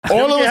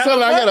All of a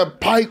sudden, I gotta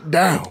pipe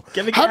down.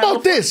 How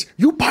about this?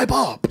 You pipe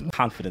up.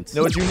 Confidence. You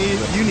know what you need?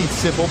 You need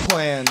simple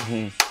plans.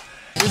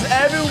 Because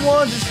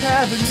everyone just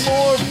having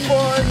more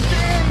fun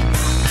than me.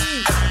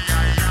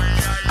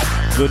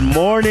 Good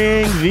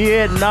morning,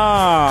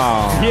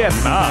 Vietnam.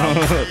 Vietnam.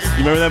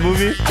 You remember that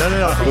movie?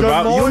 No. Good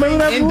morning, you remember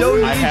that movie?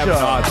 Indonesia. I have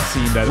not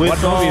seen that. With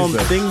What movie is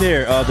this? thing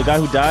there, the guy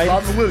who died.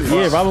 Robin Williams.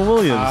 Yeah, Robin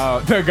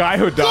Williams. The guy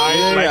who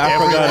died. Like I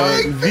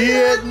forgot.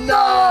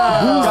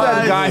 Vietnam. Who's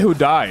that guy who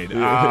died?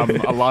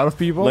 A lot of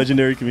people.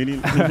 Legendary comedian.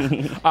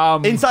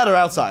 Inside or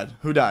outside?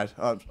 Who died?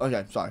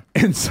 Okay, sorry.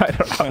 Inside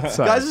or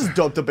outside? Guys, this is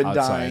Doped Up and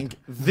Outside. Dying.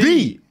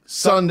 The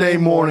Sunday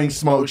Morning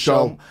Smoke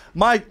Show.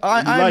 Mike,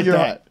 I'm like your...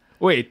 that?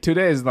 Wait,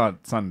 today is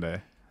not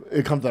Sunday.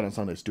 It comes out on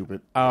Sunday,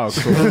 stupid. Oh,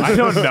 cool. I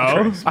don't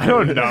know. I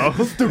don't know.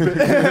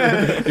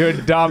 Stupid. You're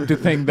dumb to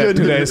think that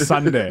today is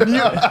Sunday.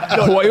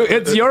 Well,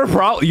 it's your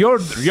problem. You're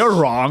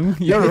wrong.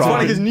 You're It's wrong.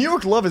 funny because New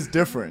York love is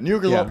different.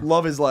 New York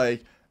love is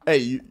like,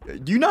 hey,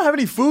 do you not have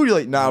any food? You're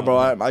like, nah, bro,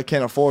 I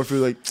can't afford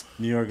food. Like,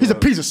 New York. he's a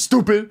piece of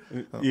stupid.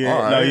 Yeah,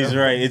 All right, no, he's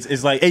right.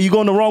 It's like, hey, you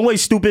going the wrong way,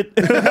 stupid.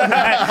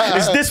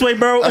 It's this way,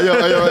 bro.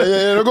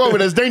 Don't go over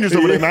there. It's dangerous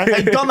over there, man.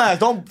 Hey, dumbass,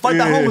 don't fight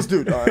that homeless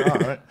dude. All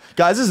right.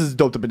 Guys, this is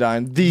Doped Up and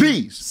Dying,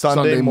 the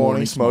Sunday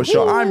Morning Smoke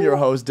Show. I'm your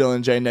host,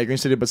 Dylan J. Negrin.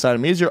 Sitting beside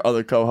me is your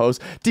other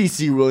co-host,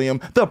 DC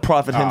William, the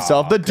prophet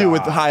himself, the dude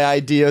with high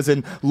ideas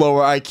and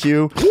lower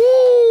IQ.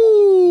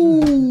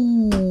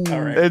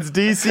 All right. It's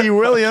DC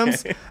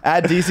Williams.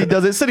 At DC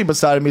Does It. Sitting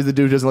beside me is the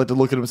dude who doesn't like to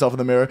look at himself in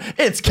the mirror.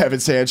 It's Kevin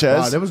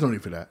Sanchez. There was no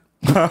need for that.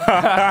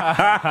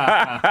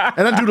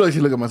 And I do like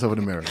to look at myself in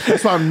the mirror.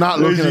 That's why I'm not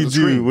looking at the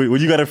screen.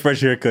 When you got a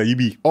fresh haircut, you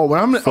be Oh, when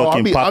I'm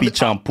fucking poppy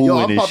shampoo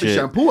I'm and poppy shit.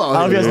 shampoo out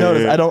I don't know if you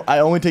here. guys noticed. I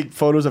only take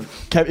photos of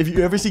Kev. If you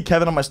ever see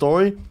Kevin on my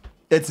story,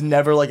 it's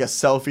never like a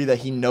selfie that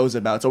he knows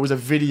about. It's always a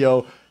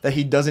video that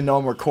he doesn't know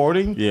I'm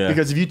recording. Yeah.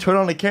 Because if you turn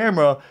on the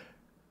camera,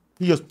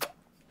 he goes.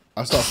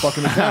 I start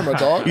fucking the camera,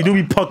 dog. You do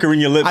be puckering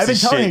your lips I've been and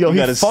telling shit. you, yo,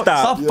 gotta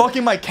stop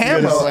fucking my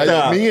camera.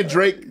 Stop. Me and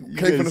Drake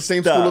came from the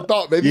same school of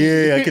thought, baby.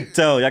 Yeah, I could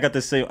tell. Y'all got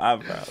the same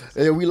eyebrows.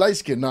 Yeah, we light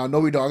skinned. No,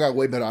 we don't. I got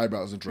way better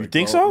eyebrows than Drake. You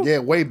think bro. so? Yeah,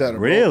 way better.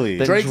 Bro. Really?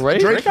 Than Drake Drake?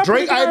 Drake got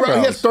pretty good eyebrows.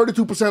 He has eyebrows.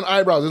 32%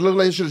 eyebrows. It looks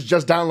like his shit is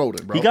just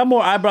downloaded, bro. He got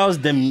more eyebrows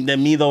than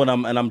me though, and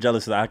I'm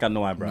jealous of that. I got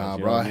no eyebrows. Nah,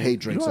 you bro. know I what mean? hate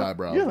Drake's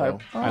eyebrows, you're bro.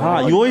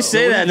 like, You always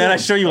say that, and then I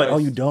show you like, oh,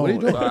 you don't. What are you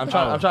doing? I'm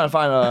trying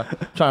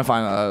to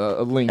find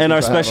a link. And our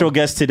to have special him.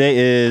 guest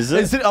today is.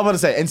 I'm about to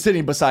say, and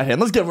sitting beside him.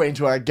 Let's get right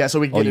into our guest so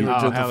we can get into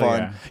the hell fun.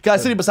 yeah.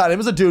 Guys, sitting beside him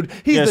is a dude.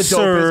 He's Yes, the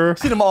sir. dopest.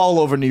 Seen him all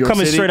over New York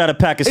Coming City. straight out of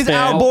Pakistan. It's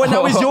our boy.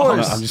 Now he's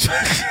yours. I'm just-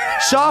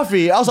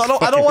 Shafi. Also,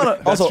 I don't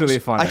want to. Also, really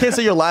funny. I can't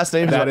say your last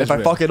name. That But is if I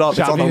real. fuck it up,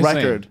 it's on the Shafi Hussein.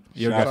 record.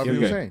 You're Shout out good. to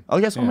You're Hussein. good. Oh,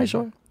 yes, want to make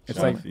sure. It's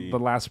like the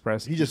last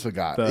press. He just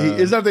forgot.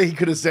 The- It's not that he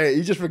could have said it.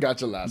 He just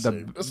forgot your last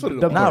name. That's what it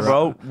is. Nah,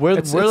 bro. We're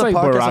It's the like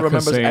podcast that Barack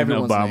remembers Hussein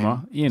everyone's Obama.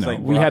 name. You know, like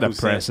we Barack had a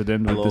Hussein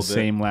president a with little the bit.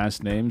 same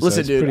last name. So Listen,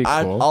 it's dude. pretty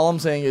cool. All I'm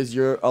saying is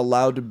you're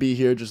allowed to be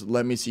here. Just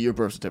let me see your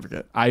birth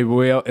certificate. I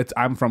will.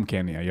 I'm from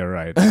Kenya. You're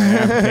right. I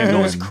am Kenyan. You know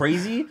what's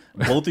crazy?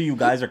 Both of you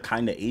guys are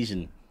kind of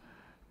Asian.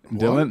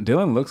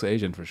 Dylan looks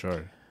Asian for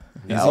sure.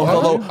 Yeah,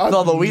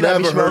 although the weed I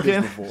be Never heard this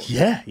smoking. before.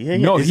 Yeah.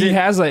 No, Is he it-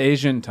 has an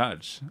Asian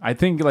touch. I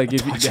think like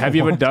if you, have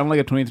you ever done like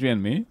a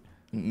 23andMe?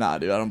 Nah,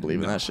 dude, I don't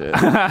believe in that shit.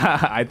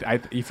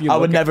 If you I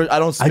look would at- never. I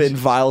don't spit in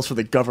vials for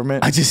the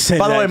government. I just said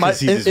By the that way, 'cause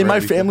he just in my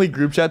read me. family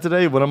group chat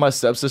today, one of my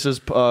stepsisters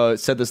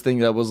said this thing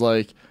that was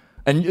like,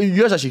 and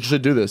you guys actually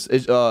should do this.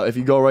 If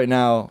you go right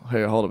now,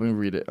 here, hold up, let me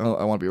read it.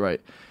 I want to be right.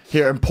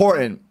 Here,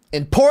 important.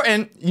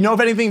 You know,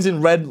 if anything's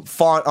in red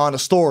font on a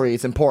story,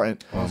 it's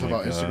important. Oh, it's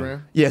about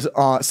Instagram. Yes,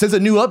 since a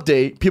new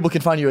update, people can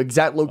find your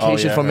exact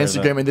location yeah, from I heard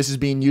Instagram, that. and this is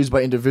being used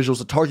by individuals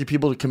to target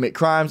people to commit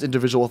crimes,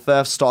 individual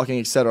theft, stalking,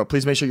 etc.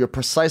 Please make sure your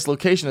precise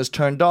location is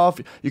turned off.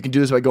 You can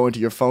do this by going to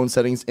your phone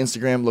settings,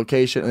 Instagram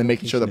location, and then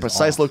making sure the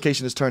precise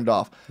location is turned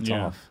off.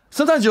 Yeah.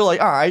 Sometimes you're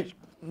like, all right,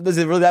 is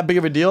it really that big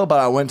of a deal? But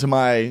I went to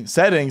my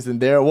settings, and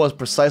there it was,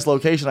 precise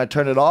location. I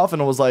turned it off,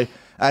 and it was like,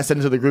 I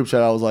sent it to the group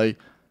chat. I was like,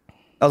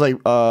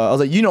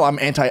 you know, I'm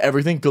anti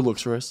everything. Good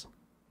looks for us.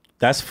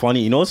 That's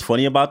funny. You know what's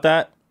funny about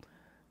that?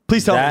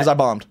 Please tell me because I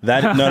bombed.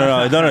 That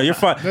no, you're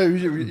fine. But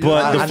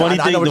I the know funny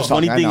what thing, you're the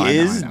funny talking. thing I know.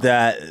 is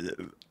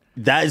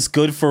that is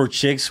good for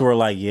chicks who are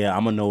like, yeah,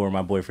 I'm gonna know where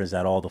my boyfriend's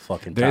at all the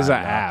fucking time. There's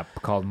an now.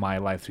 app called My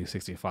Life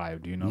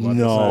 365. Do you know about this?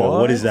 No, app?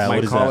 what is that? My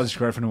What is college that?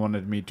 girlfriend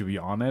wanted me to be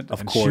on it,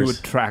 and course. she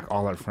would track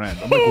all her friends.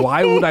 I'm like,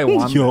 why would I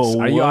want Yo, this?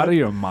 Are you what? out of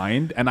your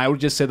mind? And I would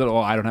just say that, oh,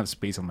 I don't have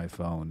space on my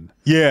phone.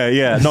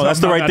 Yeah. No,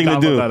 that's the I'm right not thing to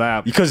down do. with that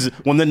app. Because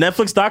when the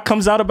Netflix doc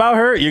comes out about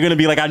her, you're gonna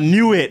be like, I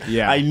knew it.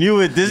 Yeah. I knew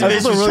it. This That's bitch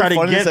also was really trying to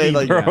funny get to say, me,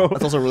 like, bro.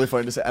 That's also really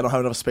funny to say. I don't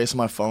have enough space on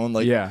my phone,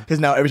 like, Yeah. because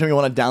now every time you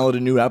want to download a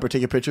new app or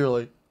take a picture,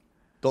 like,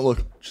 don't look.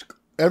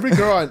 Every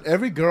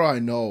girl I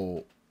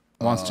know.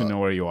 Wants to know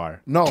where you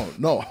are. No.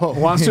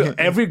 Wants to.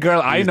 Every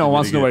girl I know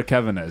wants to know where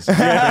Kevin is.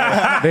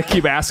 They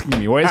keep asking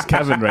me, where's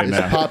Kevin right It's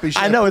now? poppy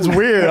I know it's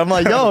weird. I'm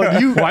like, yo,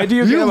 Why do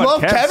you you care about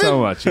love Kev Kevin so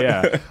much?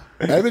 Yeah.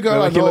 Every girl I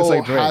Like, he looks know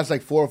like Drake. has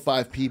like 4 or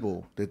 5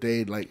 people that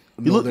they like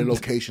know their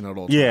location at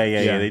all times.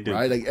 Yeah, they do.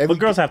 Right? Like but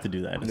girls have to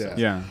do that. Yeah.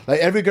 Yeah. Like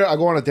every girl I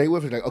go on a date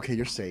with is like, okay,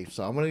 you're safe.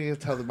 So I'm gonna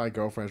tell my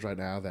girlfriends right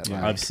now that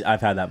like,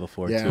 I've had that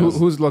before Yeah. too.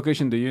 Whose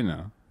location do you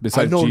know I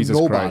besides know Jesus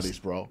nobody's,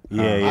 Christ? bro.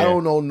 Yeah. I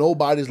don't know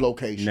nobody's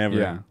location. Never.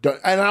 Yeah.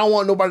 And I don't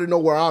want nobody to know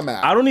where I'm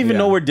at. I don't even Yeah.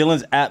 know where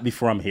Dylan's at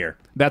before I'm here.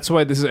 That's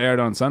why this is aired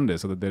on Sunday,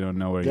 so that they don't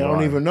know where They you are.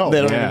 don't even know. They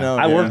don't Yeah. even know.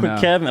 I work no.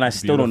 with Kev, and I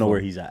still don't know Beautiful. where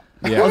he's at.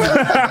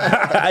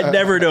 Yeah. I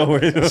never know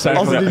where.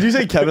 Also, did you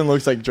say Kevin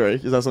looks like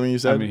Drake? Is that something you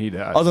said? I mean, he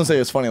does. I was gonna say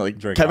it's funny. Like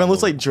Drake Kevin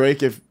looks probably. like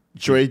Drake if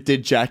Drake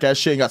did jackass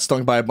shit and got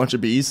stung by a bunch of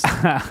bees.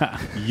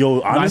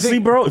 Yo, honestly,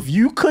 bro, if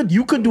you could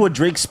do a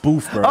Drake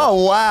spoof, bro.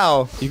 Oh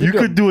wow! you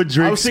could do a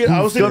Drake I was spoof.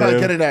 thinking about Kev.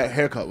 getting that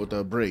haircut with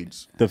the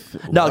braids.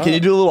 Now, can you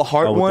do a little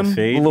heart Oh, with the one?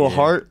 fade? A little Yeah.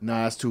 heart.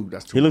 Nah, that's too.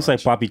 He looks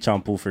much. like Papi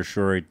Champu for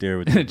sure, right there.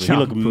 With the, he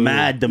look Champu.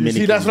 mad You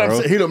Dominican. see, that's what bro.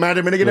 I'm saying. He look mad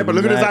Dominican, but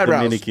look at his Mad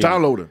eyebrows. Dominican.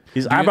 Download him.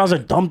 His eyebrows are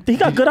dumb. He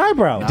got good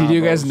eyebrows. Did you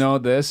bro. guys know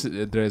this?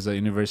 There's a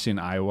university in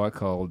Iowa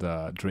called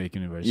Drake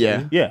University.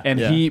 Yeah. Yeah. And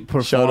Yeah. he Showed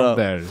performed up.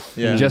 there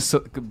Yeah.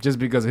 just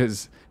because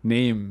his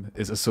name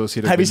is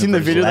associated Have with you seen the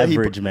video that he?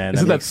 Leverage, man.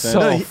 Isn't that makes sense. so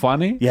No, he-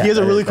 funny? Yeah, he has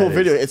a that really is- cool that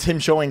video. is. It's him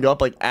showing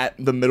up like at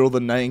the middle of the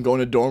night and going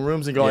to dorm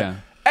rooms and going, Yeah.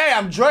 "Hey,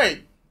 I'm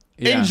Drake."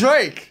 Yeah. In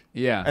Drake.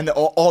 Yeah. And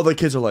all the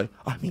kids are like,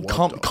 I mean,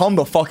 calm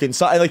the fucking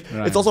side. Like,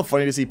 Right. it's also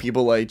funny to see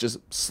people like just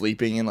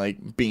sleeping and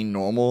like being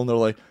normal. And they're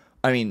like,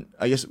 I mean,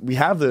 I guess we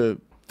have the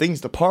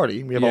things to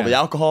party. We have all Yeah. the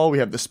alcohol. We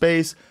have the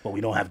space. But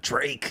we don't have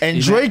Drake. And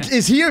Drake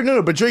is here.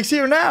 No, but Drake's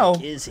here now.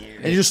 is here.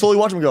 And you just slowly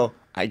watch him go,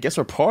 I guess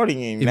we're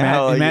partying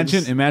now. Like,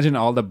 Imagine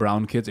all the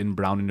brown kids in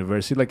Brown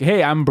University. Like,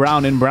 hey, I'm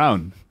Brown in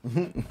Brown.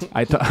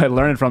 I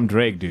learned it from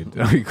Drake, dude.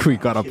 we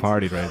got a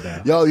party right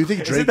there. Yo, you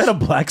think Isn't Drake? that a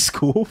black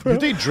school, bro? You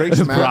think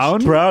Drake's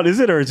Brown? Brown, is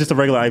it, or is it just a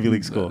regular Ivy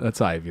League school?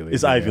 That's Ivy League.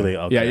 It's Ivy League,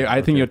 okay, Yeah,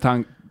 I think okay.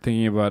 you're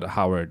thinking about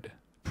Howard.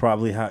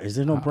 Probably. How is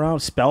there no Brown?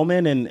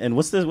 Spellman and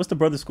what's the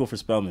brother school for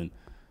Spellman?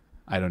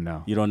 I don't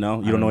know. You don't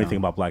know? You don't know anything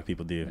about black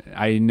people, do you?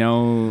 I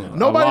know.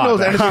 Nobody a lot.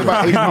 knows anything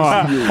about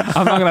HBCUs.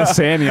 I'm not gonna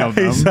say any of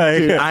them.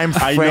 Dude, I'm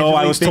I know.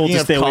 I was told to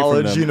thinking stay of away from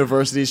college them.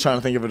 universities trying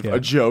to think of Yeah. a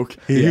joke.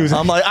 Yeah.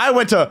 I'm like, I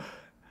went to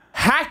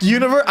Hack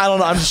Universe. I don't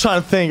know. I'm just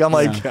trying to think. I'm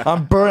like,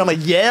 I'm burned. I'm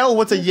like, Yale?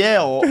 What's a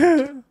Yale?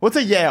 What's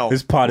a Yale?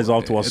 This pod is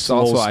off to a It's slow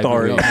also Ivy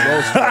start. League.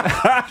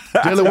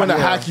 Dylan went to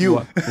hack you.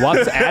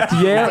 What's at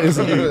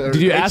Yale?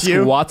 Did you ask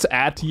HU? what's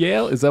at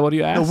Yale? Is that what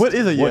you No, asked? what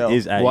is a Yale? What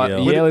is at What-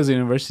 Yale? Yale is a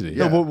university.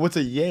 No, what's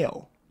a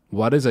Yale?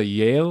 What is a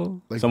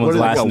Yale? Like, Someone's what is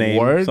it, last like a name.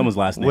 word? Someone's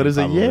last name. What is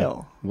a probably.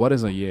 Yale? What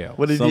is a Yale?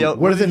 What is Some- Yale?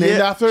 What is it named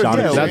Yale? after? John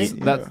Yale, That's-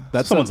 right?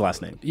 That's Someone's a-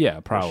 last name. Yeah,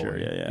 For probably. sure.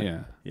 Yeah.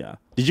 Yeah.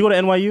 Did you go to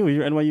NYU? Were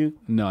you at NYU?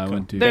 No, I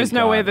went to. There's Thank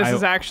no way God. this I-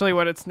 is actually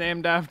what it's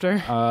named after.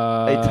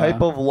 A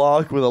type of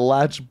lock with a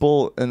latch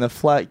bolt and a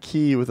flat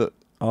key with a.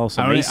 Oh,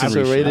 so I don't-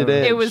 masonry. I'm shit. rated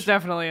edge. It was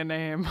definitely a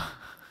name.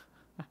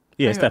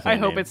 Yeah, it's I definitely. I a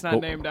hope name. it's not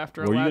What- named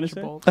after what a were you gonna latch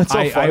say? bolt. That's so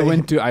I funny.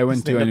 went to a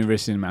named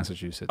university in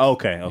Massachusetts.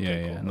 Okay. Yeah, Okay.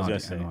 yeah, Cool. I was not gonna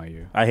say.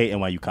 NYU. I hate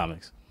NYU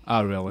comics.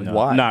 Oh, really? No,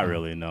 Why? Not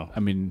really. No. I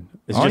mean,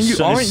 It's Aren't just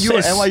you- aren't it's- you an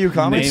it's- NYU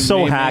comic? It's so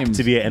Name hacked names.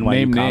 to be an NYU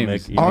Name comic.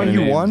 names. You know Aren't what I you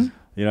mean? one?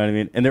 You know what I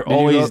mean? And they're you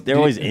always go- they're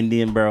always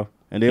Indian, bro,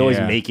 and they always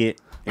Yeah. make it.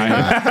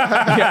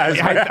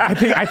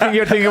 I think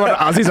you're thinking about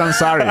Aziz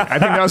Ansari. I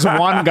think there was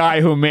one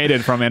guy who made it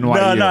from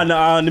NYU. No.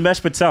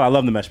 Nimesh Patel. I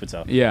love Nimesh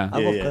Patel. Yeah. I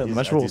love that. he's-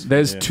 Mesh rules.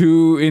 There's yeah.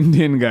 2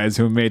 Indian guys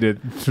who made it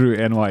through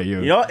NYU.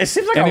 You know, it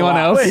seems like Anyone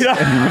a lot. else? You know?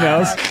 Anyone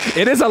else?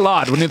 It is a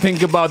lot when you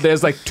think about.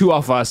 There's like 2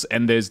 of us,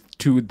 and there's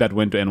 2 that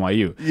went to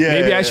NYU. Yeah,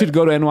 Maybe yeah, I should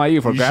go to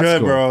NYU for You grad should,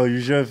 school. bro. You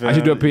should. I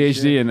should do a fam. You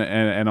PhD in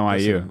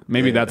NYU.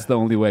 Maybe that's the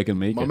only way I can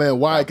make My it. man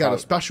Wyatt got a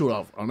special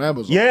off on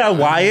Amazon. Yeah,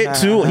 Wyatt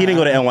too. He didn't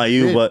go to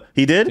NYU, but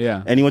he did.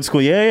 Yeah. And he went to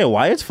school. Yeah.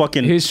 Wyatt's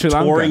fucking He's Sri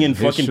Lankan. touring in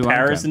He's fucking Sri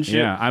Paris Lankan. and shit.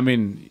 Yeah, I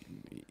mean,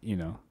 you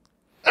know.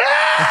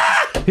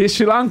 He's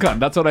Sri Lankan.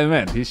 That's what I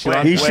meant. He's Sri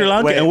Lankan. He's Sri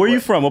Lankan. And where are you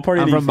from? What part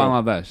I'm are you from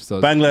Bangladesh.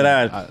 So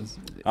Bangladesh.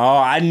 Oh,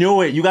 I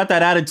knew it. You got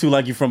that attitude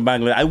like you're from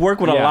Bangladesh. I work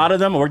with a Yeah. lot of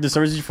them. I worked in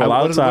services for a lot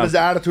What of is, what time. is the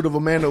attitude of a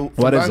man who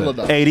from What is it?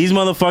 Bangladesh? Hey, these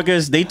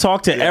motherfuckers, they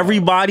talk to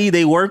everybody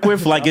they work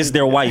with like it's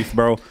their wife,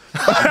 bro.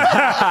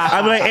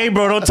 I'm like, hey,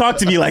 bro, don't talk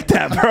to me like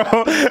that, bro.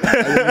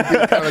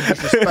 Kind of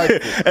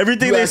disrespectful.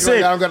 Everything You they act say.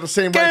 like I don't got the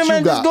same Okay, rights man,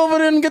 you just got. go over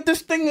there and get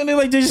this thing, and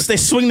they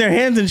swing their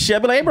hands and shit. I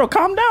be like, hey, bro,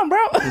 calm down, bro.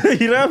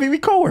 You know what I mean? We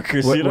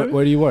coworkers. You know?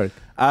 Where do you work?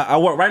 I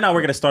work right now.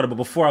 We're gonna start it, but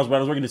before I was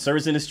working in the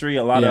service industry.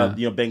 A lot of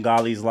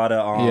Bengalis, a lot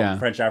of Yeah.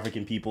 French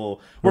African people.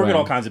 Work with Right.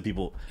 all kinds of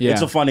people. Yeah.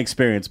 It's a fun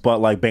experience,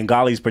 but like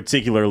Bengalis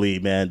particularly,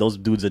 man, those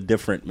dudes are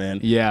different, man.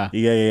 Yeah.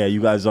 Yeah.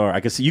 You guys are. I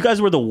can see you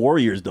guys were the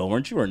warriors, though,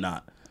 weren't you, or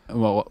not?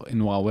 Well,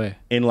 in what way?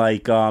 In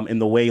like in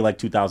the way like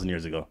 2,000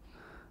 years ago.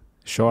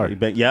 Sure.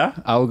 Yeah.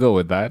 I'll go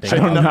with that. I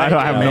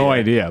have no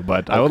idea,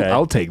 but Okay.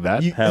 I'll take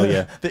that. Hell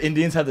yeah. The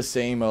Indians have the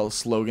same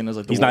slogan as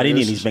like the He's not Warriors.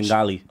 Indian. He's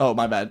Bengali. Oh,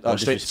 my bad. Don't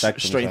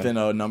disrespect him,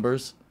 Strengthen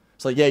numbers.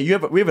 It's like, yeah,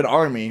 we have an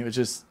army. It's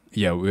just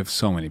We have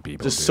so many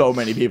people. just dude. so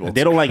many people.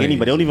 They don't like crazy.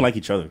 anybody. They don't even like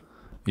each other.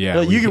 Yeah.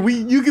 Like,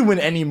 you can win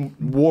any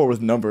war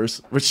with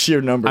numbers, with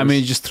sheer numbers. I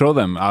mean, just throw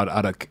them out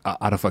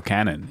of a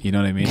cannon. You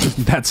know what I mean?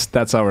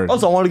 that's our.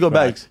 also, I want to go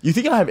back. Facts. You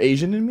think I have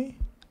Asian in me?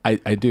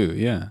 I do.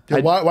 Yeah. Yeah,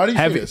 why do you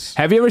Have see you this?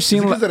 have you ever Is it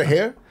seen because of the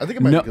hair? I think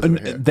it might no be because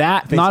of the hair.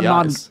 that Face not the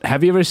not eyes.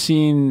 have you ever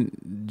seen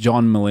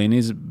John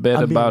Mulaney's bit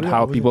I mean, about yeah,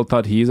 how what people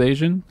thought he's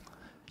Asian?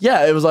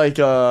 Yeah, it was like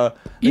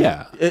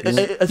Yeah.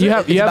 it's You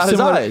have about his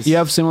similar eyes. you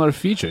have similar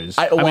features.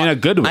 I mean a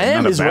good way. I am not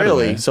a bad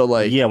Israeli, way. so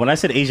like Yeah, when I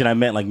said Asian, I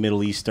meant like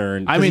Middle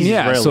Eastern. I 'cause mean he's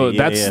yeah, Israeli.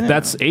 so Yeah,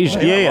 that's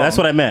Asian. yeah, that's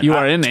what I meant. You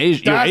are in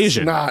Asia. You're That's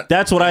Asian. not.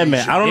 That's what I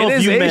meant. I don't know It if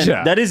is you Asia.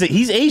 meant that is it.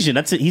 He's Asian.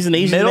 He's an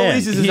Asian Middle man.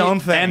 East is his own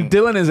thing. And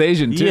Dylan is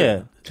Asian too.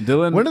 Yeah.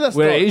 Dylan, When did that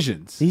we're start?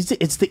 Asians.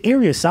 It's the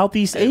area,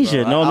 Southeast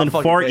Asia. bro, No, I'll and then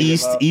fucking Far take it,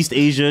 East, bro. East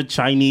Asia,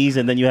 Chinese,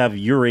 and then you have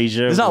Eurasia.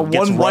 There's not which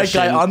gets one white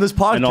guy Russian on this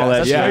and all podcast. that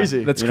That's shit.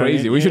 crazy. That's You know what I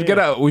crazy. mean? We should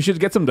Yeah. we should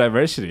get some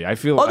diversity. I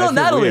feel. Oh I no, feel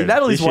Natalie. weird.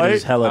 Natalie's This shit white.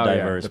 is hella Oh, yeah,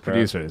 diverse, the bro.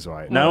 producer is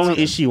white. Not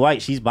only is she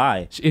white, she's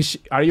bi.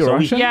 Are you So we-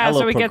 Russian? Yeah, Hella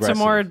so we get some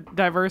more progressive.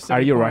 diversity.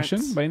 Are you points.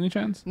 Russian by any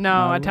chance?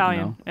 No,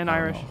 Italian and Oh,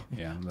 Irish.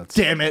 Yeah, that's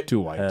Damn it. too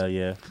white. Hell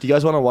yeah. Do you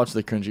guys want to watch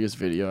the cringiest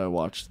video I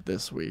watched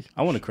this week?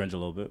 I want to cringe a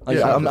little bit. Like,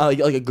 Yeah. like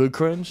a good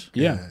cringe.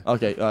 yeah.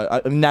 Okay,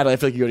 Natalie, I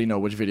feel like you already know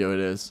which video it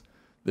is.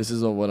 This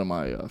is one of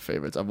my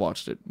favorites. I've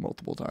watched it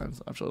multiple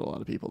times. I've showed a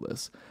lot of people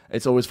this.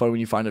 It's always fun when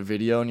you find a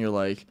video and you're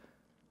like,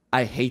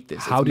 I hate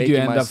this. How It's did you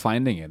making end my up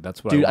finding it?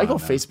 That's what Dude, I I go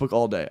wanna know. Facebook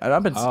all day. And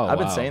I've been Oh,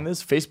 wow. saying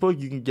this.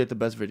 Facebook, you can get the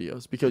best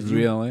videos because you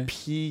Really?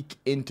 peek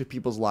into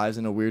people's lives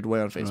in a weird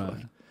way on Facebook.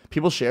 Right.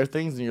 People share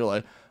things and you're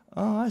like,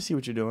 oh, I see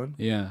what you're doing.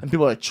 Yeah. And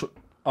people are like,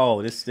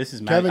 Oh, this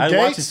is mad. Kevin I Gates?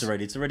 watched this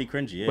already. It's already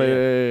cringy. Yeah, wait,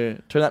 yeah.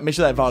 wait. Turn that. Make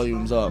sure that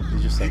volume's up.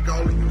 It's just like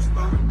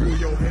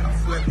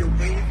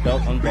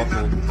belt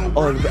unbuckled.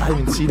 Oh, I didn't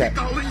even see that.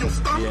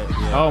 Yeah,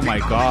 yeah. Oh my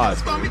god.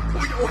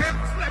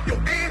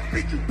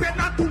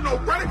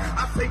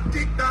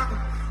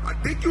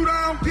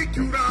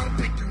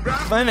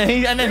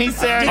 And then he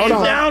said, Hold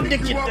on. down,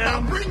 dick you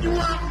down.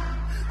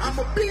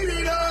 I'ma beat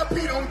it up,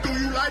 he don't do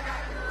you like.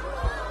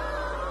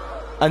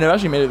 I never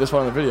actually made it this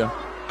far in the video.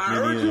 I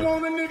heard you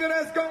on a nigga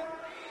that's gone.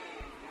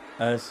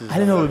 This is I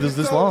didn't know it was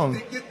this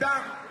long. Get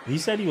down. He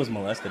said he was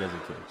molested as a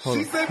kid.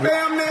 She said,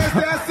 damn nasty,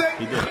 I say.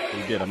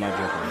 He did. I'm not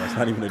joking. That's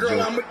not even a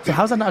joke. So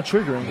how's that not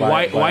triggering?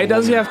 Why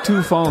does he have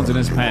two phones in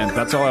his pants?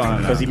 That's all I want to know.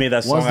 Because he made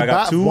that song. One's the I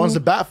got bat- two. one's the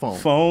bat phone.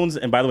 phones.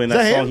 And by the way, in that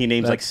that song, him? he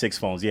names like 6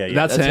 phones. Yeah, yeah.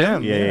 That's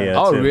him. Yeah, yeah, yeah.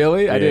 Oh, that's him.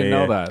 really? I Yeah, didn't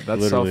know yeah. that.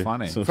 That's Literally. so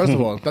funny. First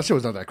of all, that shit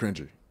was not that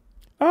cringy.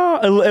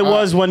 It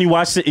was when you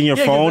watched it in your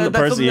Yeah, 'cause phone. The that's,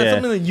 person, something, that's yeah.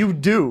 something that you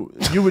do.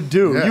 You would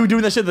do. Yeah. You were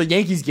doing that shit at the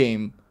Yankees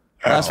game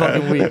last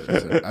fucking week.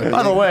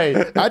 By the way,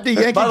 At the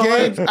Yankee By the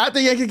way-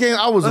 game,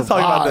 I was let's a talk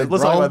about this. vibe,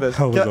 Let's bro. talk about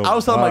this. I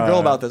was telling my girl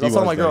about this. I was He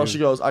telling my was girl. there.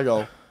 She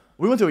goes,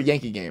 we went to a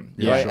Yankee game,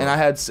 Yeah, right? sure. And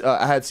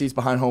I had seats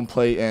behind home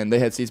plate, and they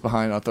had seats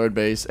behind third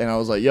base. And I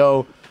was like,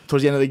 yo,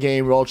 towards the end of the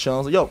game, we're all chilling. I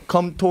was like, yo,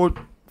 come toward,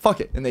 fuck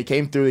it. And they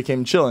came through. They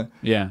came chilling.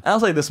 Yeah. And I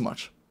was like, this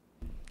much.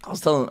 I was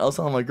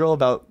telling my girl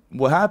about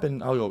what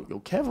happened. I go, yo,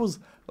 Kev was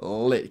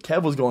lit.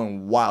 Kev was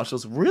going wild. She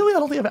goes, really? I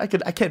don't think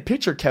I can't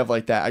picture Kev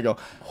like that. I go,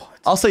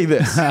 I'll say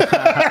this.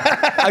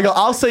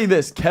 I'll say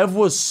this. Kev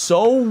was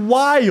so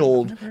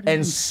wild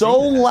and so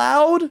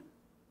loud.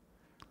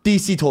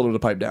 DC told him to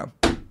pipe down.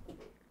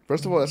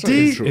 First of all, that's not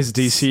even true. Is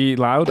DC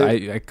loud?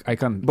 I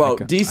can't. Bro, I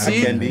can't-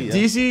 DC, can be, yeah.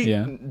 DC,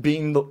 Yeah.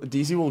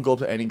 DC will go up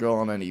to any girl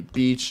on any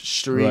beach,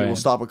 street. Right. We'll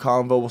stop a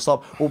convo.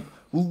 We'll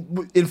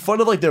in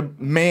front of like their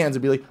mans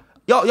and be like,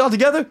 y'all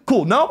together?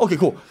 Cool. No? Okay,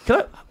 cool.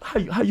 Can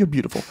I? How you're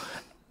beautiful.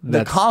 The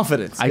That's-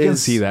 confidence. I can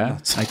is- see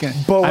that. I can.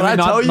 But when I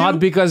not, tell you- not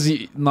because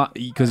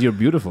you're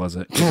beautiful as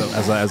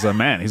a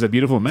man. He's a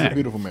beautiful man.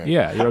 beautiful man.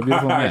 Yeah, you're a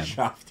beautiful man.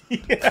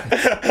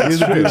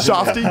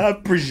 Shofty. I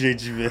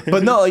appreciate you, man.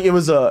 But no, like it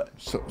was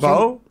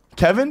bro,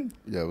 Kevin,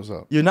 Yeah, what's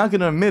up? you're not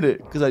gonna admit it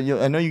because I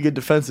know you get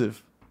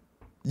defensive.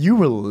 You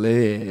were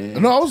lit.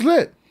 No, I was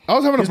lit. I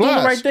was having a He's doing the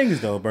blast. right things,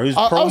 though, bro. He's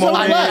I was having a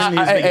promoting. blast.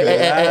 He's making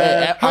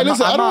it Hey,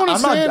 listen, I don't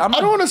understand.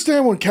 I don't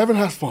understand when Kevin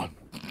has fun.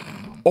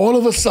 All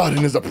of a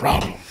sudden is a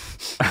problem.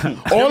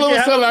 All of a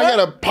have sudden I fun?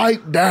 gotta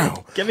pipe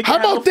down. Kevin How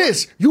can have about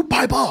this? You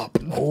pipe up.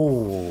 You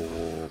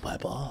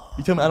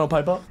tell me I don't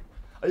pipe up?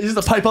 Is this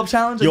the pipe up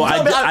challenge? Yo, You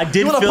tell me I you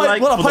did wanna feel pipe-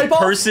 like wanna for the pipe off?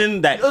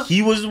 person that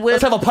he was with,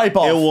 Let's have a pipe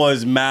off. it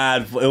was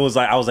mad. It was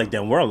like I was like,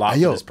 damn, we're a lot Hey,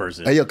 for yo, this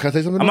person. Hey, yo, can I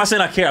say something? I'm not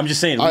saying I care. I'm just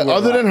saying. we were a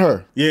Other lot. than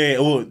her, Yeah,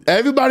 well,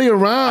 everybody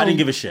around I didn't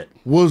give a shit.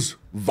 was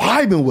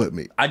vibing with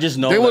me. I just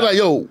know They were that- like,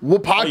 yo,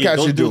 what Oh, yeah, podcast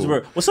those you dudes do?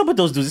 were. What's up with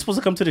those dudes? They're supposed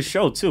to come to the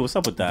show too. What's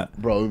up with that?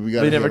 Bro, we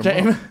got They never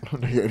came?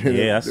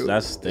 Yeah,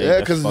 that's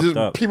Yeah, because fucked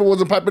up. people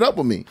wasn't piping up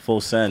with me.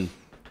 Full send.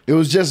 It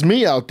was just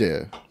me out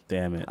there.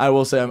 Damn it. I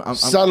will say I'm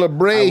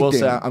Celebrating. I will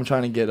say I'm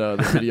trying to get the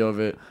video of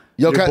it.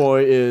 Yo, Your can-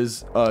 boy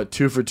is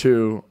 2 for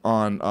 2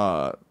 on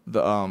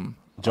the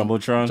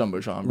Jumbotron.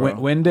 Jumbotron, bro.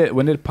 When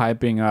did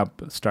piping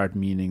up start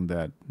meaning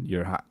that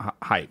you're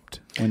hyped?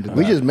 When did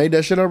We that- just made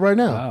that shit up right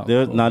now.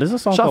 Wow. Nah, there's a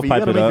song Shafi, called you Pipe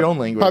gotta It make Up. your own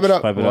language. Pipe it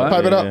up. Pipe it up.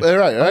 Pipe it up. Yeah.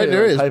 Right,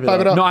 there is. Pipe it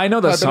Pipe it up. up. No, I know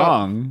the Pipe it up.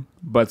 song,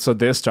 but so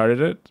they started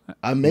it.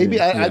 I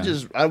Yeah.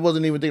 I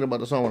wasn't even thinking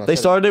about the song when I They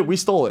said started it. We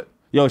stole it.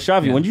 Yo,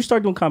 Shavi, when did you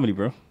start doing comedy,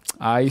 bro?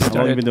 I How long you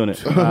started been doing it?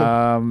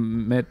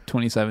 mid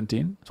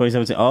 2017.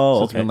 2017. Oh,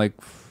 So it's okay. been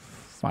like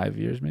 5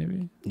 years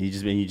maybe. You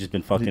just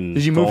been fucking.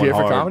 Did you move going here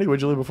for hard. comedy?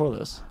 Where'd you live before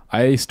this?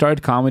 I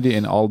started comedy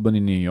in Albany,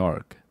 New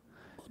York.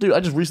 Dude, I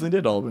just recently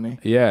did Albany.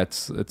 Yeah,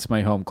 it's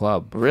my home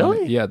club. Really?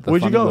 Funny- yeah. The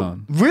Where'd you Funny go?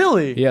 Bone.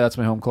 Really? Yeah, that's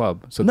my home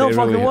club. So No they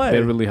fucking really, way.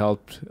 They really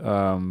helped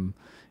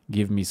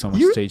give me so much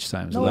You- stage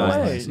time. So No that was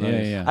way. nice.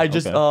 Yeah, yeah. I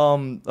just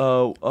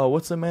Okay.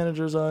 what's the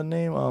manager's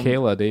name?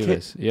 Kayla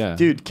Davis. Yeah,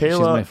 dude, She's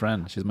Kayla- my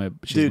friend. She's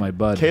Dude, my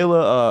bud.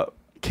 Kayla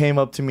came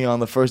up to me on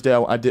the first day I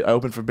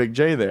opened for Big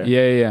J there.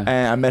 Yeah, yeah.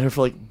 And I met her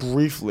for like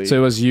briefly. So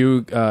it was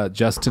you,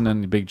 Justin,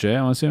 and Big J.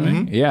 I'm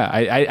assuming. Mhm. Yeah,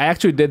 I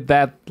actually did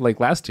that like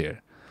last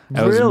year.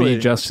 It was Really? me,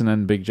 Justin,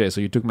 and Big J.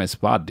 So you took my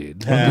spot,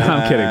 dude.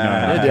 I'm kidding. No,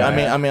 Yeah, dude,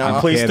 I mean, I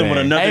placed him with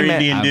kidding. another Hey,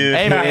 man, Indian dude.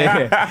 hey,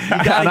 man. You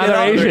gotta another get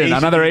up, Asian, Asian.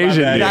 another Asian.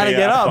 You You dude. gotta Yeah,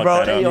 get I up, fucked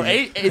bro. that up.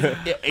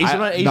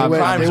 Asian No,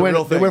 crime They is a real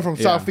went, they thing. went from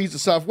Yeah. southeast to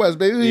southwest,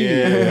 baby.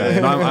 Yeah.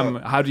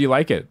 No, how do you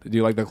like it? Do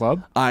you like the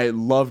club? I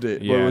loved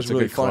it. Yeah, what was it's a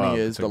really good funny club.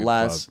 is It's a the good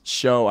last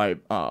show I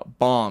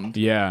bombed.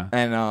 Yeah.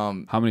 And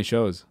How many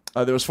shows?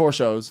 there was 4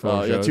 shows.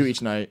 Four Yeah, shows. 2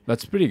 each night.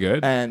 That's pretty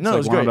good. And It's no, like it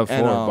was one great. out of 4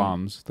 And,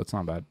 bombs. That's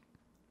not bad.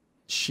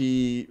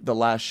 The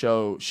last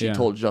show, she Yeah.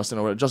 told Justin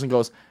or whatever. Justin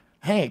goes,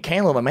 "Hey,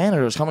 Kayla, the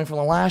manager, is coming from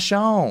the last show."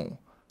 I was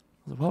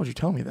like, "Why would you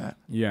tell me that?"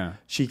 Yeah.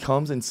 She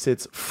comes and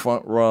sits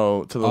front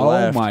row to the Oh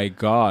left. my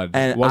god!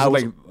 And was I it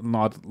was- like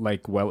not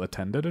like well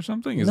attended or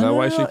something? Is No, that no,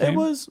 why no, she came? It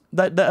was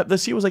that the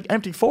seat was like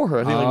empty for her.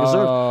 I think like Oh.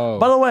 reserved.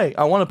 By the way,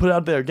 I want to put it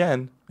out there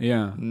again.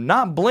 Yeah.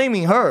 Not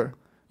blaming her.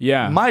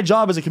 Yeah. My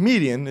job as a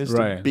comedian is to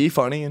Right. be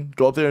funny and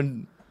go up there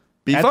and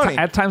be at, funny.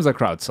 at times the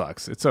crowd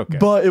sucks. It's okay.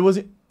 But it was.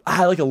 I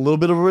had like a little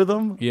bit of a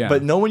rhythm. Yeah.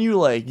 But no, when you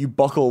like you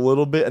buckle a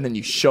little bit and then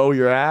you show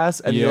your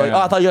ass and you're like, Yeah.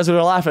 "Oh, I thought you guys were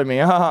gonna laugh at me,"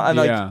 and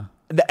like, Yeah.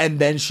 and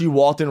then she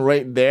walked in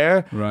right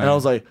there, Right. and I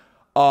was like,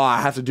 "Oh,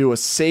 I have to do a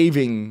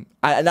saving.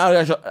 Now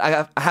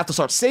I have to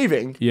start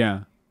saving." yeah.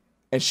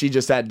 And she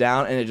just sat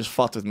down, and it just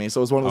fucked with me.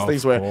 So it was one of those Of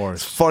things where course.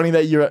 it's funny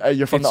that you're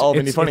from the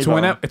Albany Funny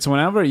Bone. It's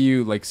whenever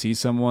you like see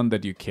someone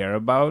that you care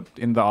about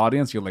in the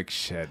audience, you're like,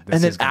 shit. This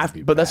And then is gonna after,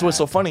 be but that's what's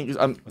so bad. funny.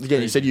 'Cause,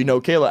 again, you said you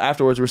know Kayla.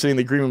 Afterwards, we're sitting in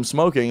the green room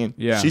smoking, and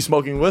Yeah. she's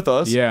smoking with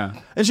us. Yeah.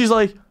 And she's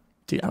like,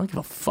 "Dude, I don't give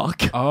a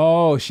fuck."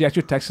 Oh, she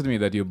actually texted me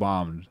that you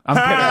bombed. I'm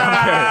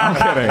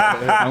kidding.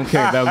 I'm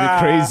kidding. That would be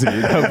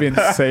crazy. That would be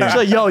insane. She's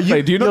like, "Yo,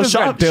 you, do you know yo, this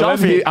guy Dylan?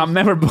 Shafi, I'm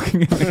never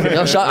booking him again.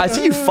 yo, I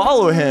see you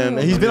follow him.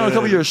 He's been on a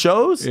couple of your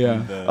shows."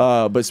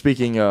 Yeah. But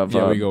speaking of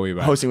Yeah, we go way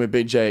back. hosting with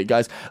Big J,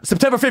 guys,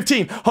 September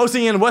 15th,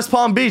 hosting in West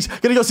Palm Beach.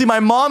 Gonna go see my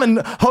mom and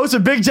host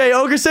with Big J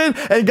Ogerson.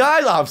 And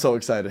guys, I'm so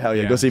excited. Hell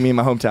yeah, Yeah. go see me in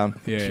my hometown.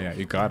 Yeah,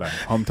 you gotta.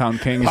 Hometown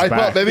King is Pipe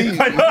back. up, baby.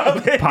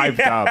 Piped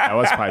up. I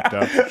was piped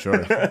up, for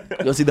sure.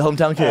 Go see the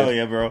hometown kid. Oh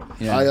yeah, bro.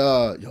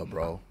 Yo,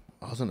 bro.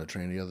 I was on the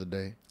train the other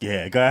day.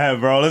 Yeah, go ahead,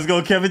 bro. Let's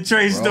go, Kevin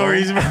Trey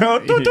stories, bro.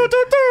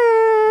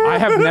 I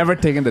have never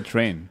taken the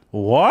train.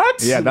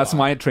 What? Yeah, that's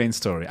my train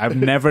story. I've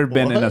never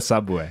been in a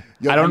subway.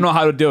 I don't know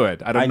how to do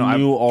it. I don't I know.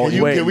 knew all.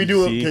 Can we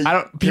do see? it? I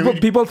don't.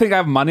 People think I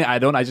have money. I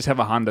don't. I just have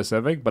a Honda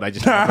Civic, but I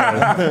just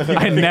never,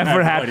 I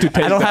never had to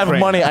take. I don't the have train.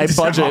 money. I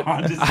budget.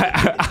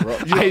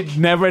 I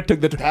never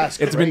took the train. That's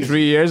It's been crazy.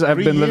 3 years. I've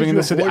 3 been living in the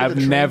years you city. avoided I've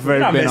the train. never You're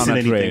not been on missing a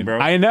anything, train. bro.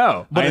 I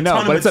know. But I a know.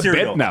 ton But of it's a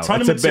material. bit now.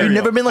 Ton of It's a bit. material.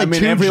 You've never been like I mean,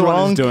 too everyone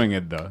drunk. is doing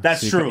it though.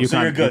 That's So true. So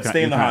can't- you're good. can't-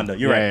 Stay in the can't- Honda.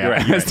 You're right. You're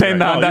right. You're right. Stay in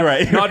the No, Honda. you're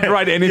right. Not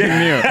ride anything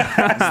new.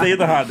 Stay in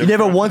the Honda. You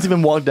never bro. once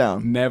even walked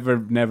down. Never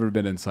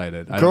been inside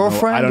it.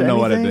 Girlfriend, I don't know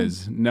what it anything?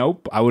 is. Nope.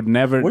 I would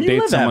never Where you date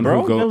live someone at,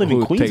 bro? who go You live in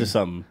who Queens take, or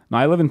something? No,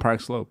 I live in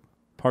Park Slope.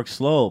 Park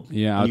Slope.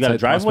 Yeah, You got a outside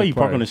driveway. You Prospect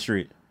park Park. on the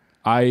street.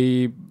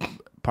 I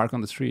park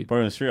on the street. Park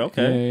on the street. Yeah,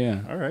 Okay. yeah.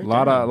 All right.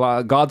 Lot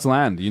of God's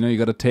land. You know, you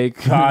got to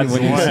take God's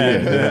when you see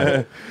land.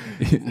 it.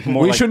 Yeah.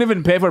 More We like- shouldn't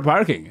even pay for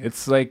parking.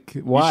 It's like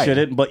why? You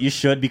shouldn't, but you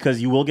should because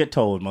you will get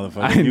towed,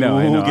 motherfucker. I know.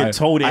 You I know. will get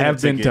towed. I in a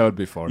have been ticket. towed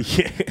before.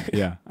 Yeah.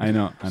 Yeah, I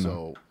know.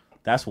 So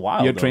That's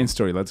wild. Your though. train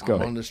story. Let's go.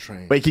 I'm on this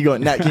train. Wait, keep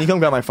going. Nat, can you come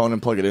grab my phone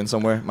and plug it in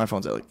somewhere? My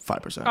phone's at like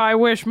 5%. I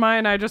wish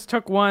mine. I just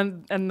took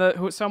one, and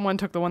someone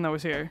took the one that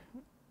was here.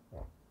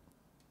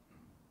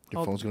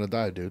 Your phone's gonna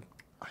die, dude.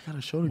 I got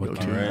a show to go can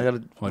to. you- I got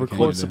to what can you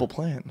record do? Simple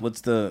Plan.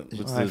 What's the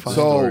Alright, fine.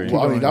 story? So,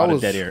 well, I mean, that Out of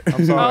was- dead air.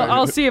 I'm sorry.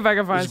 I'll see if I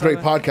can find It's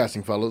great something.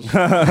 podcasting, fellas.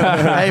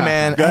 Hey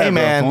man, hey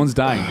man. Phone's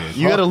dying, dude.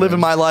 You gotta live in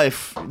my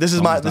life. This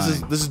is Phone's this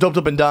dying. is doped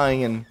up and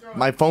dying, and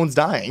my phone's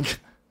dying.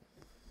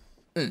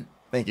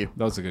 Thank you.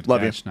 That was a good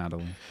Love you. catch,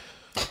 Natalie.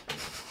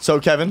 So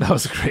Kevin, That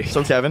was great.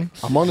 so Kevin,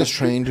 I'm on this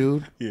train,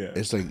 dude. Yeah.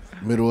 It's like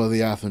middle of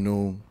the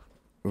afternoon.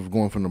 We're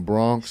going from the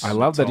Bronx. I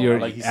love that you're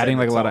Like he adding said,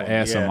 like a lot of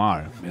it's all-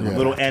 ASMR. Yeah.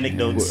 Little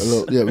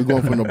anecdotes. We're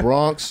going from the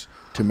Bronx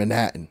to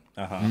Manhattan.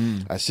 Uh-huh.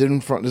 I sit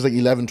in front. There's like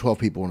 11, 12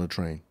 people on the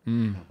train.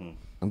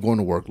 I'm going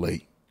to work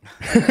late.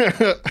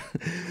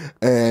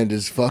 And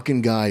this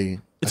fucking guy.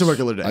 It's a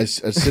regular day. I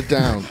sit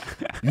down.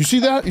 You see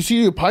that? You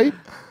see the pipe?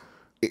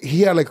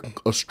 He had like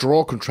a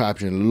straw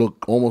contraption,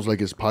 look almost like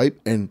his pipe.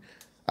 And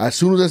as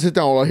soon as I sit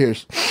down, all I hear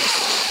is.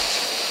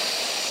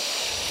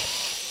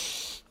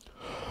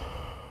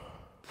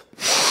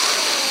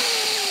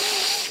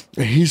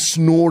 and he's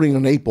snorting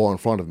an 8-ball in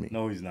front of me.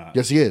 No, he's not.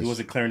 Yes, he is. He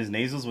wasn't clearing his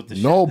nasals with the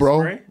shit, No, the bro.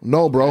 spray?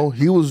 No, bro.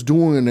 He was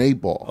doing an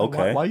 8-ball.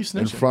 Okay. Why are you In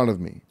snitching? front of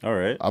me. All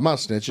right. I'm not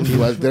snitching.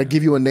 Did I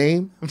give you a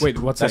name? Wait,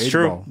 what's That's that?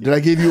 true. Did I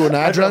give you an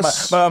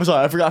address? I'm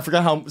sorry. I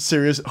forgot how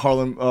serious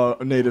Harlem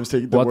natives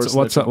take the word What's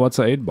snitching.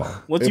 a 8-ball?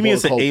 What do you mean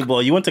it's an 8-ball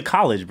 8-ball? You went to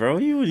college, bro.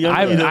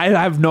 I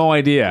have no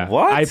idea.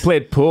 What? I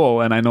played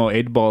pool, and I know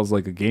 8-ball is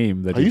like a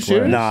game that Are you play.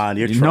 serious? Nah,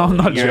 you're No, trolling.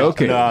 I'm not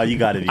joking. No, you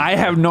got to be. I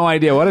have no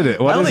idea what it is.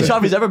 I What don't is think it?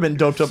 Shavi's ever been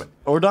doped up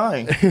or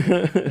dying.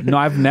 No,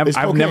 I've never. It's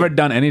I've cocaine. never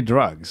done any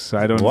drugs. So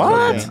I don't.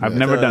 What? I've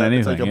never done anything.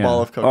 It's like a yeah.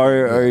 ball of coke.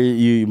 Are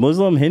you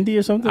Muslim, Hindi,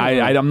 or something?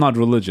 I'm not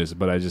religious,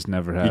 but I just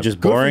never have. You're just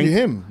Good for boring.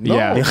 him. No.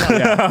 yeah,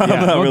 yeah. not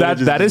No,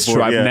 religious, that is just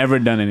true. bored, I've yeah. never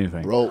done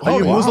anything. Bro, Are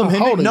you Muslim How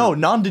Hindu? old are No, you?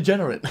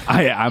 non-degenerate.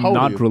 I'm How old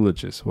are not you?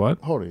 religious. What?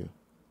 How old are you?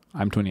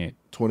 I'm 28.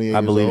 28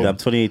 I believe years that. old. I'm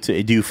 28.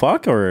 Too. Do you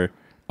fuck or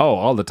Oh,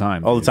 all the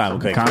time. all the dude. time?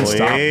 Okay, Can't cool.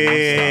 stop. Hell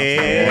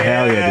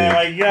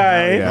yeah, dude.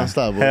 yeah. Can't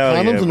stop, bro. Hell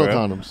Condoms yeah, or no bro.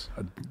 condoms?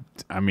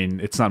 I mean,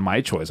 it's not my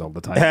choice all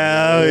the time.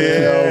 Hell yeah.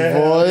 Yeah,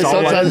 boy. all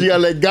Sometimes you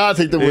gotta let God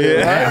take the wheel,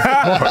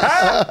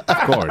 right? Of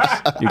course,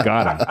 you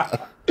gotta.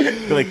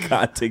 Like,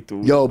 God, take the.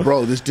 Yo,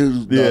 bro, this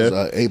dude does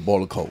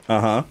 8-ball of coke,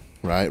 Uh-huh.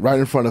 right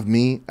in front of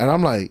me, and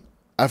I'm like,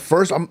 at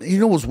first, you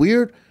know what's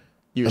weird?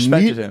 You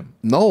respected him.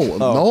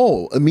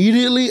 No.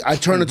 Immediately, I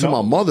turned into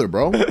my mother,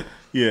 bro.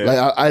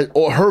 Yeah. Like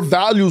or her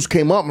values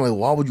came up. I'm like,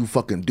 why would you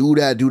fucking do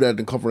that,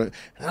 and comfort?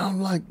 And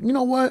I'm like, you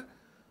know what?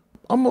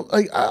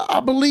 I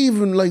believe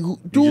in like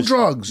do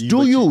drugs,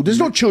 do you? There's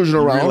no children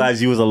You around.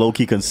 realize you was a low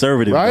key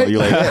conservative, Right? bro. You're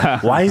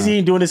like, why is he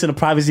ain't doing this in the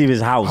privacy of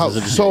his house?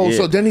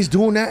 So then he's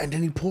doing that, and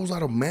then he pulls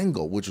out a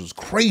mango, which was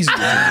crazy. to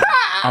me.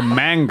 A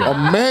mango.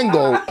 A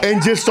mango,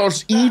 and just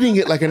starts eating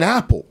it like an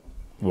apple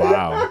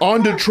Wow.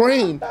 on the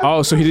train.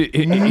 Oh, so he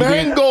didn't.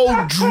 Mango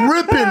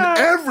dripping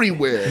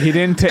everywhere. He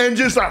didn't take. And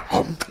just like,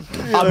 I'll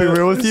be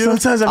real with you.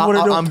 Sometimes I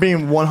wanna know- I'm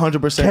being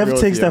 100% Kev real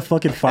with takes you. that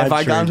fucking 5 If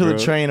I got into train, the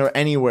bro. train or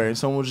anywhere and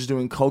someone was just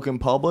doing coke in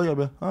public, I'd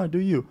be like, all right, do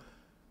you.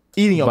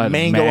 Eating a But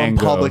mango in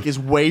mango. public is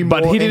way more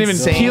But he didn't even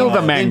insane peel the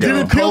than mango. He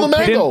didn't peel the coke.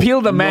 He didn't mango.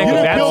 peel the mango. He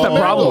didn't That's peel the the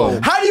mango.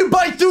 problem. How do you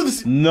bite through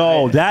this?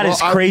 No, that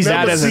is I've crazy.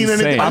 never That is seen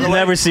anything- insane. I've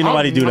never seen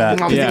nobody do that.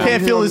 He Yeah.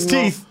 can't feel his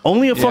teeth.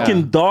 Only a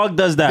fucking dog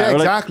does that. Yeah, Or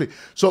like- exactly.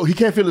 So he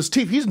can't feel his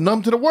teeth. He's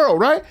numb to the world,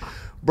 right?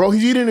 Bro,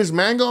 he's eating his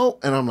mango,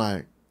 and I'm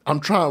like,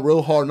 I'm trying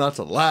real hard not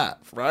to laugh,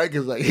 right?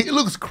 Because like he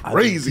looks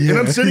crazy, and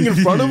I'm sitting in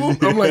front of him.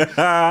 I'm like,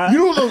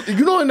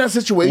 you know, in that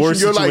situation, Worst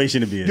you're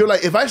situation like, to be in. you're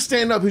like, if I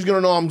stand up, he's gonna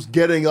know I'm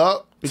getting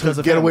up Because to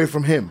of get him. away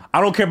from him. I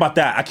don't care about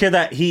that. I care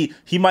that he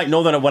might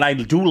know that when I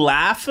do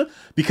laugh,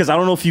 because I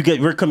don't know if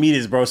we're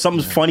comedians, bro.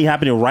 Something's funny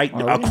happening right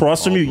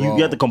across from you. You bro.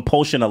 get the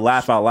compulsion to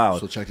laugh out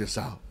loud. So check this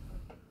out,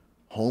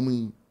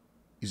 homie.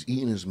 He's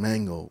eating his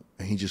mango,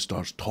 and he just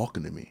starts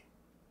talking to me.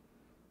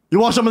 You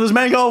want some of this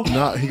mango?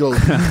 Nah, he goes,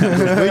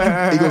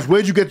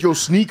 where'd you get your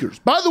sneakers?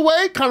 By the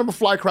way, kind of a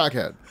fly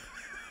crackhead.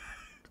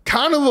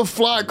 Kind of a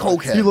fly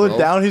cokehead. You look bro.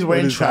 down, he's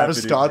wearing is Travis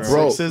happening, Scott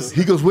Bro, sixes.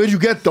 he goes, where'd you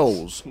get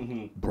those?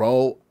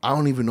 Bro, I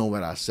don't even know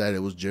what I said. It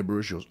was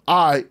gibberish. He goes,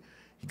 all right.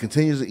 He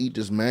continues to eat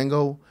this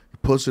mango. He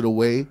puts it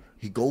away.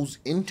 He goes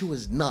into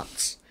his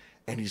nuts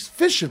and he's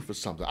fishing for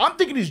something. I'm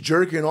thinking he's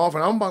jerking off,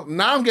 and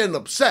now I'm getting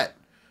upset,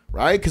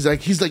 right? Because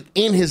like he's like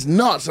in his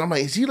nuts. And I'm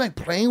like, is he like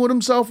playing with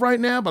himself right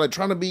now, but like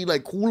trying to be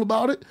like cool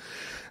about it?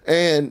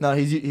 And No,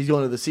 he's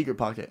going to the secret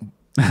pocket.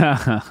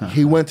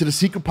 he went to the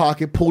secret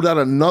pocket, pulled out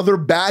another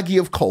baggie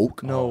of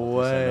coke. No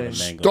way.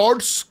 Mango.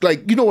 Starts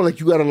like like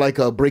you gotta like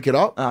break it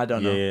up. I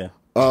don't know.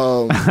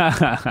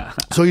 Yeah.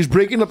 So he's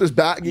breaking up this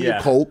baggie Yeah.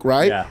 of coke,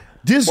 right? Yeah.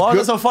 This Why girl,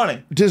 is that so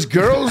funny? this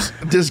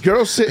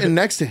girl's sitting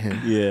next to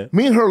him. Yeah.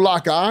 Me and her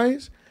lock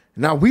eyes.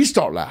 Now we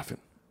start laughing,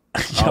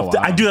 Oh, wow.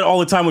 I do that all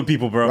the time with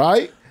people, bro.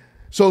 right?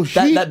 So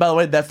he, That by the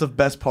way, that's the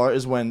best part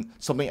is when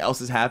something else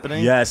is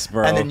happening. Yes,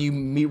 bro. And then you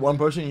meet one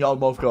person, and y'all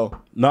both go,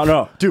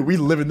 No. dude, we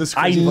live in this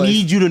I crazy place.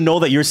 need you to know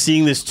that you're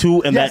seeing this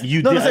too, and Yes. that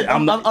you no, did. listen,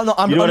 I'm not-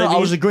 you know what I I mean?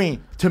 was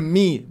agreeing. To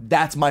me,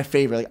 that's my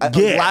favorite. Like,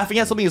 Yeah. laughing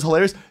at something is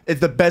hilarious. It's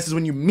the best is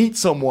when you meet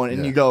someone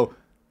and you go,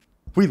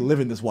 we live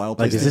in this wild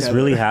place. Like, is this together."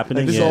 really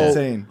happening? Like, this Yeah. is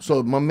insane.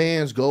 so my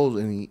man's goes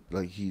and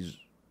he's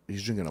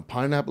drinking a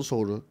pineapple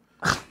soda.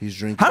 He's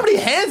drinking. How many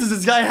hands does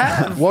this guy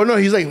have? Well, no,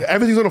 he's like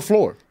everything's on the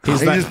floor.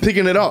 He's like- just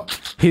picking it up,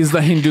 He's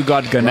the Hindu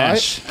god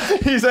Ganesh.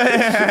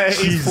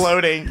 he's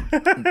floating.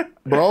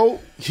 bro.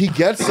 He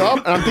gets up,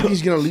 and I'm thinking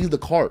he's gonna leave the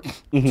cart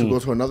to go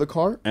to another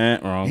cart.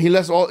 Wrong. He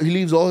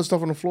leaves all his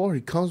stuff on the floor.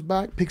 He comes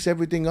back, picks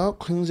everything up,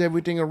 cleans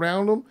everything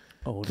around him,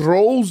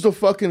 throws the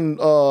fucking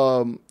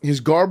his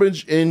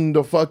garbage in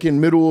the fucking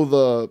middle of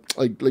the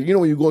like you know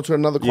when you go to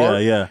another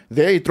cart. Yeah.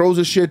 There he throws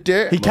his shit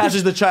there. He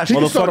catches the trash. He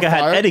can start a Motherfucker had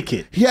fire.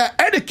 etiquette. He had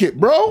etiquette,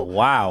 bro.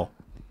 Wow.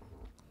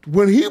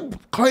 When he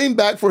came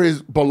back for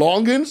his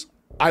belongings,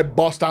 I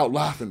bust out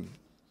laughing.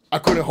 I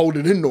couldn't hold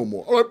it in no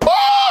more. I'm like,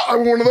 ah!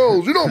 I'm one of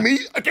those. You know me.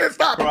 I can't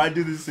stop. I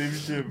do the same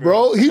shit,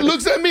 Bro, he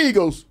looks at me. He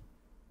goes,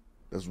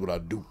 That's what I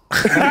do.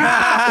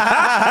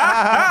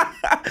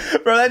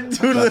 Bro, that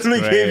dude literally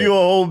great. gave you a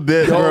whole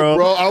bit, Yo, bro.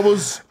 bro, I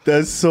was.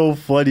 That's so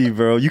funny,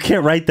 bro. You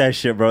can't write that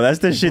shit, bro. That's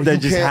the shit that You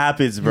just can't-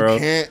 happens, bro.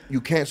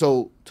 You can't.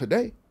 So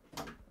today,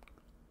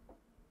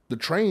 the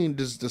train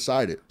just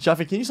decided.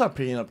 Shafi, can you stop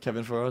picking up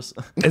Kevin for us?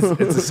 It's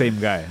the same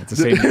guy. It's the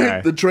same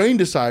guy. The train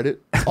decided,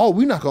 oh,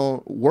 we're not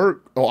gonna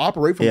work or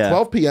operate from Yeah.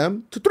 12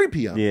 p.m. to 3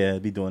 p.m. Yeah,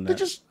 be doing They that.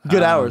 just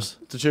Good hours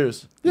to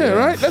choose.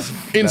 right. That's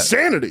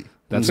insanity.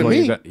 That's to why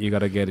me. you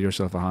gotta get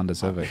yourself a Honda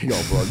Civic. Yo,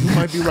 bro, you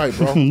might be right,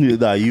 bro.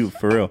 Nah, you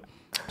for real.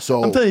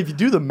 So I'm telling you, if you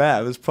do the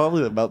math, it's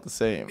probably about the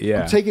same.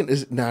 Yeah. I'm taking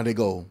this now. They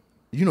go,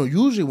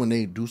 usually when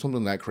they do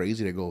something that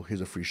crazy, they go,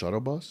 "Here's a free shuttle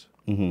bus."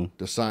 Mm-hmm.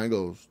 The sign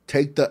goes,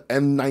 "Take the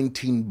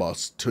M19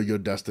 bus to your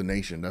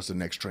destination. That's the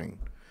next train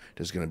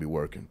that's gonna be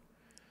working."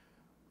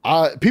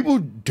 People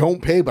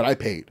don't pay, but I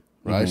paid,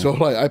 right? So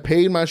like, I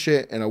paid my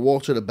shit, and I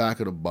walked to the back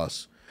of the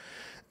bus,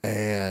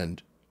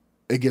 and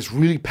it gets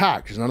really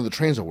packed because none of the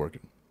trains are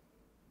working.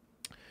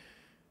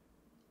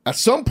 At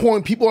some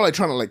point, people are like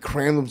trying to like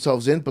cram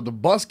themselves in, but the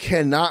bus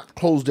cannot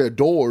close their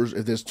doors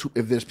if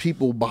there's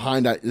people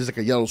behind that. There's like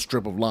a yellow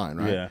strip of line,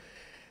 right? Yeah.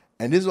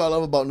 And this is what I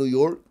love about New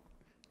York.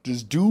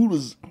 This dude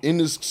was in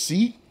his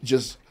seat,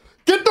 just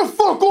get the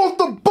fuck off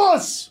the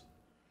bus.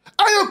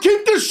 I'll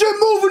keep this shit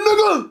moving,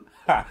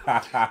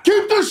 nigga.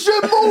 Keep this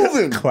shit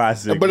moving.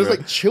 Classic, But it's bro.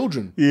 like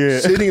children Yeah.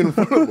 sitting in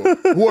front of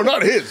him who are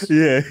not his.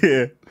 Yeah.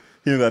 You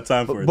don't got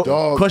time for it. But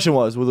Dog. question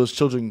was, were those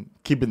children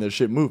keeping their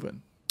shit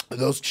moving?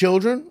 Those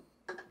children,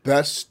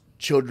 best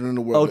children in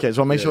the world. Okay,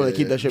 so I'll make sure they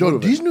keep that shit Yo,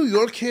 moving. these New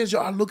York kids, yo,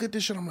 I look at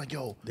this shit, I'm like,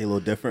 yo, They a little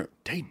different.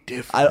 they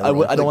different. I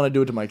bro. don't want to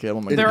do it to my kid. I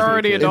want my They're kid to be a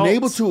already kid. adults. And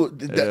able to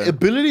the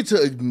ability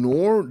to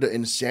ignore the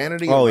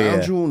insanity Oh,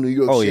 around yeah. you in New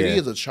York Oh, City yeah.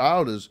 as a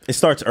child It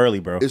starts early,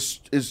 bro. is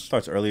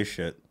starts early as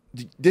shit.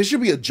 there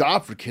should be a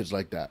job for kids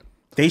like that.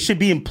 They should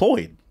be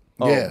employed.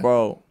 Oh, Yeah.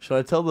 bro. Should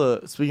I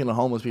tell speaking of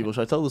homeless people,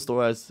 should I tell the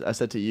story I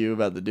said to you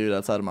about the dude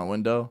outside of my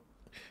window?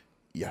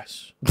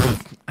 Yes.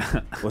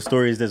 What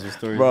story is this? What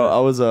story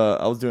Bro, is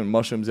I was doing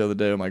mushrooms the other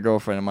day with my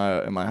girlfriend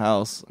in my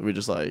house. We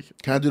just like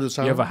Can I do the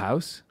sound? You have a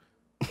house?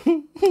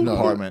 no.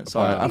 apartment.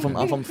 Sorry, I'm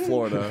from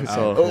Florida,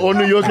 so Or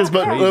New Yorkers,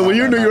 but were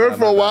you in New York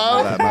for a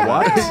while?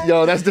 what?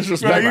 Yo, that's Bro,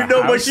 disrespectful. you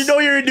know, but you know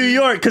you're in New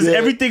York because Yeah.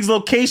 everything's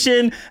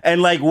location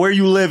and like where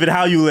you live and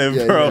how you live,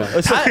 Yeah, bro.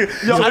 yeah.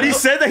 So when he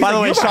said that, he's By the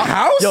like, way, you have a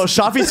house? Yo,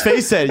 Shafi's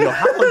face said, "Yo,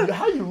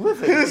 how you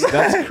living?"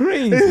 That's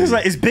crazy. He's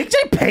like, is Big J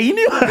paying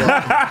you?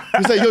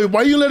 He's like, yo,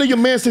 why you letting your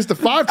man 6 to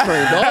 5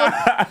 train,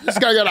 dog? This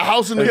guy got a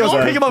house in New You don't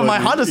York. pick him up in my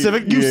Honda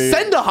Civic. You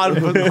send a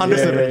Honda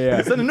Civic.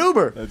 yeah. Send an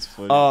Uber. That's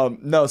funny.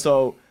 No,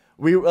 so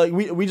we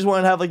just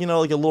wanted to have like a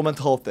little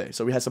mental health day.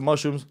 So we had some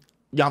mushrooms,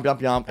 yum,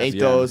 ate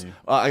those.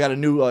 I got a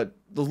new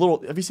the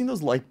little. Have you seen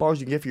those light bars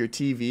you can get for your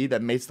TV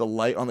that makes the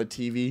light on the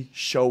TV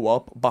show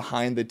up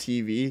behind the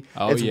TV?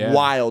 Oh, it's yeah.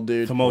 wild,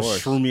 dude. The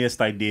most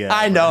shroomiest idea.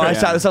 I know. It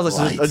Yeah. sounds like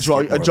Lights, a yes.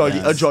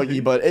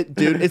 druggy, but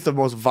dude, it's the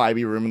most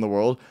vibey room in the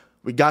world.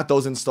 We got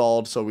those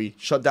installed, so we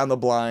shut down the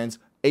blinds,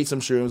 ate some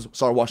shrooms,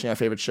 started watching our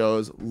favorite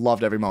shows,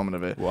 loved every moment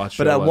of it. What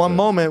But show at was one it?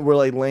 moment, we're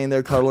like laying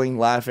there cuddling,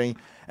 laughing,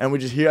 and we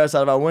just hear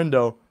outside of our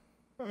window,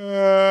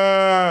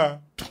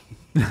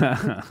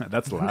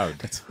 That's loud.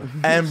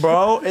 and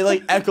bro, it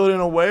like echoed in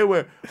a way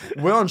where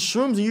we're on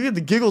shrooms and you get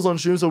the giggles on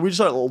shrooms, so we just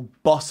start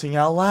busting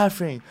out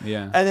laughing.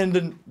 Yeah. And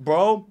then,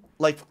 bro,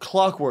 like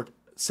clockwork,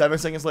 7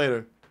 seconds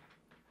later.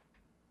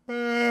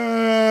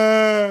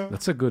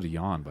 That's a good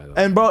yawn, by the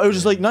way. And bro, it was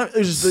just like it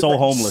was just So like,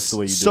 homeless the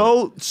way you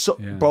do so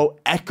Yeah. bro,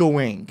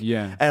 echoing.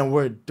 Yeah. And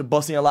we're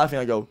busting out laughing.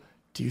 I go,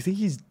 do you think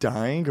he's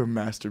dying or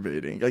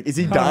masturbating? Like, is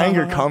he dying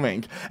or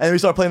coming? And then we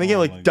started playing the game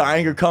like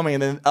dying or coming.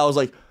 And then I was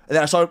like, and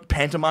then I started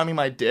pantomiming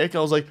my dick. I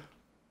was like,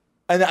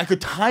 and then I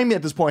could time it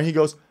at this point. He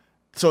goes,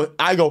 so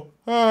I go,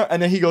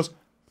 and then he goes,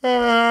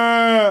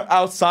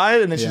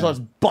 outside, and then she Yeah. starts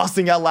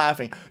busting out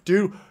laughing.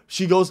 Dude,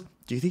 she goes,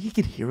 do you think he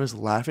could hear us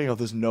laughing? Oh,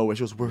 there's no way.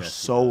 She goes, we're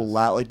so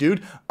loud. Like,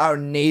 dude, our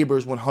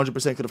neighbors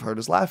 100% could have heard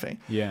us laughing.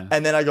 Yeah.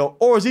 And then I go,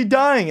 or is he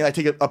dying? And I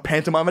take a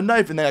pantomime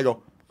knife, and then I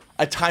go,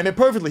 I time it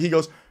perfectly. He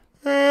goes,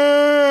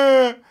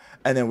 and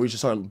then we just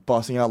started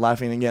busting out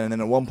laughing again. And then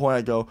at one point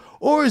I go,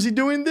 or is he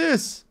doing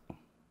this?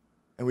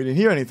 And we didn't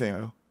hear anything. I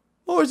go,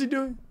 or is he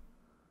doing?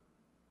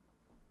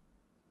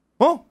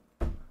 Well,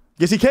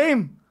 guess he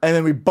came. And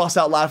then we bust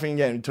out laughing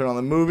again. We turn on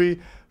the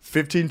movie.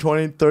 15,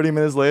 20, 30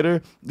 minutes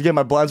later, again,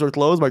 my blinds were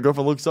closed. My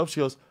girlfriend looks up. She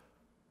goes,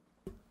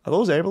 are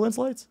those ambulance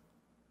lights?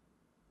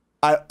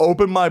 I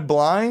opened my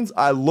blinds.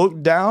 I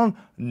looked down.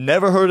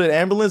 Never heard an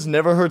ambulance.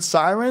 Never heard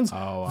sirens. Oh,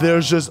 wow.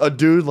 There's just a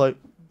dude like,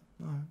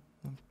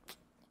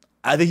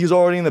 I think he's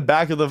already in the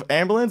back of the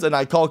ambulance. And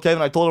I called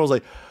Kevin. I told him, I was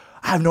like,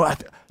 I have no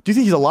idea. Do you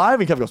think he's alive?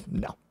 And Kevin goes,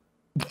 no.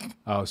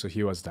 Oh, so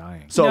he was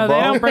dying. So, No, bro,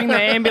 they don't bring the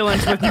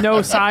ambulance with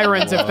no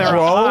sirens if they're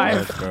Bro.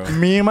 alive.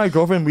 me and my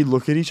girlfriend, we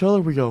look at each other.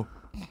 We go,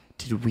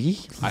 did we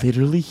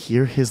literally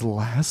hear his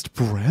last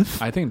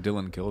breath? I think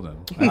Dylan killed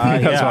him.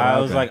 Yeah, I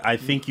was like, I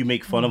think you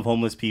make fun of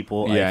homeless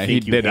people. Yeah, I he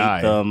think you did hate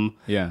die. them.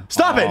 Yeah.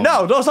 Stop it.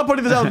 No, don't stop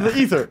putting this out in the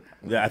ether.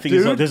 Yeah, I think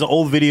there's an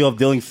old video of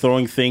Dylan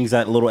throwing things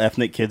at little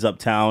ethnic kids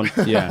uptown.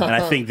 Yeah. And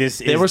I think this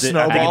They is were I think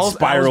snowballs. it and I was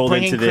spiraled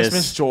bringing into Christmas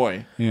this.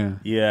 joy. Yeah.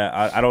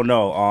 Yeah, I don't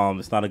know.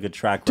 It's not a good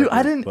track Dude, record,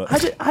 I didn't. but-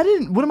 I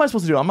didn't. What am I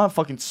supposed to do? I'm not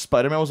fucking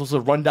Spider-Man. I was supposed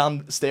to run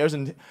down the stairs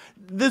and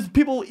there's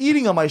people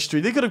eating on my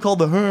street. They could have called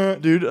the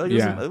dude. Like,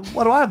 Yeah.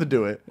 Why do I have to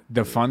do it?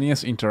 The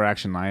funniest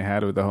interaction I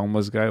had with the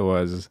homeless guy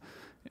was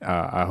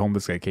a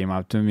homeless guy came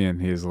up to me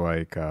and he's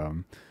like,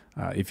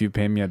 if you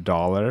pay me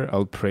 $1,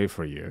 I'll pray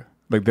for you.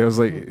 Like there was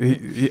like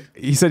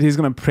he said he's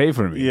gonna pray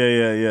for me.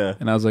 Yeah.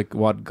 And I was like,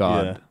 what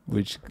God? Yeah.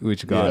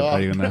 Which God Yeah.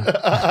 are you gonna?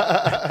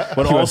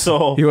 But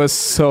also, he was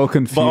so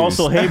confused. but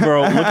also, hey,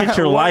 bro, look at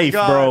your What life,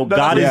 God? bro. That's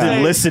God what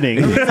I'm isn't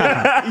saying.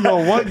 listening.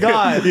 Yo, what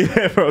God?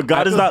 Yeah, bro.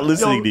 God is not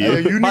listening to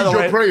Hey, you. you By need the your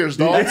way- prayers,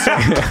 dog.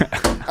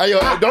 Hey, yo,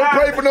 don't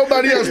pray for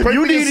nobody else. Pray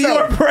You for need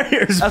yourself. your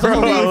prayers, That's bro.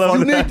 what I love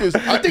You that. need this.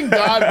 I think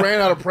God ran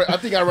out of prayer. I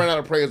think I ran out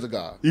of prayers to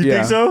God. You Yeah.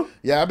 think so?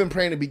 Yeah, I've been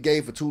praying to be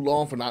gay for too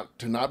long for not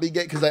be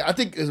gay because I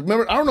think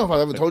remember I don't know if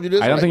I've ever told you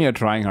this. I don't like, think you're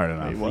trying hard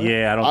enough.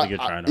 Yeah, I don't think you're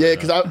trying to. yeah,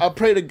 because I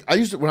prayed. I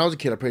used to when I was a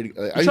kid. I prayed.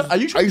 Are you I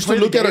used to trying to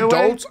look play at the gay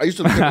away? adults. I used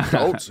to look at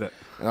adults,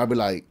 and I'd be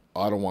like,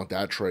 oh, I don't want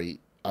that trait.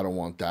 I don't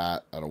want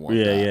that. I don't want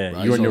Yeah, that. yeah.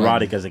 Right? You were So,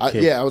 neurotic as a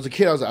kid. yeah, I was a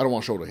kid. I was like, I don't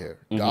want shoulder hair.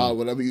 God,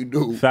 whatever you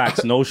do.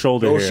 Facts, no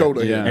shoulder No hair.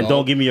 shoulder hair, And dog.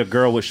 don't give me a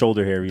girl with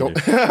shoulder hair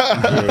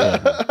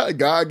either.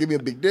 God, give me a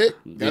big dick.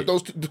 Got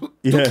those two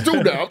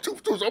down. Two,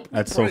 I'm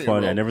That's so praying,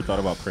 funny. bro. I never thought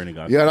about praying to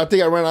God. Yeah, and I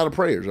think I ran out of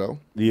prayers, though.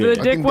 Yeah. The I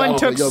dick think one God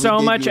was took like, yo, we so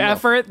gave much you enough.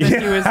 effort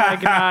that he was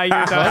like, nah,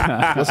 you're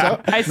done. What's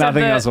up? I said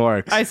Nothing the- else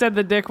works. I said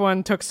the dick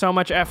one took so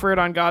much effort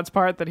on God's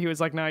part that he was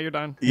like, nah, you're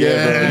done.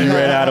 Yeah, bro. You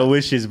ran out of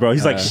wishes, bro.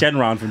 He's like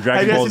Shenron from Have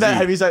Dragon you guys Ball seen Z. that?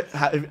 Have you seen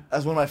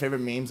that's one of my favorite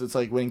memes. It's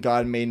like when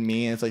God made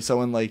me, and it's like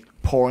someone like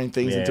pouring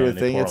things Yeah, into a they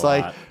thing. pour It's a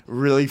like lot.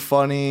 really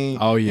funny.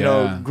 Oh, You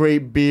know, yeah.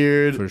 great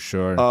beard. For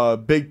sure.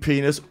 Big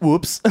penis.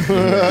 Whoops.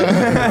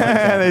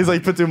 And he's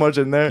like put too much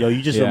in there. Yo,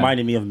 you just Yeah.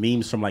 reminded me of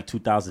memes from like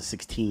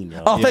 2016.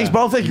 Yo. Oh, thanks,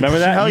 bro. Thank you. Remember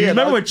that? Hell You yeah,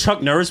 remember dog. when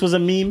Chuck Norris was a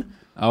meme?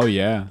 Oh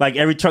yeah. Like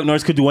every Chuck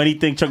Norris could do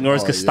anything. Chuck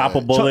Norris could stop a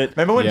yeah. bullet.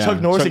 Remember when Yeah.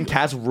 Chuck Norris Chuck- and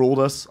Cats ruled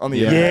us on the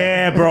Yeah. internet?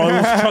 Yeah, bro. It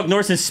was Chuck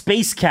Norris and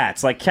space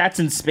cats, like cats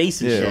in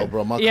space and Yeah. shit. Yo,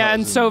 bro, my Yeah,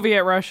 and cousin-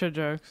 Soviet Russia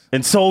jokes.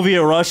 And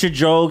Soviet Russia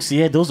jokes.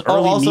 Yeah, those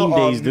early meme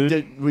days,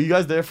 dude. Were you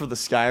guys there for the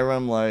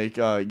Skyrim? Like,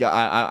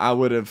 yeah, I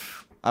would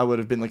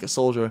have been like a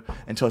soldier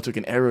until I took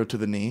an arrow to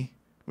the knee.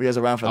 Were you guys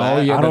around for that?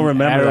 Oh yeah. I don't the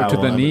remember arrow that to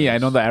the one. knee. I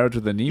know the arrow to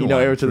the knee. You know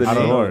one. arrow to the For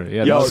knee? sure.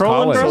 Yeah, Yo, that was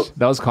trolling, college. bro?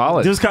 That was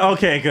college. Just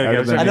okay, good.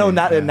 Arrow to the I know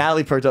knee.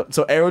 Natalie perked up.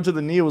 So arrow to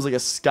the knee was like a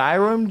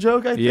Skyrim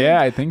joke, I think.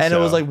 Yeah, I think and so.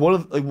 it was like one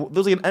of like there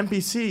was like an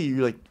NPC. You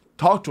like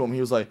talked to him.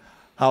 He was like,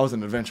 "How was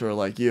an adventurer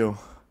like you?"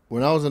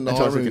 When I was in the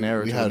Until I took army, an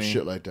arrow we to had me.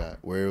 shit like that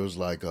where it was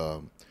like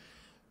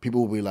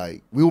people would be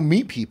like, we will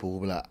meet people who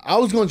would be like, I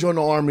was gonna join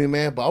the army,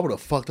 man, but I would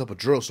have fucked up a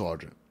drill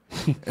sergeant.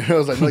 And I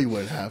was like, no, you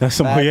wouldn't have. That's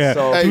some That's yeah.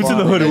 so Dudes in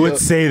the funny. hood Hey, would yo.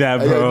 say that,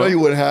 Hey, yo, bro. no, you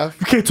wouldn't have.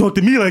 You can't talk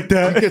to me like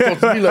that. You can't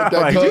talk to me like that.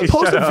 Like, cuz. Did you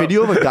post Shut a up.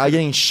 video of a guy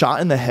getting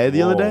shot in the head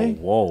the other day?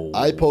 Whoa.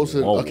 I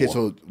posted. Whoa, okay, whoa.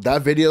 so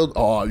that video.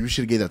 Oh, you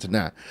should have gave that to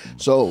Nat.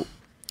 So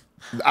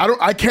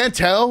I can't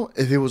tell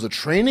if it was a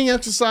training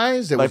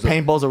exercise. There Like was a-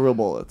 paintballs are real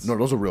bullets. no,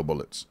 those are real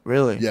bullets.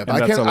 Really? Yeah, but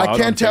And I that's can't. I allowed on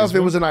can't tell if it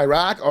Facebook? was in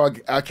Iraq or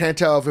I can't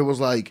tell if it was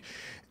like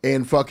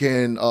in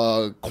fucking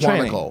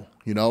Quantico.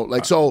 You know,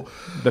 like so.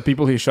 The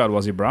people he shot,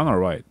 was he brown or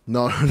white?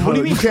 No, no. What do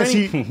you mean can't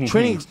see?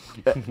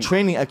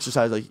 training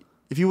exercise? Like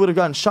if you would have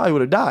gotten shot, you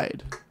would have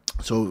died.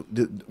 So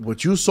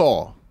what you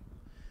saw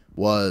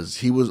was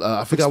he was.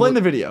 I forgot. Explain what,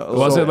 the video.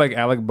 Was So- it like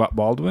Alec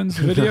Baldwin's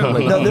video?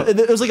 Like, No,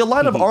 there was like a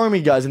line of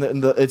army guys in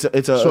the it's a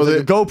So like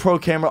a the-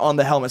 GoPro camera on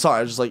the helmet.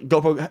 Sorry, just like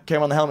GoPro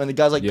camera on the helmet, and the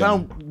guy's like Yeah.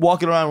 kind of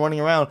walking around, running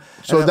around.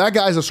 So And then- that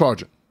guy's a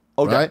sergeant,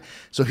 Okay. right?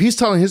 So he's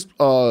telling his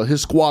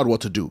squad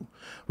what to do,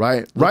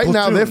 right? Right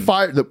now they're platoon.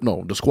 fired.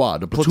 The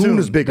squad. The platoon, Platoon.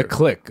 is bigger. the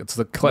click. It's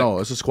the click. No,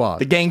 it's a squad.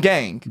 the gang.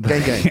 gang.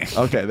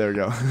 Okay, there we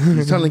go.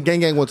 He's telling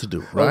gang what to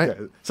do, right?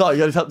 Okay. Sorry,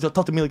 you gotta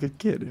talk to me like a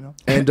kid, you know.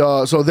 And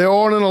so they're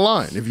all in a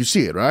line. If you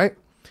see it, right?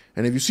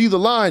 And if you see the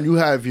line, you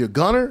have your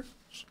gunner,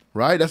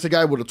 right? That's the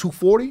guy with a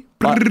 240.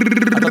 I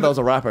thought that was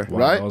a rapper. Wow,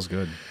 right? That was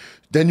good.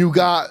 Then you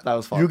got That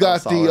was fun. you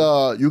got That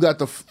was you got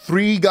the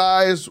three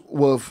guys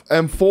with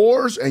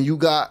M4s, and you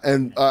got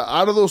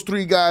out of those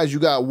three guys, you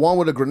got one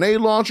with a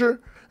grenade launcher,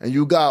 and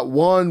you got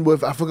one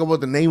with I forgot what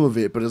the name of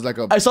it, but it's like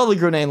a. I saw the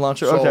grenade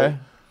launcher. So- Okay.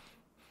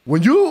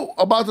 When you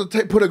about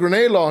to put a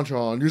grenade launcher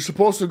on, you're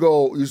supposed to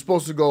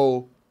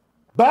go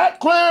back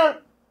clear,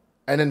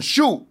 and then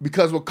shoot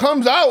because what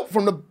comes out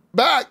from the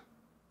back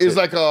is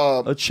like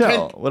a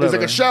shell, It's whatever.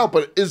 like a shell,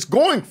 but it's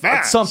going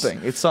fast.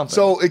 It's something.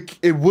 So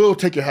it will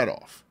take your head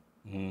off.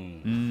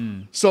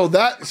 So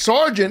that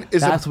sergeant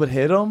is that's what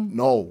hit him.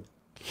 no.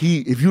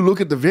 If you look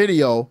at the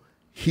video,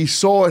 he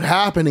saw it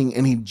happening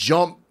and he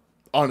jumped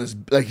on his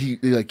he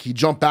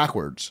jumped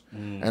backwards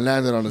and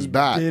landed on his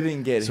back.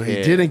 didn't get so hit.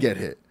 he didn't get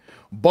hit,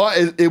 but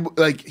it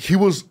like he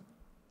was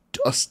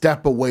a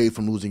step away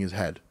from losing his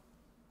head.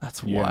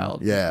 That's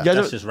wild. Yeah. You guys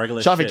That's are- just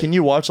regular Shafi, shit. can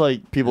you watch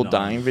like people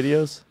dying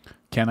videos?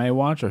 Can I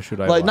watch or should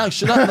I Like, watch? no,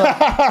 should not.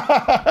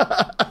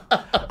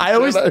 I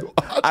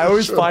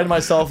always Sure. find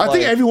myself. I think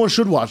like, everyone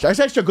should watch. That's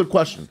actually a good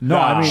question. No,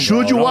 I mean,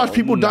 should you watch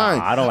people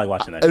dying? I don't like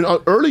watching that. In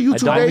shit. early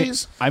YouTube I mean,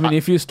 days, I mean,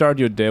 if you start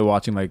your day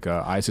watching like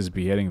ISIS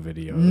beheading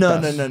video, no.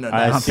 I've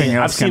Nothing seen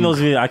else can- those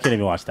videos. I can't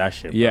even watch that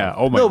shit. Bro. yeah.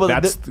 Oh my, No, but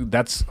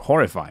that's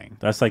horrifying.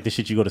 That's like the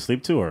shit you go to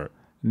sleep to, or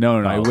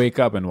No, I Oh. wake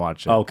up and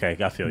watch it. okay,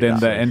 I feel you. Then I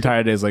the feel you.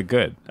 entire day is like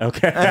good.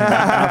 Okay.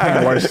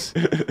 Nothing worse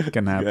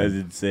can That's happen.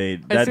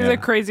 insane. I That- see the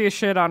craziest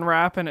shit on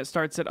rap, and it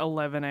starts at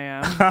 11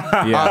 a.m.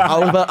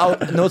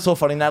 Yeah. No, it's so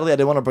funny, Natalie. I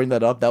didn't want to bring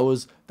that up. That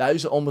used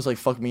to almost like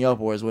fuck me up.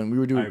 Whereas when we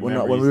were doing when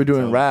remember we you were used to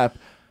doing tell rap,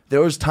 there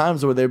was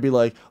times where they'd be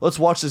like, "Let's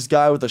watch this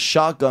guy with a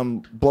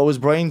shotgun blow his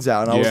brains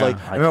out." And I was Yeah. like,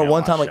 I I remember can't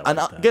one time watch like, shit and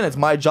like that. again, it's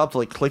my job to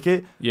like click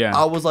it. Yeah.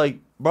 I was like,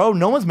 bro,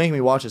 no one's making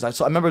me watch this.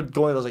 I remember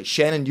going. I was like,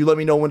 Shannon, you let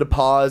me know when to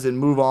pause and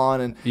move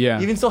on. And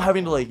Yeah. even still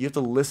having to like, you have to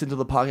listen to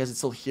the podcast and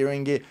still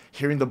hearing it,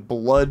 hearing the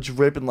blood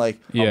drip and like,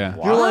 Yeah.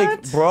 you're like,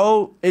 What?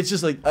 bro, it's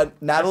just like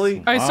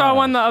Natalie. I saw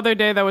one the other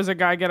day that was a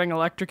guy getting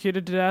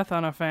electrocuted to death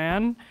on a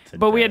fan,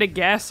 but we had to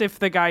guess if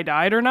the guy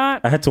died or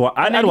not. I had to. And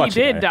I'd then he watch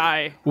did it.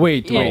 die.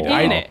 Wait.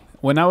 in it.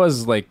 When I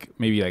was like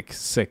maybe like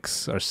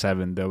 6 or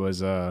 7, there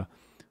was a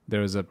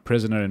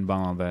prisoner in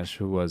Bangladesh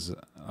who was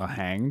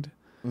hanged,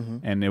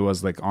 and it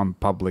was like on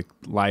public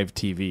live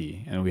TV,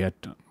 and we had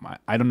to,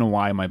 I don't know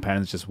why my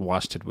parents just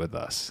watched it with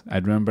us. I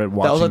remember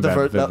watching That was like the that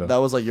first. video. That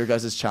was like your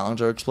guys'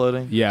 challenger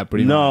exploding. Yeah,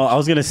 pretty No, much. I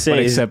was gonna say. But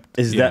Is except-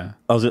 that? yeah.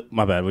 I was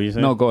my bad. What were you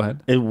saying? No, go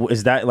ahead.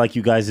 Is that like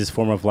you guys'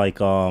 form of like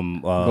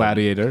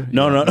Gladiator.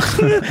 No, no,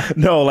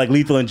 no. Like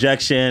lethal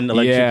injection,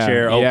 electric Yeah,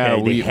 chair. Okay, yeah,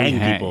 they we hang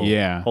hang- people.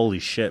 yeah. Holy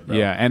shit, bro.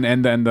 Yeah,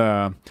 and then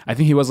I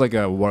think he was like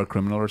a war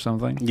criminal or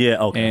something. Yeah.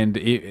 Okay. And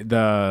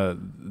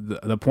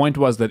the point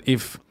was that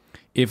if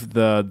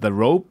the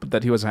rope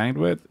that he was hanged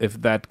with,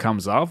 if that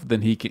comes off,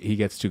 then he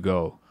gets to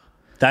go.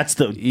 That's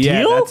the Yeah,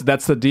 deal.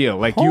 that's the deal.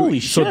 Like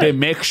Holy so shit. they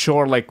make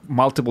sure like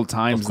multiple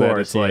times Of that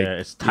course, it's like yeah,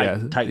 it's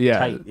tight, tight,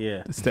 tight,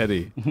 yeah.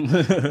 steady.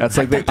 That's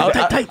like the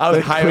I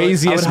would hire,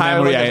 craziest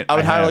memory I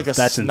would hire have. like a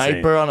That's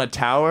sniper on a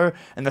tower,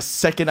 and the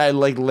second I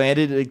like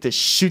landed, like to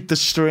shoot the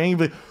string,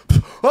 be like,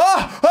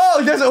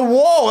 oh, there's a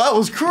wall. That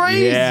was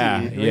crazy.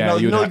 Yeah, you yeah, know,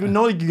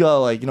 you'd you gotta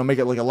like make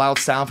it like a loud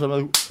sound for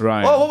them. Like,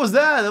 Right. Oh, what was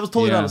that? That was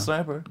totally Yeah. not a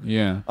sniper.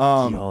 Yeah.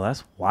 Yo,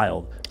 that's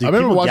wild. Do I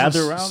remember people watching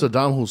gather around?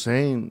 Saddam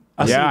Hussein.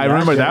 Yeah, I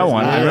remember that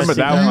one. I remember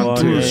that one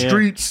through too. the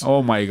streets.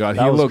 Oh my god,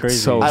 That he was looked crazy.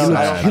 so I don't-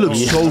 I sad. don't- He looked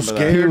so remember that.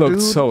 scared. He looked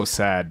dude. so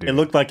sad, dude. It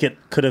looked like it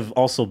could have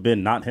also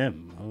been not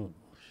him. Oh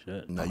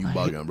shit. Nah, you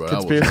bugging, bro. That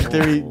Conspiracy was,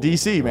 theory,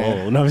 DC,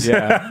 man. Oh no.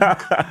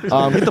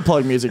 yeah. Get the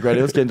plug music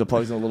ready. Let's get into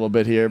plugs in a little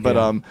bit here. But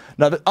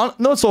now,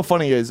 no, what's so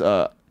funny is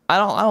I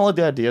don't like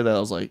the idea that it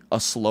was like not a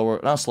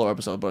slower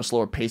episode, but a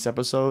slower pace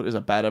episode is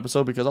a bad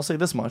episode, because I'll say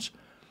this much.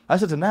 I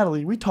said to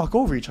Natalie, we talk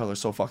over each other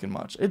so fucking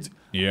much.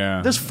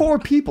 Yeah. There's 4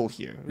 people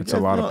here. It's a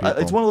lot of people.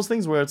 It's one of those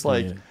things where it's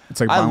like, It's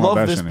like I love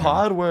Bangladesh this in here.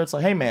 pod where it's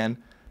like, hey man,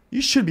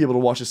 you should be able to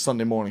watch this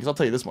Sunday morning. Because I'll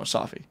tell you this much,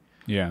 Safi.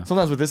 Yeah.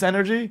 Sometimes with this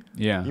energy,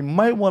 Yeah. you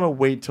might want to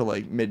wait till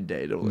like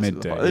midday to listen to the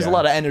Midday, pod. There's a yeah.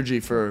 lot of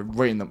energy for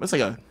rating them. It's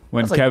like a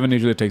When that's like- Kevin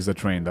usually takes the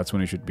train, that's when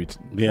you should be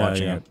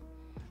watching yeah. it.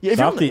 yeah, if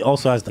you're on Softy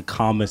also has the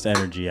calmest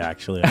energy.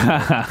 Actually,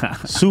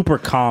 super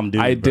calm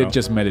dude. I bro. did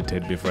just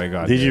meditate before I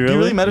got Did here. you Do you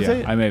really? really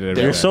meditate? Yeah, I meditated.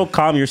 You're yeah. so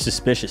calm. You're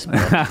suspicious, bro.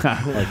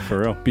 Like for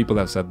real. People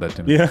have said that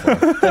to me. Yeah.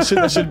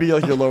 that should be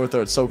like your lower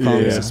third. So calm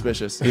and Yeah.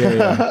 suspicious. Yeah,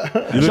 yeah.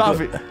 Shafi,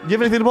 do you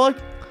have anything to plug?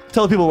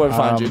 Tell the people where to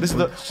find you. This is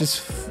the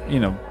just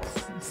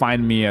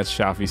find me as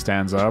Shafi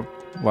Stands Up.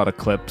 A lot of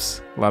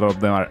clips. A lot of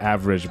them are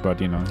average, but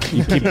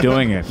you keep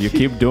doing it. You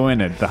keep doing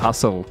it. The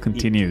hustle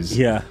continues.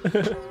 Yeah.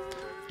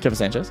 Kevin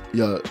Sanchez.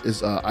 yeah,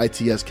 it's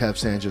ITS Kev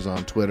Sanchez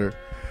on Twitter,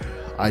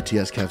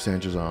 ITS Kev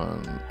Sanchez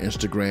on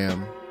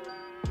Instagram.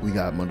 We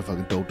got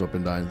motherfucking Doped Up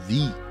and Dying,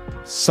 the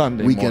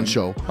Sunday weekend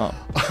morning. show.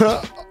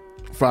 Oh.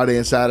 Friday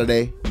and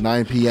Saturday,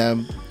 9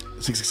 p.m.,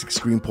 666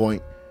 Screen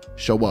Point.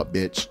 Show up,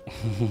 bitch.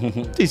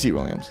 DC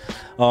Williams.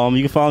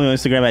 You can follow me on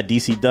Instagram at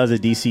DCDuzit,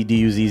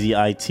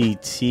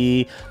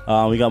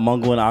 DCDUZZITT. We got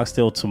Mungo and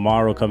Oxtail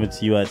tomorrow coming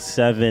to you at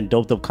 7.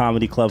 Doped Up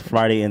Comedy Club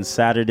Friday and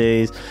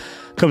Saturdays.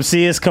 Come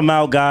see us, come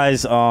out,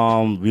 guys.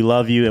 We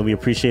love you and we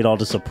appreciate all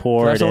the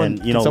support. And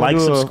like,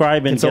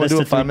 subscribe, and get us to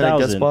 5-minute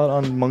guest 3,000. spot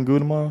on Mungu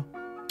tomorrow.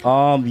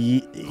 Yeah.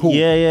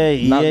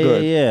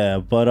 good. Yeah.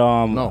 But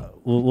No.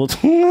 we'll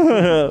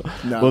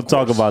of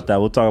talk course. about that.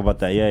 We'll talk about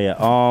that.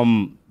 Yeah.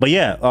 But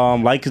yeah,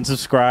 like and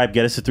subscribe.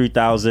 Get us to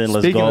 3,000.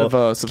 Let's Speaking go. of, Keep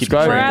the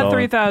subscribe- We're train at going.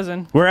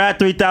 3,000. We're at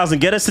 3,000.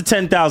 Get us to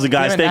 10,000,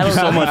 guys. Damn it, Thank you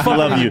so Adam, much. We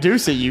love you.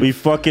 introduce it, you- We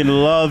fucking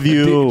love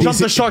you. Jump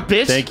the shark,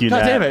 bitch. Thank you, God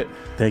Nat. damn it.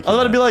 Thank you, I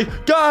let him Nat. be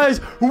like,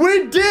 guys,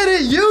 we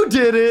did it. You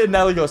did it. And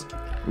Natalie goes,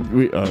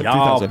 Y'all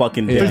 3,000.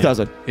 fucking did.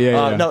 3,000.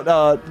 Yeah.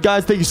 No,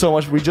 guys, thank you so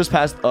much. We just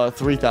passed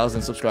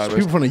 3,000 subscribers.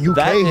 People from the UK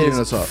That hitting is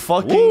us up.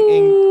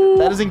 fucking.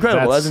 That is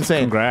incredible. That's, That's-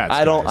 insane. congrats,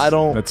 I don't. guys.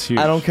 That's huge.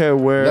 I don't care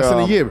where. Less than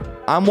a year.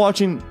 I'm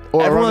watching.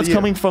 Or Everyone around that's a year.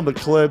 coming from the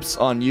clips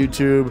on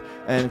YouTube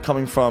and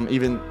coming from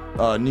even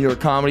New York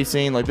comedy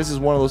scene. Like, this is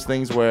one of those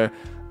things where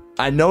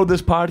I know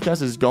this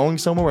podcast is going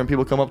somewhere when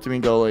people come up to me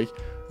and go like,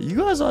 "You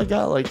guys are like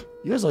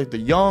the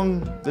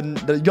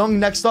young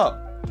next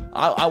up."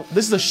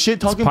 This is a shit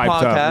talking piped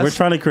up. podcast. We're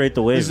trying to create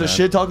the wave. This is a man.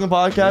 shit talking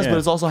podcast, Yeah. but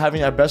it's also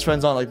having our best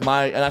friends on. Like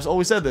and I've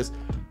always said this.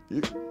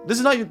 This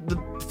is not the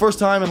first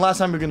time and last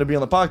time you're going to be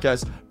on the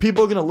podcast.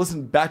 People are going to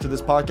listen back to this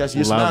podcast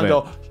years from now Love and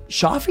go,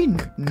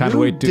 Shafi Can't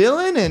knew wait to-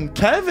 Dylan and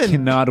Kevin.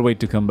 Cannot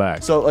wait to come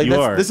back. So like You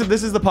are. this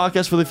is the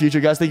podcast for the future,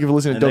 guys. Thank you for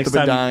listening to And Doped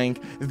next Up and Dying,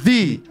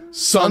 the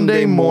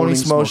Sunday morning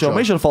smoke show.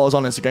 Make sure to follow us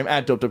on Instagram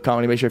at Doped Up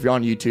Comedy. Make sure if you're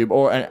on YouTube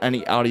or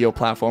any audio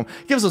platform,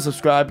 give us a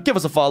subscribe, give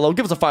us a follow,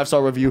 give us a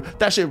 5-star review.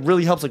 That shit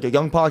really helps like a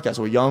young podcast.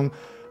 We're young,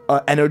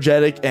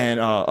 energetic, and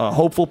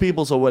hopeful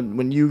people. So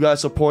when you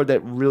guys support, that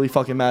really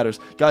fucking matters.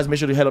 Guys, make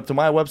sure to head up to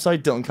my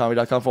website,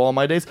 DylanComedy.com, for all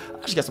my dates. I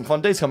actually got some fun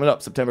dates coming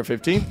up. September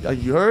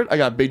 15th, you heard, I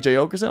got Big J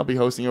Okerson. I'll be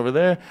hosting over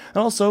there. And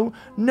also,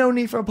 no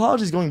need for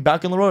apologies, going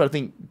back on the road. I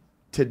think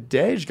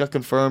today just got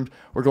confirmed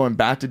we're going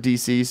back to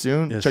DC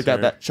soon. Yes, Check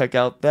sir.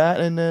 out that.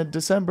 In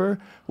December,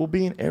 we'll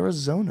be in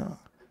Arizona.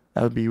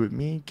 That would be with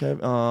me,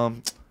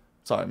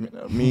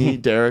 me,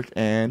 Derek,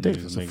 and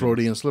Dave. It's a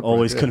Freudian slip.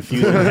 Always right there.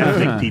 confusing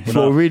Catholic people.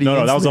 Floridian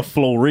No, that was a slip.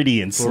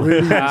 Floridian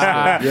slip. Floridian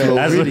slip.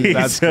 That's what he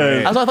That's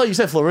said. great. I thought you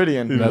said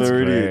Floridian. That's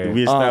Floridian. great.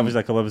 We established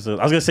like a couple episodes.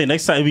 I was gonna say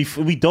next time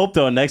we dope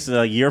though. Next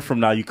year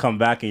from now, you come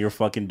back and you're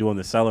fucking doing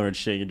the cellar and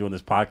shit. You're doing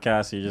this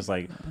podcast. You're just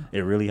like, it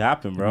really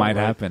happened, bro. Might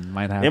Like, happen.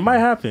 Might happen. It might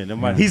happen. It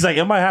might. He's like,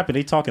 it might happen.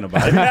 They talking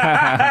about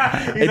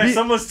it. He's like,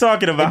 someone's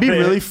talking about It'd be it.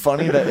 really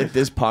funny that if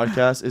this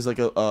podcast is like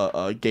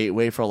a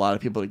gateway for a lot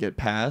of people to get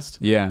past.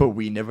 Yeah. But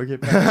we never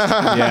get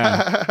past.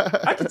 Yeah.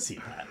 I can see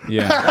that.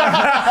 Yeah.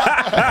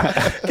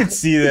 I can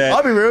see that.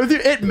 I'll be real with you.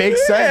 It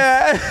makes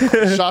sense.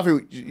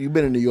 Shafi, you've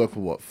been in New York for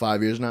what,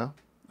 5 years now?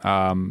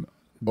 The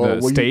were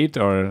you- state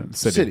or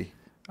city? City.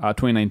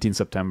 2019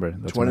 September.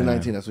 That's when I-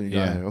 2019, that's when you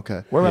got Yeah. here.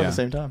 Okay. We're around Yeah. the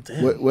same time.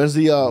 When's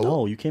the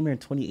No, you came here in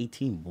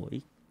 2018,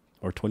 boy,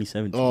 or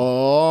 2017.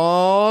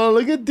 Oh,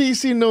 look at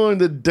DC knowing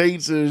the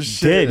dates and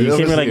shit. Did you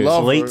came here like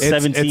Love late her.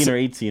 17 or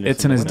 18? Or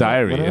It's in his something.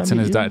 diary. What did I It's in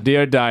meet his you?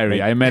 Dear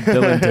diary. I met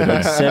Dylan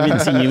today.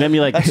 17. You met me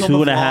like That's on two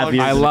the and a half vlog.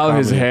 years. I into love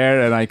his comedy.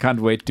 hair, and I can't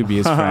wait to be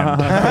his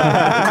friend.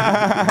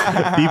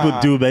 People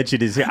do mention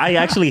his hair. I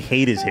actually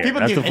hate his hair. People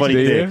That's do the funny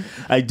mention-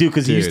 thing. I do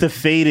because he used to Dude.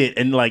 fade it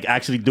and like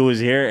actually do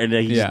his hair, and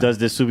then he Yeah. just does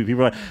this swoopy.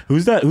 People are like,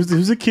 "Who's that?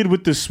 Who's the kid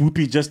with the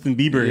swoopy Justin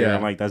Bieber hair?" Yeah.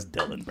 I'm like, "That's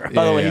Dylan, bro."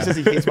 By the way, Yeah. he says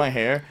he hates my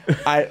hair.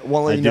 I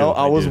want to let I you know, do,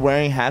 I I was do.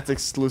 wearing hats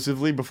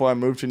exclusively before I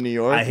moved to New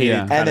York. I hate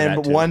Yeah. it. And then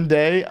that too. one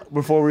day,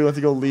 before we went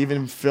to go leave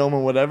and film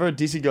and whatever,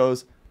 DC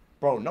goes,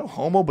 "Bro, no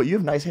homo, but you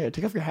have nice hair.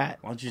 Take off your hat."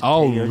 Why don't you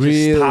Oh,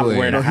 just stop really?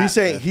 wearing No, a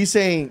hat? he's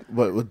saying,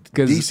 what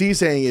 'Cause- DC's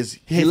saying is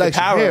he hates the likes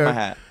your power of hair. my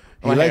hat.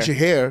 He My likes hair.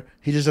 your hair.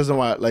 He just doesn't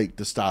want like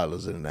the style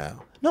is in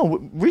now.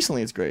 No,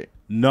 recently it's great.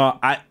 No,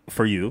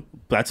 for you,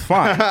 that's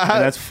fine.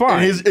 That's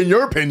fine. In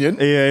your opinion.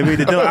 Yeah, I mean,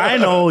 I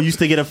know used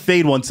to get a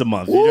fade once a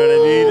month. You know what I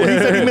He mean?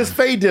 said he missed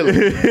Faye Dillon.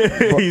 he's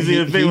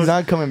getting a fade He's once-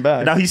 not coming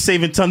back. Now he's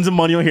saving tons of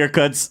money on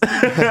haircuts.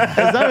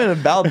 It's not even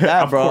about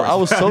that, bro. course. I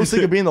was so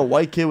sick of being the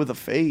white kid with a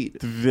fade.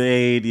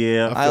 Fade,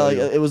 yeah. I like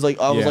it was like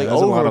I was Yeah, like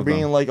there's a lot over of them.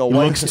 being like a It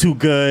white. looks too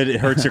good.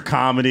 It hurts your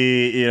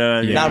comedy. You know what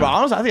I mean? Nah, but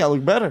honestly, I think I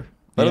look better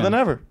Yeah. than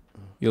ever.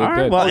 You look All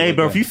right, good. well, hey,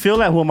 bro, if you feel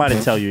that, who am I to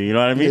tell you? You know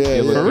what I mean?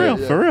 Yeah, for yeah, real,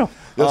 yeah. for real.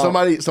 Yo,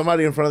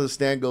 somebody in front of the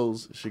stand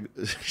goes,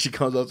 she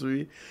comes up to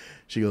me,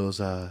 she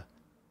goes,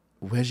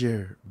 where's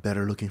your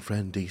better looking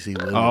friend DC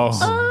Williams?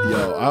 Oh.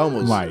 Yo, I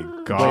almost My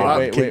God.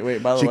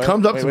 Wait. By the She way,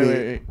 comes up wait, to wait, me.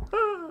 wait,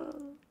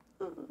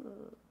 wait.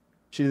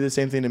 She did the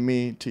same thing to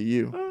me to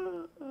you.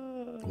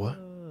 What?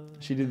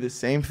 She did the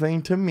same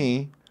thing to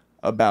me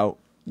about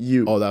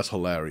you. Oh, that's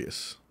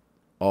hilarious.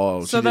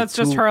 Oh, So that's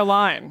just her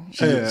line.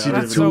 She did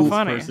That's two, so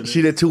funny.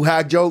 She did 2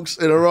 hack jokes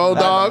in a row,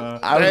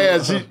 dog.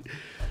 Man, she,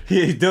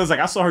 He was like,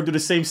 I saw her do the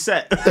same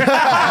set. Hey,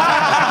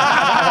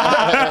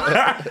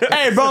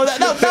 bro,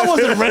 that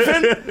wasn't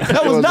riffing.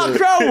 That was not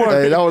crowd work.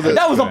 Hey, that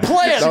was a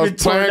plan. that was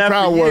planned that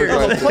crowd for work. years. That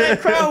right was a planned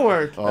crowd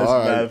work. Oh, all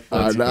right. mad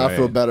funny. All right, now I Great.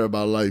 feel better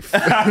about life.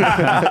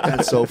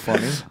 That's so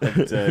funny.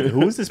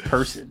 Who is this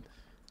person?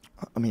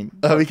 I mean,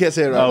 We can't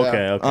say it right Okay,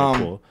 now.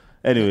 okay, cool.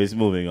 Anyways,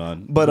 moving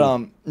on. but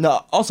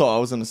no. Also, I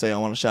was gonna say I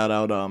want to shout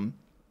out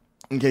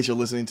in case you're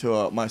listening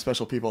to my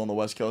special people on the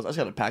West Coast. I just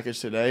got a package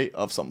today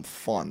of some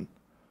fun.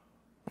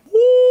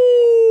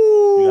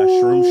 You got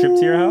shroom shipped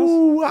to your house?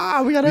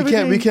 Wow, we got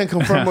everything. We can't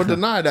confirm or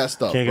deny that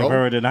stuff, Can't bro.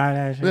 confirm or deny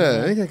that shit?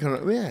 Yeah, we can't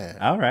confirm. Yeah.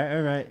 All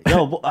right.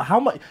 Yo, but how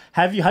much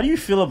how do you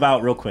feel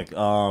about real quick?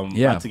 Yeah.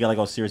 Not to get like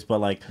all serious, but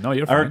like No,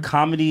 you're our fine.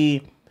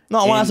 comedy No,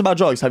 I want in- to ask about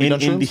drugs. Have you in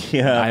done shrooms?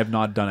 India. I have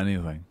not done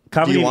anything.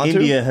 Comedy Do you in want to?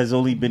 India has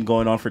only been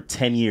going on for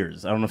 10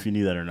 years. I don't know if you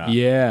knew that or not.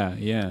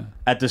 Yeah.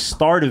 At the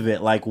start of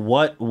it, like,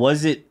 what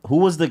was it? Who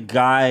was the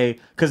guy?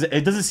 Because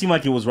it doesn't seem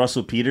like it was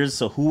Russell Peters.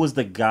 So who was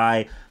the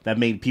guy that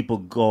made people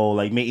go,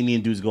 like, made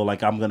Indian dudes go,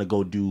 like, I'm going to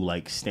go do,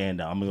 like,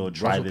 stand-up. I'm going to go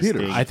drive Russell this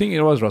Peters. thing. I think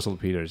it was Russell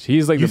Peters.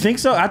 He's like You think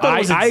so? I thought it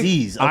was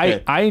Aziz.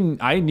 Okay.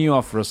 I knew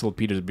of Russell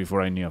Peters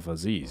before I knew of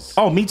Aziz.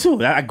 Oh, me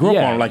too. I grew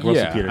up on, like,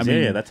 Russell Peters. I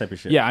mean, yeah, that type of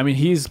shit. Yeah, I mean,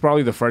 he's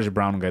probably the fresh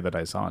brown guy that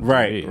I saw on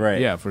Right, TV.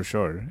 right. Yeah, for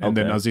sure. And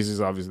then Okay. Aziz is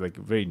obviously like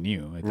very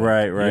new. I think.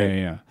 Right.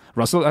 Yeah.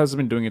 Russell has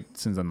been doing it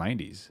since the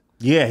 90s.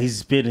 Yeah,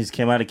 he's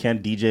came out of Cannes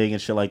DJing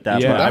and shit like that.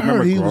 Yeah, But I I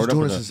remember heard he growing was up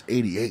doing with it a- since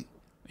 '88.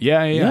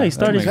 Yeah, he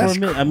started That's for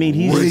a minute. I mean,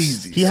 he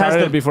has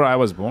started the before I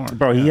was born.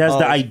 bro. He has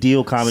the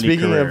ideal comedy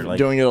Speaking career. of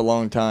doing it a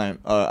long time,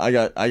 I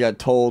got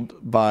told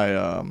by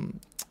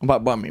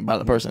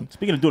the person.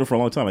 Speaking of doing it for a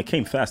long time, I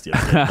came fast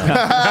yesterday.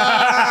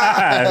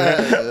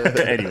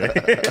 Anyway,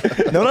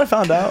 You know what I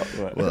found out?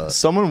 What?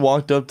 Someone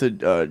walked up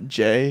to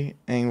Jay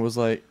and was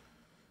like,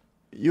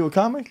 "You a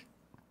comic?"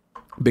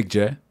 Big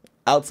J.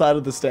 Outside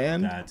of the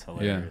stand. that's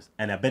hilarious.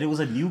 And I bet it was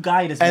a new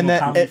guy that's been And doing then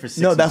comedy for 6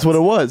 no, that's what it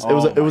was.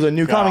 months. It was a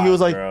new comic. He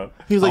was like, bro.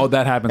 Oh,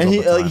 that happens And all he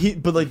the time.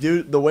 like but like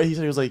dude, the way he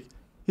said, he was like,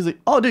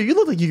 oh dude, you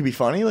look like you could be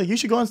funny. Like you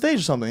should go on stage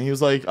or something. He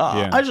was like,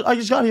 Yeah. I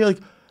just got here. Like,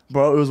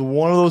 bro, it was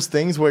one of those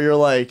things where you're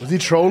like, Was he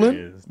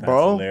trolling? That's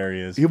bro,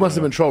 hilarious. He must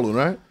have bro. been trolling,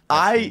 right?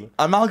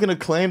 I'm not gonna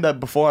claim that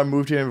before I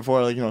moved here and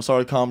before I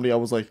started comedy, I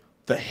was like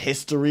the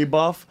history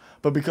buff.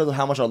 But because of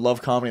how much I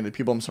love comedy and the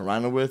people I'm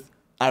surrounded with,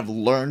 I've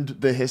learned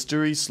the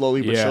history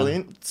slowly but Yeah. surely.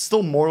 And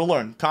still more to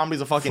learn. Comedy's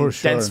a fucking For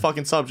sure. dense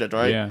fucking subject,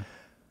 right? Yeah.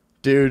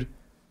 Dude,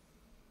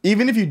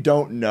 even if you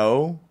don't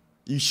know,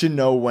 you should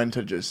know when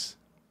to just.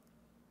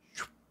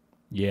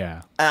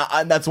 Yeah.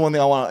 And that's one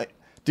thing I want to.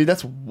 Dude,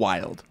 that's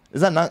wild.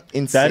 Is that not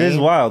insane? That is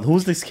wild.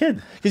 Who's this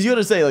kid? Because you got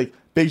to say, like,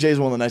 Big J is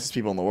one of the nicest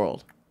people in the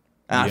world.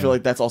 And I Yeah. feel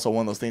like that's also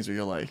one of those things where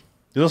you're like,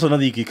 There's also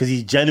another because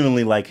he's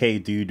genuinely like, "Hey,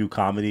 do you do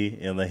comedy?"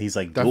 And then he's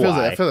like, I "Do feel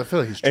I?" like he's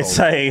trolling. It's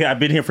like I've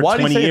been here for why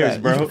do you 20 say years,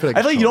 that? bro. I feel like feel like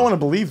it's you don't trolling. want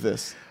to believe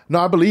this. No,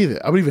 I believe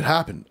it. I believe it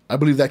happened. I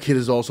believe that kid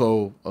is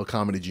also a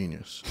comedy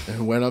genius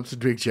and went up to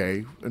Big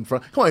J in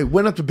front. Come on, he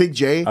went up to Big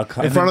J in front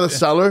of the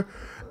cellar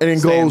and then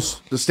goes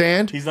the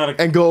stand. He's not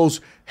a- and goes,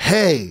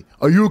 "Hey,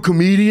 are you a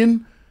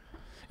comedian?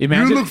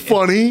 Imagine, you look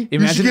funny. You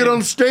should imagine get if-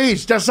 on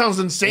stage." That sounds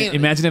insane.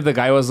 Imagine if the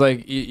guy was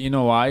like, you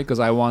know why? Because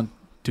I want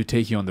to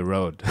take you on the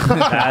road.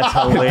 That's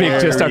Big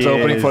hilarious. J starts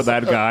opening for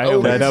that guy. Oh,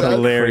 Like, That's That's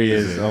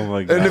hilarious. crazy. Oh my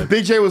and god. if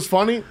Big J was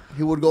funny,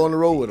 he would go on the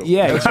road with him.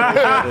 Yeah,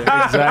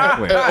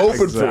 exactly.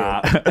 Open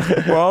for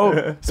him.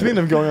 Bro, speaking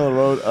of going on the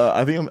road,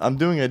 I think I'm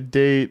doing a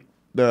date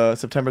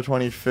September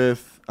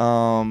 25th.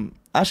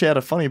 Actually, I had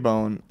a funny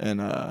bone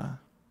in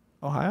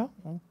Ohio.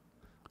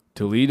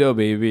 Toledo,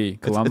 baby.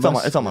 Columbus.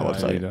 It's on my Yeah, website.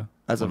 Toledo.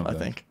 As of One I of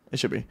them. think it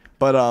should be.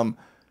 But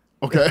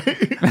Okay.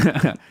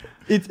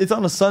 it's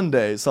on a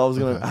Sunday, so I was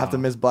gonna have to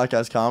miss Black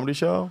Guy's comedy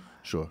show.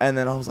 Sure. And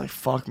then I was like,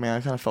 fuck, man,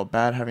 I kind of felt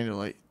bad having to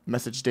like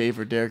message Dave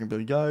or Derek and be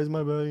like, guys,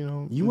 my bad,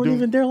 You weren't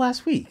even there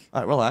last week.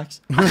 All right, relax.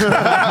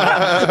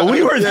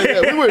 We were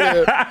there. Yeah, we were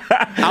there.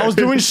 I was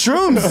doing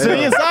shrooms,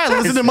 sitting inside,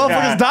 listening to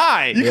motherfuckers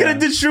die. You could have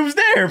did shrooms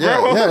there,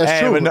 bro. Yeah, that's Hey,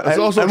 true. but no- It's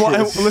also and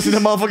true. listen to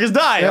motherfuckers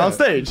die on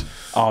stage.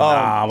 Oh,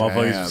 nah,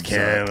 motherfuckers damn, was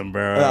killing,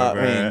 bro. I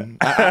bro. mean,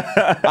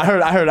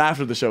 I heard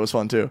after the show was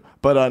fun too.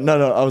 But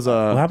no, I was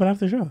What happened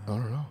after the show? I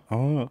don't know. I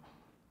don't know.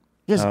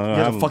 you guys are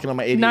I'm- fucking on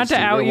my ADHD. Not to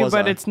out Where you, was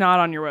but I? it's not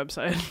on your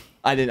website.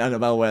 I didn't. I know.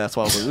 By the way, that's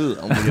why I was like,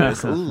 ugh, I'm looking at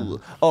this. Ooh.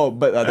 Oh,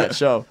 but that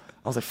show,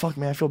 I was like, fuck,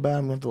 man, I feel bad.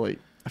 I'm gonna have to like,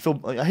 I feel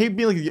like I hate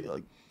being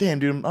like damn,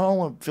 dude, I don't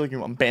want to feel like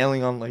I'm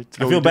bailing on like.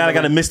 I feel bad I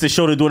got to miss the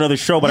show to do another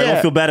show, but I Yeah.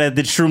 don't feel bad I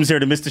did shrooms here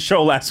to miss the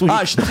show last week.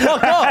 Ah, shut the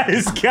fuck up.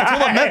 This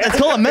guy. It's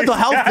called a mental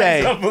health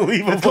day. That's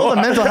unbelievable. It's called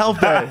a mental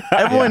health day.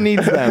 Everyone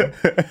needs them.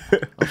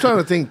 I'm trying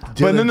to think.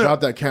 Did no, they no.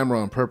 drop that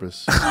camera on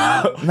purpose?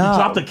 No,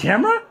 Drop the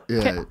camera?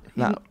 Yeah.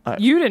 no,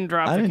 You didn't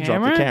drop I the didn't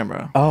camera. drop the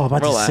camera. Oh,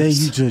 about Relax. to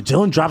say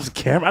Dylan drops the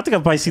camera. I think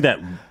I'll probably see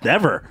that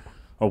never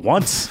or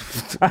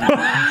once.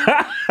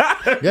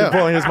 Yeah.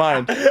 Blowing his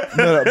mind.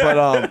 No,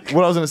 but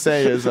what I was gonna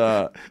say is,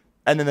 and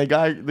then the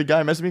guy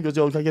messaged me. He goes,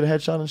 "Yo, can I get a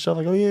headshot and stuff?"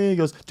 I'm like, "Oh yeah." He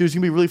goes, "Dude, it's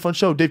gonna be a really fun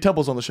show. Dave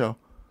Temple's on the show."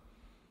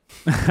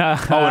 Oh,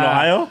 in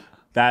Ohio?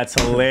 That's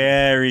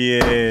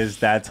hilarious.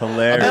 That's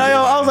hilarious. And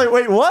I was like,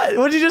 "Wait, what?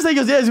 What did you just say?" He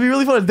goes, "Yeah, it's gonna be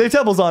really fun. Dave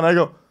Temple's on." I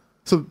go,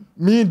 "So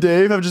me and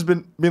Dave have just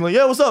been being like,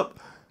 yeah, what's up?"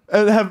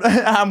 And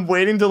I'm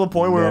waiting till the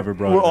point where Never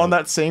brought we're it on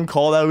up. that same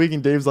call that week,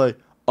 and Dave's like,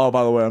 "Oh,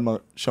 by the way, I'm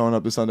not showing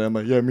up this Sunday." I'm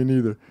like, "Yeah, me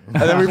neither." And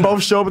then we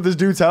both show up at this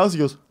dude's house. He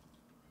goes,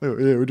 "Oh,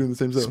 yeah, we're doing the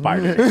same stuff."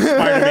 Spider-Man.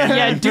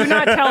 Yeah, do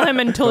not tell him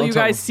until you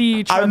tell guys him. see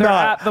each I'm other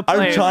not. at the I'm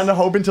place. trying to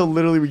hope until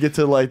literally we get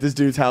to like this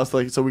dude's house,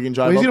 like so we can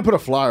drive. Well, he's up. gonna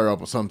put a flyer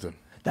up or something.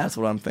 That's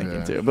what I'm thinking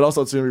Yeah. too. But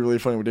also, it's gonna be really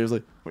funny when Dave's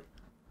like, "Wait,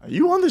 are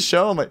you on the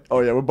show?" I'm like,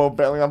 "Oh yeah, we're both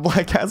battling on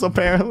Black Cats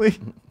apparently."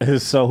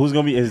 So who's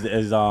gonna be? Is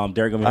Derek gonna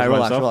be All right,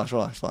 hosting by himself?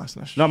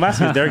 relax. No, I'm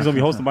asking. If Derek's gonna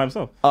be hosting by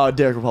himself.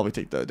 Derek will probably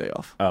take the day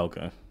off. Oh,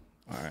 okay.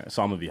 All right.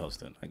 So I'm gonna be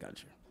hosting. I got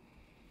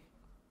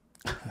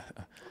you.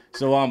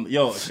 So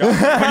yo,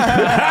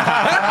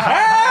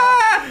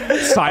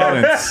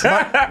 Silence.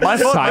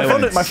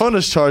 My phone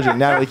is charging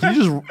now. Like, can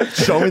you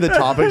just show me the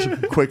topics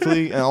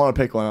quickly? And I want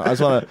to pick one. I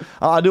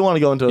do want to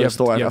go into You the have,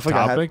 store. you I have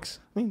forgot. topics?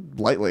 I mean,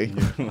 lightly.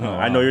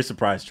 I know you're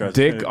surprised, trust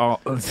Dick me.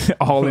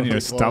 all in your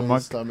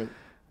stomach.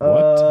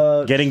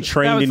 Getting That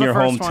trained was in the your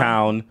first one.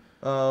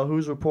 hometown.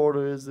 Whose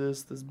reporter is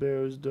this? This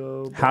bear is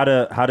dope. How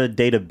to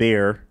date a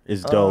bear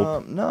is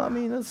dope. No, I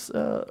mean that's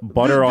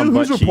Butter on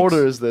butt whose reporter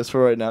cheeks. is this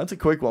for right now? It's a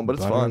quick one, but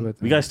it's fun.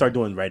 We gotta start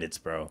doing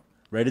Reddits, bro.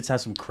 Reddits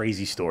has some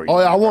crazy stories. Oh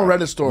yeah, I want bro.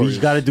 Reddit stories.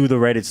 We gotta do the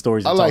Reddit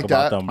stories and I like talk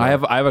about that. them. Bro.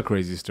 I have a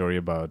crazy story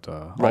about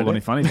Reddit? Albany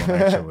Funny Bone,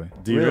 actually.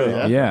 Do you Really?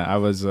 really? Yeah. Yeah, I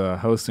was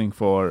hosting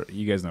for,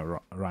 you guys know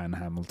Ryan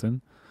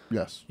Hamilton.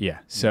 Yes. Yeah.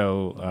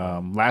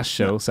 So last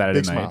show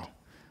Saturday Big night.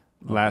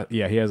 smile.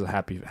 Yeah, he has a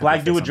happy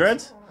Black dude face with on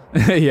dreads?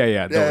 his-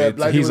 yeah. No, Yeah,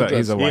 black he's dude a with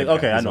he's a dreads. white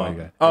Okay, guy. I He's a know white him.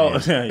 guy. Oh,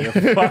 Yeah. you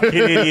fucking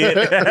idiot.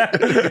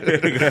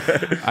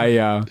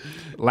 I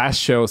last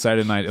show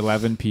Saturday night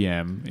 11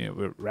 p.m.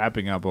 We're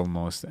wrapping up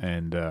almost,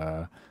 and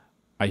I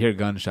hear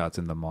gunshots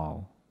in the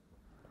mall.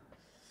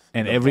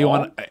 And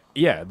everyone,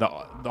 the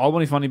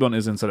Albany Funny Bone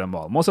is inside a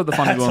mall. Most of the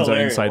Funny That's Bones are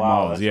hilarious. inside Wow,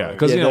 malls. that's Yeah, hilarious.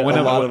 because Yeah, you know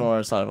a lot of them are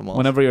inside of a mall.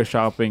 whenever you're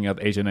shopping at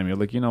H&M, you're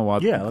like, you know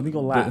what? Yeah, let me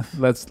go laugh.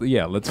 Let's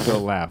go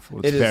laugh.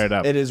 Let's pair it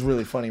up. It is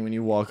really funny when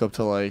you walk up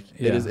to like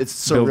Yeah. it's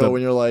Build surreal a-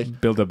 when you're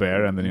like Build a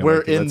bear, and then you're we're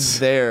like, in let's-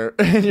 there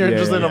and you're Yeah,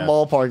 just in yeah. a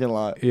mall parking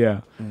lot.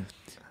 Yeah.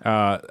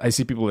 I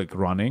see people like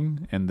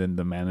running, and then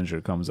the manager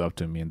comes up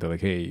to me and they're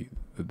like, "Hey,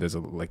 there's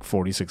like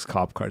 46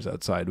 cop cars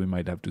outside. We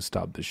might have to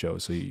stop the show,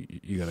 so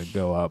you gotta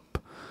go up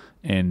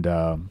and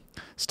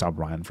stop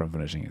Ryan from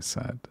finishing his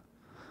set."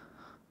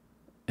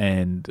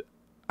 And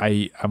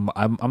I'm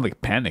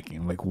like panicking.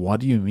 I'm like, "What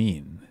do you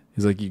mean?"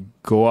 He's like, "You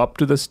go up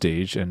to the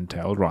stage and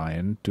tell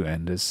Ryan to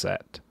end his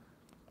set."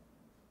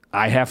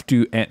 I have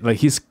to end, like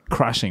he's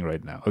crushing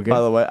right now. Okay. By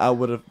the way, I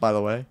would have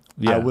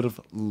Yeah.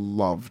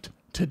 loved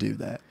to do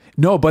that.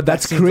 No, but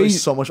that's seems like crazy.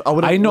 so much.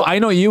 I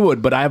know you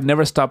would, but I have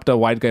never stopped a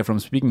white guy from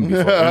speaking before.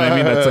 You know what I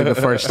mean? That's like the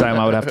first time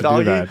I would have to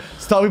do that.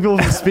 Stopping people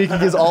from speaking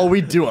is all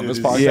we do on this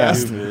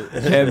podcast.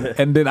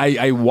 and then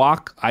I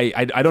walk.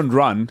 I don't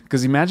run,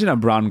 because imagine a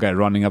brown guy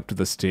running up to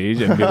the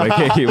stage and be like,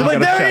 "Hey,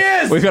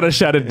 we gotta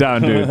shut it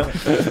down,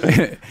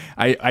 dude."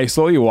 I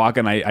slowly walk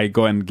and I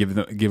go and give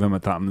him a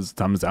thumbs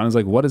down. He's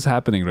like, "What is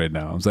happening right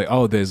now?" I was like,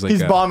 "Oh, there's like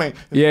He's bombing.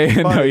 Yeah,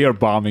 no, you're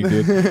bombing,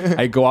 dude."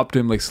 I go up to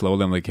him like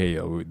slowly. I'm like, "Hey,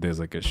 there's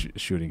like a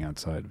shooting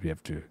outside. We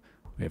have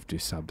to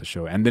stop the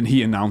show." And then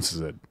he announces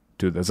it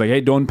to us, like,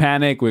 "Hey, don't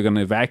panic. We're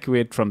gonna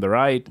evacuate from the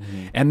right."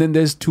 And then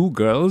there's two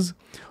girls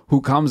who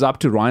comes up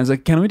to Ryan's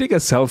like, "Can we take a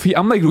selfie?"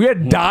 I'm like, "We're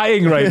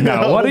dying right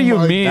now. What do you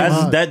my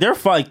mean?" They're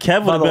fine.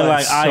 Kev would have the been way,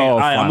 like, so I'm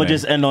funny. gonna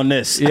just end on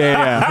this.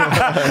 Yeah.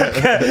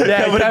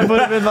 Yeah, Kev would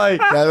have been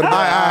like,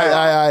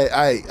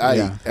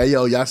 Hey,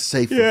 yo, y'all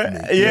safe with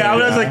me. Yeah, I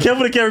was like, Kev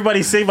would have kept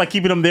everybody safe by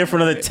keeping them there for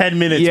another 10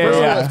 minutes. Yeah, bro,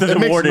 yeah. after the It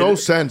makes warden. no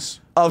sense.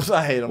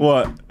 I hate him.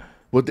 What?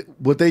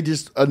 What they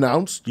just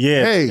announced?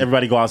 Yeah, Hey,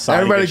 everybody go outside.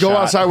 and everybody get go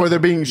shot. outside where they're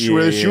being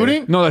where they're Yeah.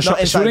 shooting. No, the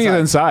inside, shooting is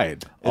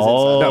inside.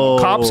 Oh,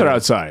 The cops are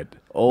outside.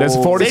 There's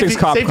 46 Safety-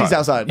 cop safety's cars.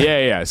 outside.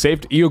 Yeah.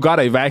 Safety. You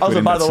gotta evacuate Also,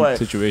 in by that the way,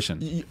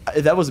 situation.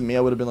 If that wasn't me,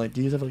 I would have been like,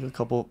 "Do you guys have like a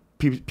couple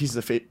pieces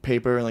of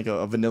paper and like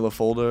a vanilla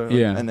folder?"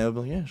 Yeah. And they would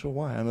be like, "Yeah, sure,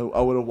 why?" I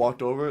would have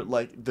walked over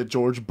like the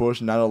George Bush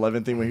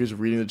 9/11 thing when he was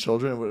reading to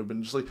children. I would have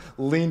been just like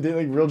leaned in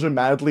like real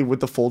dramatically with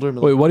the folder. And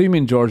been Wait, like, what do you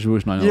mean George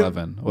Bush you know,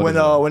 9/11? What is when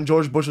that? when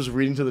George Bush was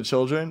reading to the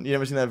children, you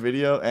never seen that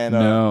video? And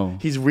No.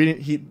 he's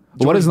reading.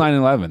 What is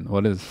 9/11?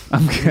 What is?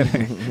 I'm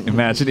kidding.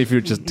 Imagine if you're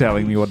just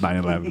telling me what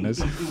 9/11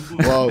 is.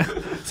 Well,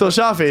 So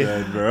Shafi,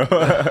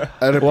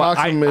 at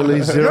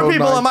approximately zero. your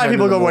people and my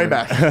people go way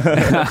back.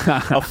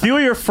 A few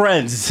of your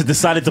friends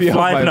decided to Few of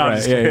fly. my No, I'm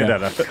friends, just kidding.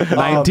 yeah. No,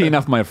 no. 19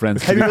 of my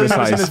friends. To Have be you ever seen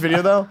precise. this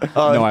video though?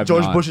 No, I've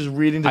George not. Bush is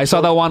reading. To I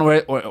saw that one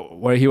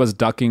where he was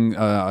ducking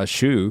a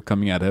shoe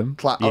coming at him.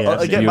 Yeah,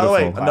 it's again, by the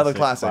way, beautiful. another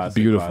classic.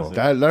 Beautiful.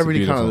 That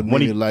really kind of beautiful. made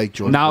me like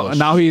George Now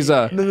Bush. he's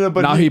no,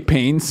 but now he- he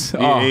paints.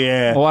 Oh,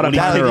 Yeah. What a When he-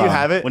 Dad, painter. did you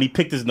have it? When he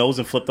picked his nose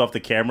and flipped off the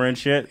camera and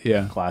shit.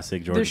 Yeah.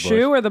 Classic George The Bush.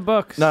 shoe or the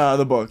books? No,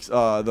 the books.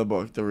 The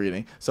book, the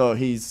reading. So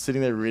he's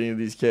sitting there reading to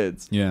these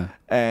kids. Yeah.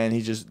 And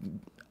he just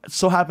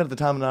so happened at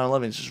the time of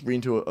 9/11, he's just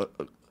reading to a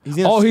he's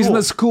in Oh, he's in school,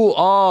 the school.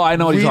 Oh, I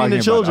know what you're reading talking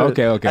to children. about.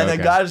 Okay. And okay.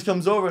 the guy just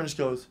comes over and just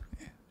goes,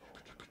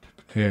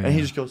 Yeah, and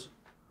he just goes,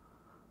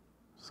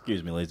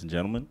 Excuse me, ladies and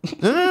gentlemen.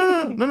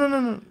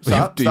 no.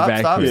 Stop, to stop.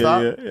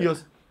 evacuate. Yeah. He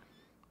goes,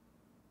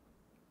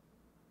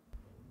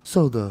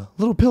 so the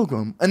little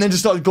pilgrim, and then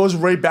just goes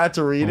right back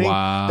to reading.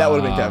 Wow. That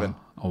would have been Kevin.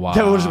 Wow.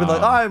 Kevin would have been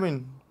like, I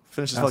mean,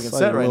 finish this fucking like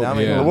set a right little- now. I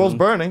mean, Yeah. the world's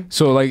burning.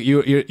 So like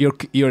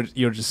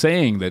you're just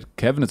saying that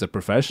Kevin is a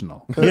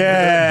professional.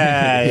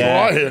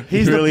 Yeah.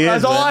 He's He really that's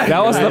is. all I. man.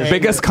 That was the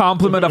biggest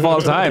compliment of all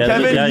time.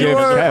 Kevin, Yeah, you're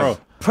Kev's a pro.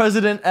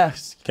 President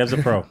X. Kev's a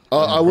pro.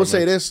 I will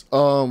say this.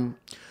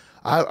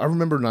 I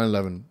remember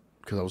 9/11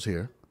 because I was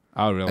here,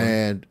 Oh really?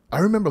 and I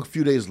remember a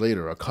few days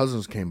later, our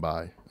cousins came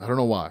by. I don't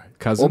know why.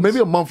 Cousins? Or maybe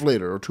a month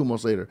later or 2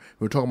 months later.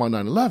 We were talking about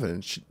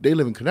 9/11. They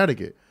live in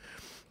Connecticut,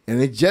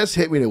 and it just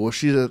hit me that what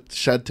she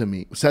said to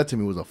me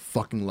was a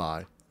fucking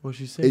lie. What'd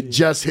she say? It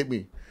just hit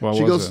me. What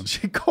she was goes. it?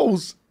 She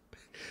goes.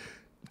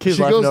 Kids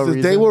She laugh for goes. no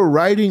They reason. were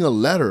writing a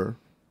letter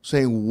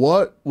saying,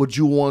 "What would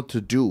you want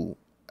to do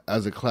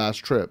as a class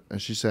trip?"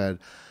 And she said,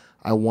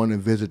 "I want to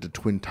visit the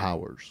Twin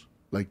Towers."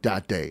 Like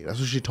that day. That's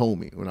what she told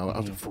me. When I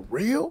was like, for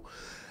real?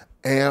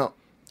 And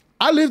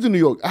I lived in New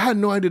York. I had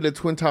no idea that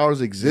Twin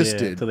Towers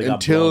existed till they got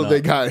until blown they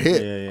up. got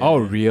hit. Yeah, yeah. Oh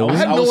really? I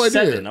had I no was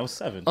idea. 7. I was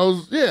 7. I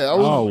was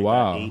Oh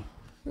wow. 8.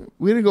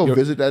 we didn't go You're-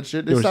 visit that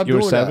shit. They you were- stopped you were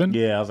doing 7?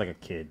 Yeah, I was like a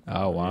kid.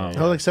 Oh wow. that.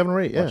 I was like 7 or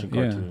 8, yeah. Watching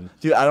Yeah. cartoons.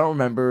 Dude, I don't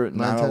remember 10?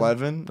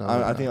 9/11. No,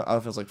 I no. think I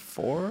was like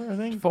 4. I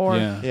think 4.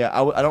 Yeah. Yeah,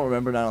 I don't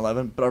remember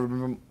 9/11, but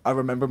I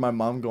remember my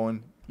mom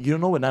going, "You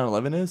don't know what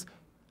 9/11 is?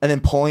 and then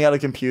pulling out a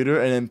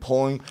computer and then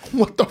pulling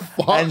What the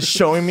fuck? and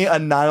showing me a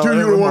 9/11 Dude,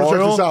 you don't wanna check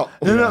memorial. this out.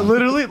 No,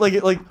 literally,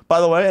 like. By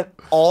the way,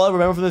 all I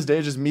remember from this day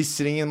is just me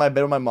sitting in my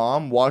bed with my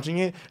mom watching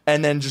it,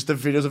 and then just the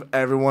videos of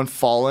everyone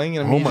falling,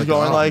 and me my just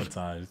going God. like,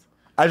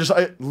 I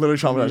literally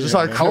traumatized. Just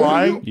started How old are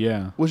crying. you?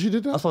 Yeah. What you did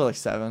I that? was probably like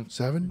 7.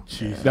 7?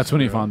 That's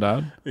when you found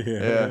out.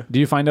 Yeah. Do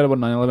you find out about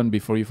 9/11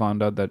 before you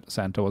found out that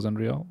Santa wasn't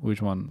real?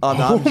 Which one? Nah,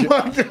 Oh my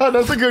god,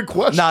 that's a good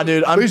question. Nah,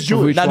 dude, I'm He's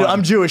Jewish. Nah, dude, one?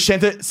 I'm Jewish.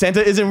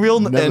 Santa isn't real,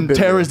 Never and been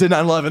terrorists did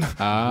 9/11.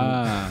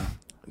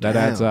 That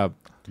adds up.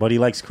 But he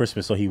likes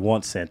Christmas, so he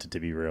wants Santa to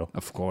be real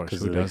Of course.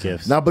 because Who of the doesn't?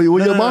 gifts. Nah, but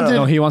what your mom did?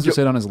 No, he wants to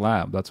sit on his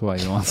lap. That's why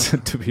he wants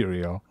it to be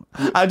real.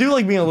 I do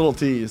like being a little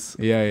tease.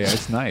 Yeah,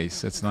 it's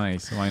nice. It's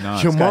nice. Why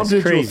not? Your mom guy's did you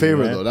a crazy,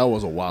 favor man. though. That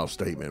was a wild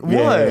statement.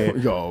 What?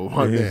 Yo,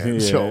 my man.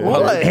 Yo,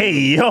 What? Hey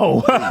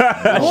yo,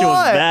 that shit was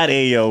What? bad.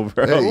 Hey yo,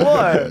 bro. Hey,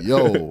 What?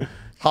 Yo.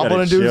 Hop Gotta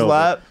on a dude's chill,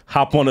 lap. bro.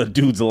 Hop on a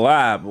dude's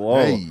lap. Whoa,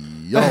 Hey,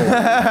 yo.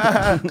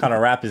 what kind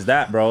of rap is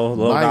that, bro?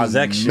 Lil My Nas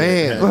X shit.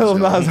 man. Lil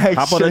Nas X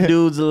Hop on a shit.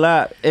 dude's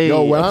lap. Hey,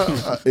 Yo, when I,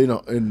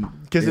 and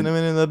Kissing him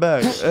in the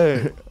back.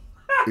 Hey.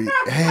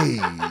 hey,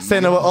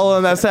 Saying all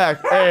in that sack.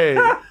 Hey.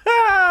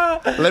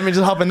 Let me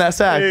just hop in that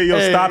sack. Hey, yo,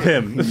 Hey. stop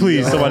him,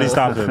 please. Somebody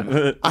stop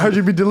him. I heard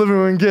you be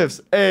delivering gifts.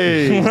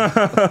 Hey.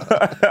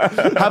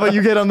 How about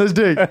you get on this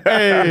dick?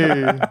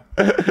 Hey.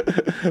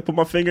 Put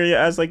my finger in your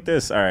ass like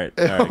this. All right,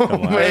 come on. All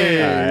right,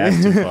 man.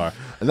 that's too far.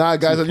 nah,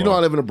 guys, you know I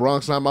live in the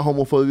Bronx now. My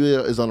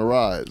homophobia is on the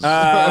rise.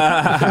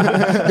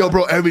 Yo,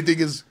 bro, everything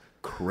is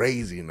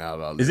crazy now.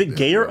 That I live Is it there,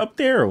 gayer bro. up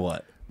there or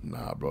what?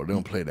 Nah, bro, they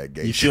don't play that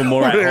gay. You shit feel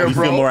more at over there, home. You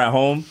bro. feel more at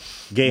home.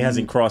 Gay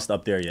hasn't crossed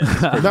up there yet. It's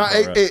pretty Nah,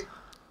 far up.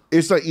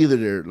 it's like either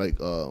they're like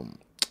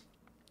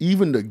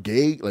even the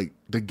gay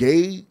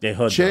They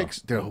hood,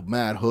 chicks, they're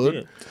mad hood. Yeah.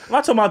 I'm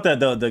not talking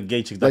about the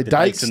gay chicks, Like the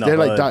dykes, in the they're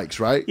like hood. dykes,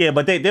 right? Yeah,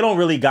 but they don't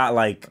really got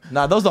like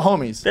Nah, those the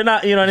homies. they're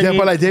not. You know what I Yeah, mean?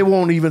 but like they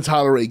won't even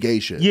tolerate gay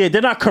shit. yeah, they're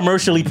not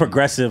commercially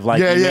progressive like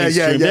Yeah, yeah,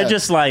 mainstream. yeah. They're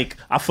just like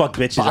I fuck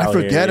bitches. But I out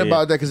forget here.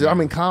 about that because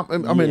I'm in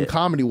I'm Yeah. in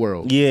comedy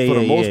world. Yeah, for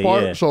the yeah, most yeah,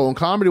 part. yeah. So in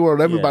comedy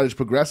world, everybody's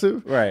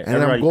progressive, Right, And then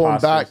I'm everybody going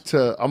back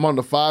positive. to I'm on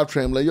the 5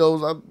 train. I'm like,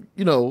 yo,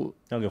 you know,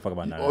 Don't give a fuck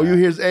about none. of all you that.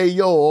 hear is "Hey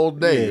yo" all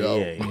day.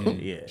 Yeah, yo.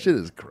 yeah. Shit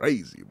is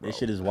crazy, bro. This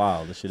shit is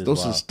wild. This shit is Those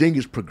wild.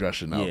 distinguished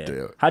progression out Yeah.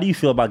 there. How do you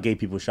feel about gay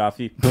people,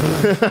 Shafi?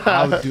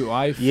 How do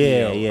I feel?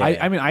 Yeah,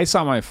 yeah. I mean, I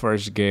saw my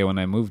first gay when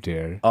I moved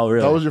here. Oh,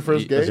 really? That was your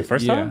first gay? Was your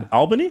first Yeah. time?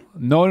 Albany?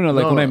 No, like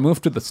No, when I no.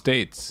 moved to the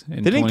States.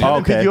 In Didn't 20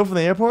 Kevin Okay. pick you up from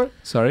the airport?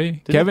 Sorry,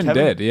 Didn't Kevin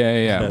Kevin- did.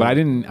 Yeah. But I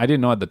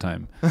didn't know at the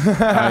time.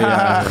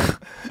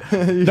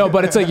 No,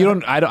 but it's like you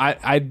don't.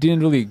 I didn't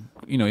really.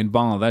 You know, in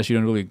Bangladesh, you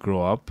don't really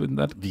grow up in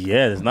that.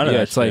 Yeah, there's none of Yeah,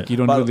 that it's like shit. you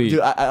don't But, really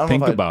dude, I don't know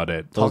think if I- about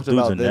it. Those Talked dudes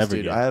about are this, never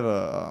dude. gay. I have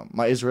a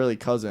my Israeli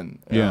cousin.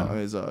 Yeah.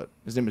 His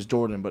name is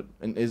Jordan, but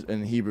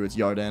in Hebrew it's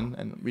Yarden,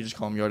 and we just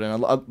call him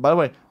Yarden. By the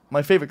way,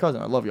 my favorite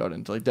cousin. I love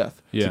Yarden to like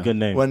death. Yeah, It's a good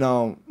name. When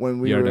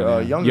we Yarden, were yeah.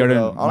 younger, Yarden,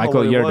 though, I don't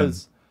Michael know what it Yarden.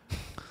 was.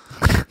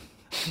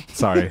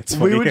 sorry.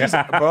 We would just,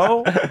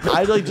 bro.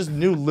 I like just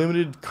knew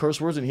limited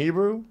curse words in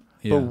Hebrew,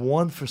 Yeah. but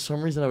one for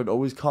some reason I would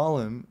always call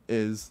him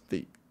is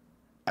the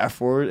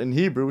F word in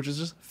Hebrew, which is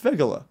just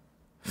fegala.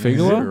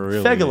 Figula?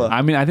 Really? Fegala.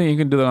 I mean, I think you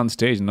can do that on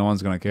stage. No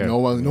one's gonna care. No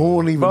one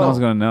even Bro. No one's knows.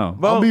 gonna know.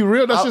 Bro, I'll be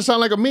real. That I'll- shit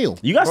sound like a meal.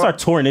 You gotta start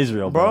touring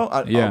Israel, bro.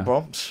 bro. Yeah.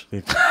 Bro.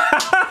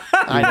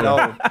 I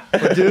know,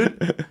 but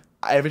dude,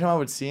 every time I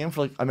would see him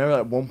for like, I remember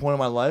at one point in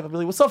my life, I'd be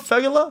like, "What's up,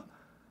 Fegala?"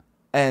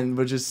 And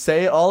would just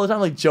say it all the time,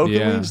 like jokingly,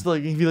 Yeah. just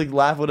like if you like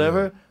laugh,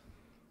 whatever.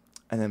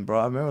 And then, bro,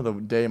 I remember the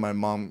day my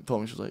mom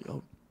told me, she was like,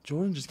 "Oh,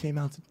 Jordan just came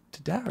out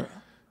to Dara."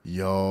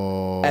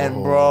 Yo. And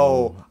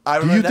bro, I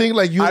do you remember think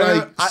like you I like,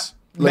 remember- I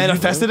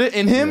manifested it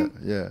in him?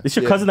 Yeah. It's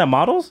your Yeah. cousin that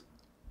models?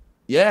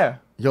 Yeah.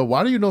 Yo,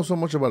 why do you know so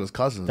much about his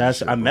cousins? and That's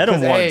shit, I bro? met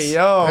him once. Hey,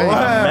 yo. Hey,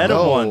 I met him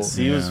Yo. once.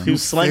 He was You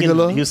slanging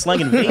figula? he was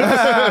slanging veins.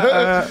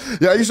 Yeah,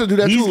 I used to do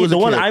that too. He's as the a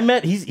one kid. I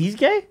met. He's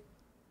gay.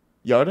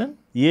 Yarden?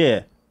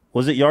 Yeah.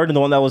 Was it Yarden, the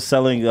one that was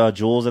selling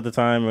jewels at the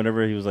time?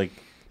 Whenever he was like,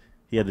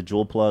 he had the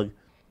jewel plug.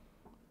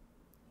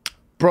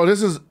 Bro,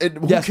 this is it,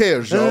 who Yes.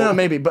 cares, yo? No,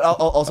 maybe. But I'll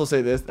also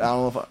say this. I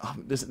don't know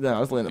if this. No,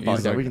 let's land the He's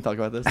podcast. like- We can talk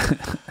about this.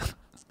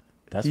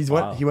 That's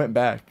He went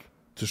back.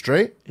 To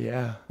straight?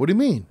 Yeah. What do you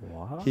mean?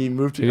 He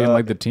moved to He didn't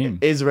like the team.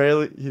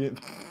 Israeli. He didn't.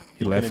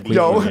 He left be-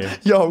 Yo, Cleveland.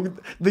 yo,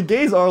 the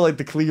gays are like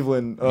the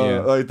Cleveland, Yeah.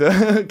 like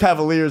the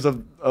Cavaliers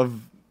of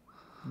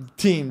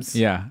teams.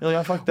 Yeah. You're like,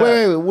 I fuck that.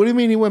 Wait, what do you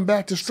mean he went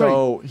back to straight?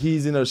 So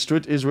he's in a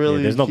strict Israeli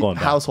Yeah, there's no going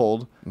back.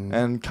 household,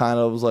 and kind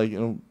of was like,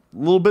 a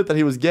little bit that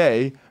he was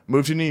gay.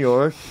 Moved to New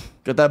York,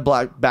 got that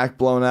black back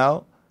blown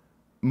out,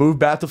 moved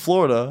back to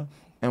Florida,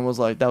 and was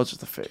like, that was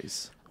just a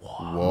phase.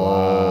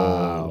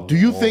 Whoa. Do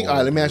you think? All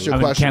right, let me ask you a I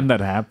mean, question. can that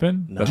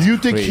happen? That's Do you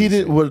think he crazy.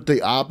 did what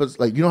the opposite?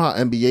 Like, you know how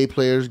NBA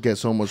players get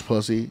so much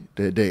pussy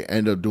that they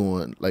end up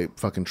doing like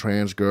fucking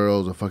trans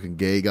girls or fucking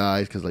gay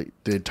guys because like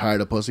they're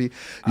tired of pussy.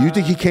 Do you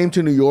think he came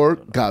to New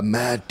York, got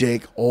mad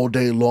dick all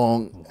day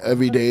long,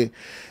 every day,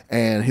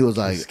 and he was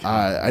like, all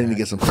right, I need to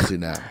get some pussy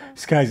now.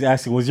 This guy's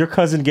asking, was your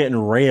cousin getting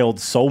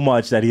railed so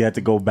much that he had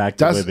to go back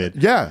to That's women?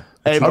 yeah.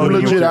 Hey, I'm bro,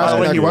 legit asking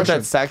when that you worked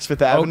question. at Saks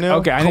Fifth Avenue.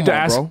 Okay, I need to on,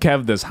 ask bro.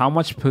 Kev this. How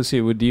much pussy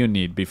do you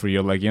need before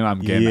you're like, I'm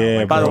getting Yeah, out?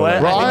 Like, By the way,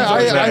 Bro, I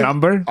think is that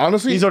number?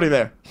 honestly, he's already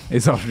there.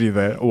 It's already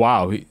there.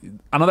 Wow.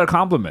 Another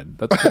compliment.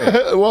 That's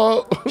great.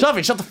 well,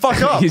 Shafi, shut the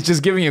fuck up. He's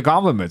just giving you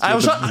compliments. I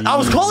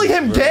was calling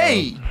him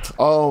gay.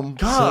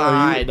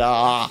 God,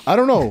 I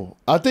don't know.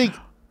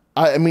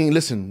 I mean,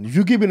 listen, if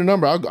you give me the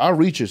number, I'll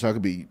reach it. So I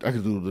could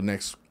do the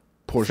next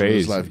portion of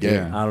his Phase, life.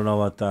 yeah. I don't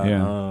know about that.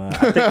 Yeah.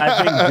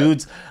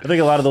 I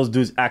think a lot of those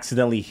dudes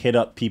accidentally hit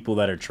up people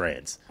that are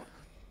trans.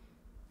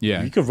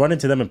 Yeah. You could run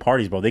into them in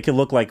parties, bro. They could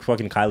look like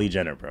fucking Kylie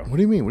Jenner, bro. What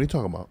do you mean? What are you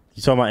talking about?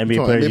 You talking about NBA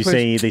talking players? NBA You players?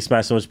 saying they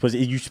smash so much pussy?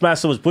 You smash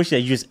so much pussy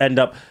that you just end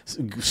up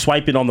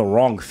swiping on the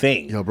wrong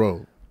thing, Yo,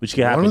 bro. which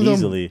can happen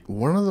easily.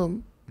 One of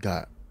them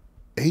got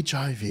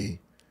HIV.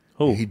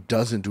 Who? He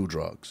doesn't do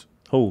drugs.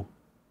 Who?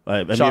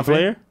 NBA Shafi?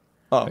 player?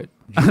 Oh,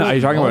 Are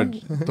you talking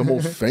about? The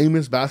most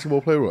famous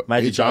basketball player? What,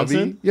 Magic HIV?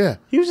 Johnson? Yeah.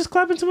 He was just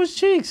clapping too much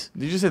cheeks.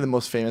 did you just say the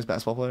most famous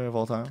basketball player of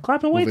all time?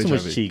 Clapping way With too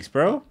much HIV. cheeks,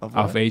 bro. Of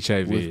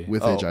HIV.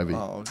 With Oh, HIV.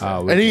 oh, okay.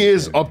 Oh, And he with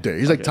is HIV. up there.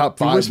 He's like top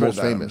He 5 whispered most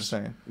that, I'm famous. just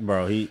saying.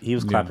 Bro, he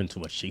was clapping too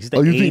much cheeks. It's the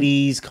Oh, you think-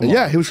 80s. Come on.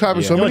 Yeah, he was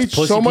clapping so You know many, how much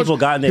pussy so much. people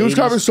got in the He was 80s?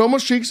 clapping so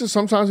much cheeks, and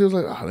sometimes he was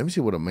like, let me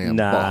see what a man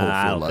Nah, I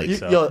butthole feel don't like. think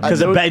so. Yo, I Because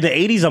know- back in the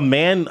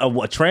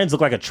 80s, a trans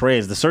looked like a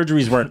trans. The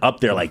surgeries weren't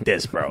up there like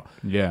this, bro.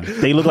 Yeah.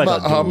 They look like a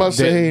I'm dude. not They,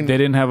 saying. they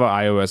didn't have an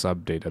iOS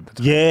update at the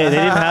time. Yeah, they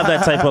didn't have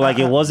that type of like.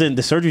 It wasn't.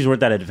 The surgeries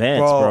weren't that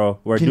advanced, bro.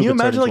 Where can dude you could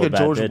turn imagine like into a bad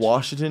George bitch.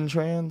 Washington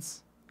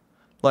trans?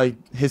 Like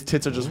his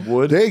tits are just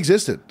wood. They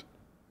existed.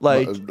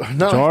 Like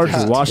Not George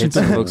that.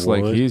 Washington It's looks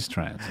like wood. he's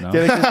trans. No?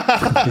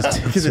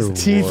 because his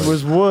teeth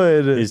was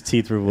wood. His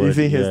teeth were wood. You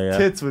think his yeah,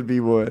 tits would be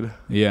wood?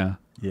 Yeah.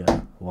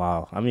 Yeah.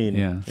 Wow. I mean.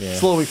 Yeah.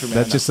 Slow week for me.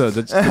 That's just a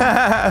that's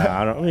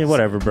I mean,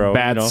 whatever, bro.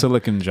 bad you know?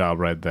 silicon job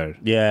right there.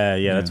 Yeah.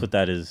 That's what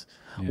that is.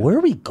 Where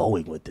are we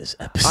going with this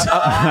episode?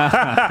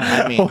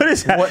 I mean, what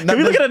is that? what- Can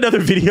we look at another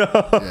video?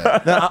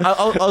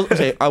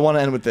 okay, I want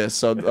to end with this.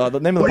 So the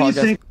name of the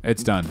podcast.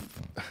 It's done.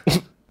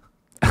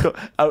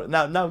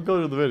 Now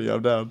go to the video.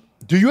 I'm down.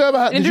 Do you ever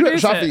have? Did you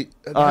Introduce Shafi?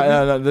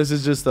 No, this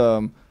is just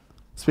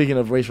speaking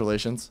of race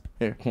relations.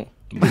 Here,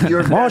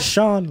 Your Come on,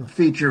 Sean.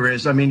 feature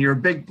is, I mean, you're a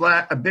big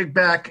back, you're good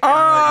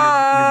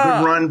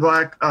run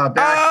back.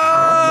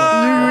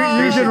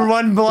 you can run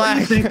What do black.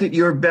 you think that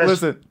your best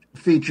Listen.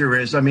 feature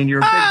is? I mean, you're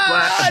a big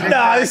Nah,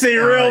 back, this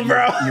ain't real,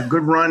 bro. You're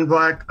good run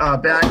back.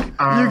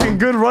 You can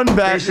good run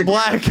back Basic-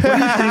 black. What do you think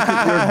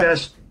that your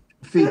best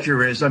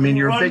feature is? I mean,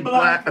 you're a big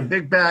back.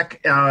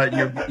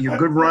 You're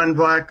good run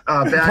back.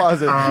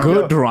 Pause it.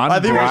 Good run I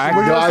think black.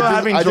 we're Yo, gonna start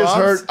having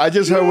drops. I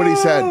just heard what he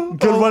said.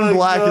 Good run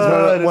black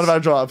is one of our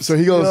drops. So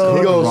he goes,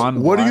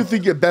 Ron what do you Black.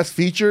 think your best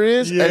feature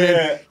is? And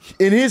then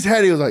in his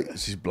head, he was like,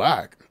 she's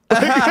black.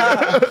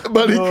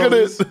 But he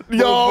couldn't.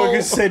 Yo,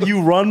 Motherfucker said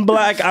you run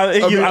black. I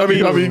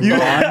mean,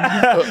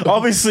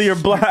 Obviously, you're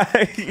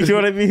black. You know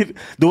what I mean?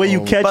 The way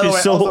you catch By the is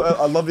way, so. also,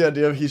 I love the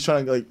idea of he's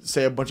trying to like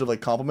say a bunch of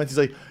like compliments. He's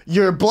like,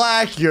 "You're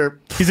black. You're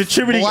He's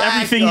attributing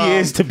black, everything he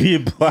is to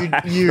being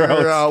black. You're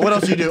bro. what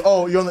else do you do?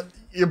 Oh,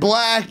 you're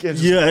black. And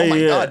just, Yeah, oh my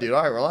yeah. god, dude.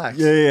 All right, relax.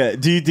 Yeah.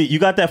 Do you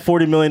got that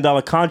 $40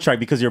 million contract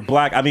because you're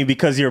black? I mean,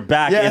 because you're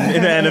back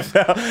in the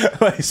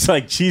NFL. It's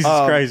like Jesus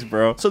Christ,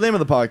 bro. So the name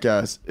of the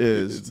podcast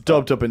is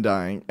Doped Up and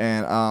Dying,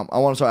 and I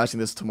want to start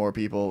asking this to more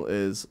people: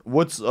 is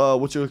what's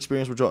your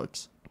experience with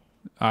drugs?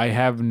 I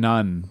have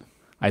none.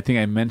 I think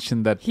I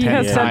mentioned that He 10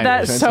 has times. said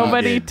that so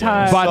many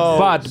times.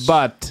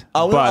 But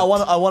I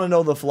want to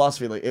know the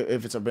philosophy, like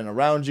if it's been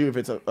around you, if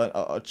it's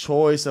a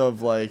choice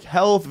of like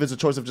health, if it's a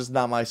choice of just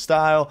not my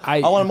style. I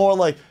want more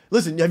like,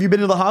 listen, have you been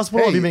to the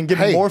hospital? Have you been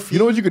given morphine? You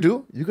know what you could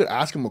do? You could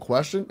ask him a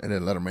question and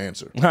then let him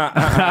answer.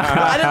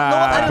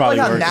 I didn't Probably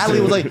like how works.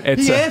 Natalie was like,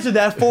 It's he a- answered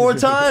that 4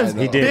 times.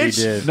 He did, he Bitch.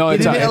 did. No, he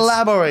it's didn't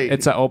elaborate.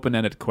 It's an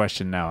open-ended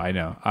question now. I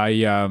know.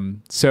 I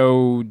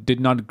so did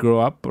not grow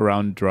up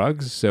around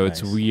drugs, so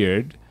it's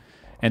weird.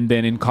 And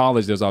then in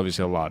college, there's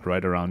obviously a lot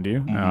right around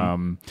you.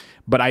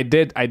 But I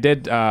did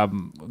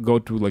go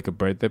to like a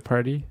birthday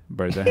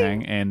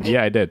hang, and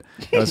yeah, I did.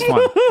 It was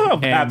fun.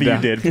 I'm happy you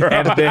did, bro.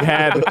 And they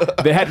had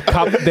He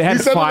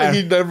said fire. like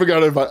he never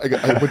got invited.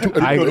 I went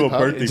to I a go to a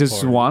birthday just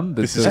party. one.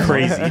 This is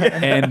crazy.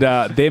 And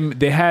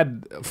they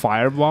had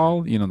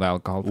Fireball, you know, the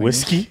alcohol thing.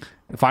 Whiskey?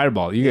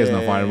 Fireball. You guys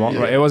know Fireball.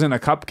 yeah. Right? It was in a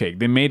cupcake.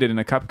 They made it in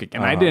a cupcake.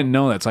 And I didn't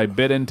know that. So I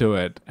bit into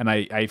it and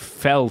I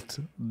felt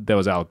there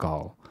was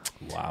alcohol.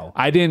 Wow.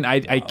 I didn't.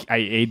 I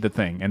ate the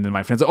thing. And then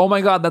my friends said, oh my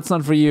God, that's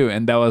not for you.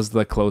 And that was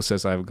the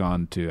closest I've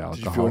gone to alcohol.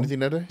 Did you feel anything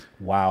that day?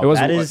 Wow. It was,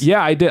 that is,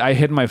 yeah, I did. I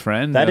hit my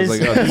friend. That I is, was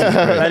like, oh, this is great.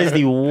 that is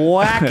the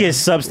wackest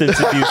substance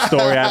abuse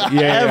story I've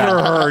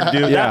ever heard,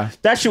 dude. Yeah.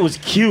 That shit was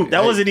cute.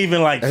 That wasn't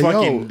even like Hey,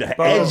 fucking yo,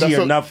 edgy that's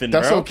or nothing,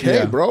 That's bro. okay,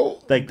 Yeah. bro.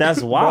 Like,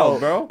 that's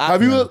wild, bro.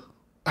 Have you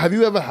Have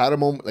you ever had a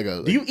moment like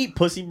a? Do you eat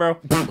pussy, bro?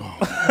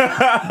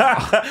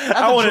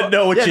 I want to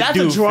know what you that's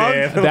do, a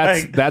drug.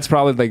 fam. That's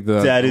probably like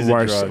the That is a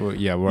worst. drug.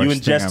 Yeah, worst. You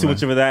thing ingest too ever.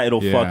 much of that,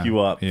 it'll fuck you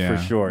up Yeah.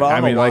 for sure. But I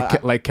mean, know why.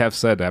 like Kev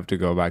said, I have to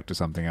go back to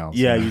something else.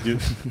 Yeah, you do.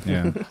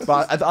 Yeah.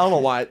 But I don't know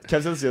why. Kev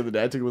said this the other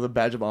day. I took it with a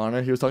badge of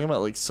honor. He was talking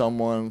about like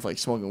someone like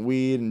smoking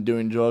weed and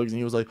doing drugs, and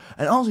he was like,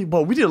 and honestly,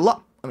 bro, we did a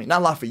lot. I mean,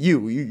 not a lot for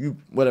you. You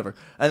whatever.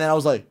 And then I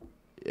was like,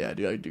 yeah,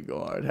 dude, I do go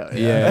hard. Hell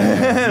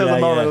Yeah. It was Yeah, a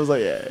moment. yeah. It was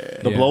like,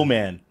 yeah. The Yeah. blow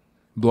man.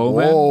 Blow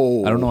Whoa.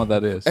 man? I don't know what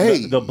that is.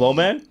 Hey, The blow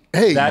man?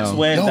 Hey, That's no.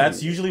 when No.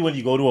 that's usually when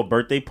you go to a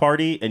birthday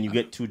party and you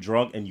get too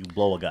drunk and you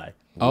blow a guy.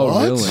 Oh,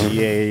 What?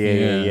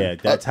 really? Yeah.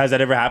 That's has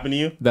that ever happened to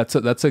you? That's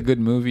a good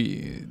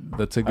movie.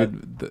 That's a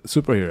good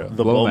superhero.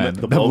 The Blow Man.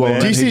 The Blow Man.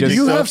 He DC, do just-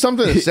 you have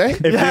something to say?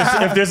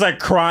 If there's like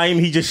crime,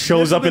 he just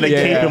shows up in a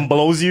Yeah. cape and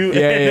blows you.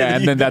 Yeah,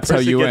 and then that's how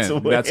person you gets win.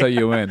 away. That's how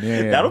you win.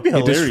 Yeah. That'll be He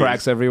hilarious.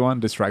 distracts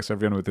everyone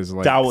with his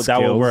like That would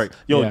skills. work.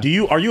 Yo, Yeah. do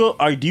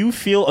you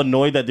feel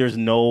annoyed that there's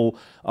no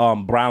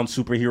brown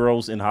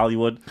superheroes in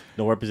Hollywood?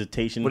 No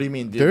representation. What do you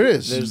mean? Dude? There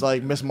is. There's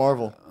like Miss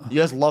Marvel. You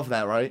guys love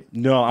that, right?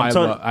 No, I'm I've,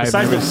 talking. I've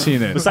besides never the,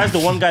 seen it. Besides the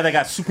one guy that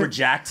got super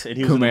jacked and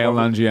he was in the Kumail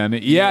Marvel- Nanjiani.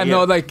 Yeah,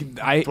 no, like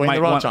Dwayne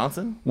The Rock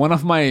Johnson? One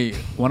of my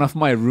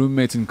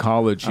roommates in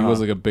college, he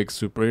was like a big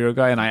superhero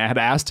guy, and I had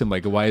asked him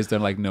like, why is there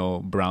like no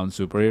brown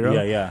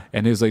superhero? Yeah.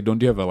 And he was like,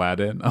 don't you have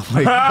Aladdin? I'm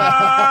like,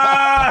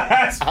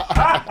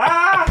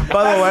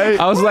 By the way,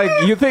 I was like,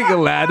 you think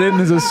Aladdin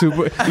is a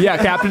super? Yeah,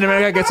 Captain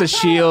America gets a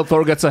shield,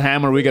 Thor gets a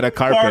hammer, we get a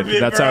carpet.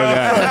 That's bro. our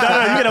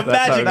guy. No, you get a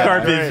magic guy.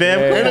 carpet, fam.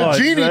 Yeah, And Come a on,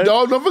 genie, son.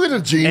 dog. Don't forget the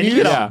And genie. you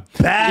get Yeah.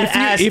 a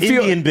badass If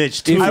you- Indian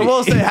bitch too. I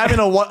will say having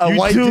a You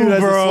white too, dude as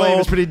a bro. slave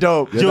is pretty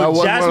dope. that Yo, was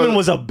one Jasmine of-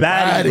 was a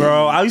baddie, baddie.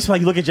 bro. I used to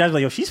like look at Jasmine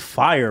like, yo, she's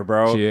fire,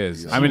 bro. She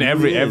is. I mean,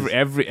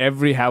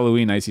 every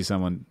Halloween I see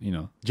someone,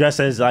 Just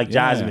as like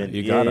Jasmine.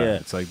 You gotta. Yeah.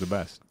 It's like the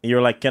best.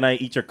 You're like, can I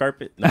eat your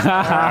carpet? No. all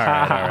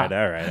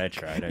right. I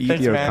tried. Eat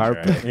Thanks, your man.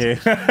 carpet.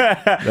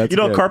 Yeah. You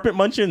know, good. carpet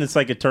munching? It's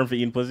like a term for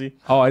eating pussy.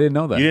 Oh, I didn't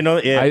know that. You didn't know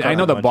that? Yeah, I carpet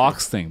know the munching.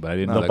 box thing, but I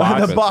didn't know The the box- The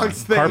carpet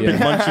box thing. Carpet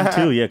Yeah. munching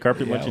too. Yeah,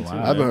 carpet Yeah, munching wow. too.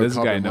 I've never heard This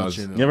guy carpet knows.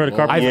 munching in You ever heard a of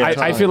carpet- long Yeah,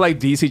 I feel time. like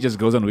DC just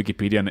goes on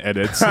Wikipedia and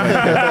edits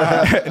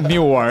like,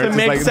 new words. It It's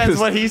makes like, sense this,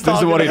 what he's this is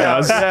talking what he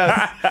about. does.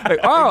 Yes. Like,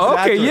 oh,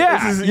 okay,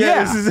 Exactly.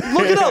 yeah, This is-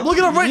 Look it up. Look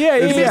it up right. Yeah,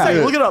 Give me a yeah.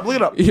 second. Look it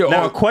up. Yo,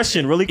 Now, a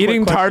question, really quick.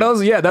 eating question.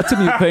 turtles, yeah, that's a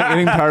new thing.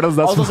 Eating turtles,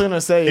 I that's was also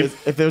gonna say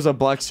if there's a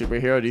black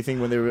superhero, do you think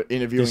when they were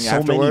interviewing There's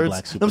so many afterwards?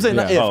 black No, I'm saying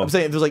not superheroes. if. Oh. I'm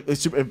saying if there's like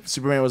if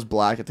Superman was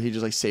black, I think he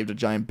just like saved a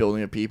giant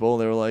building of people.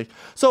 They were like,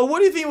 so what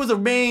do you think was the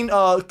main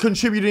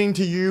contributing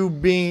to you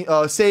being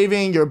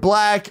saving? You're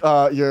black.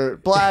 You're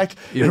black.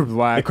 you're The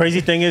black.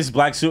 crazy thing is,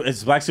 Black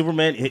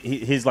Superman,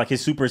 his like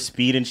his super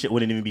speed and shit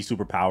wouldn't even be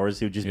superpowers.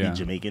 He would just Yeah. be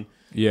Jamaican.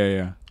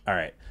 Yeah. All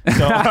right.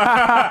 So,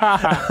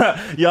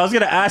 yeah, I was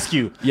gonna ask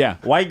you. Yeah.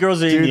 White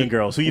girls or Indian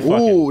girls? Who you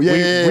fucking? Ooh, yeah.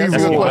 That's a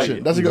That's good a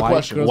question. That's a good white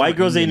question. girls. White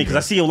girls or Indian?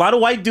 Because I see a lot of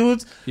white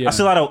dudes. Yeah. I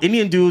see a lot of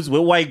Indian dudes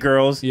with white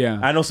girls. Yeah.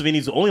 I know some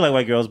Indians who only like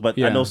white girls, but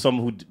I Yeah. know some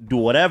who do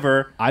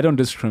whatever. I don't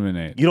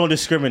discriminate. You don't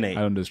discriminate.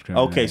 I don't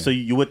discriminate. Okay, so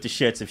you with the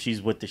shits if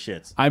she's with the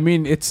shits. I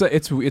mean, it's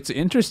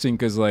interesting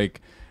because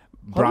like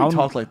Why do we brown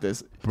talk like this.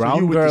 So you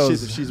brown with the girls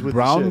shits if she's with the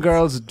brown shits.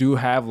 girls do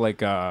have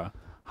like a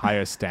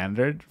higher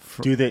standard.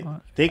 For, Do they?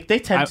 They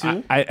tend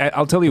to.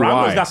 I'll tell you Brown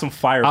why. girls got some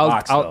fire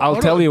box. though.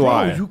 I'll tell you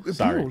why.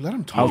 Sorry. Let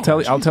him talk. I'll tell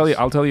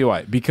Jesus. you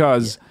why.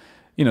 Because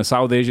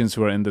South Asians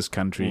who are in this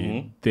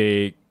country,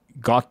 they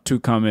got to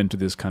come into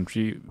this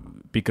country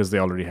because they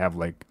already have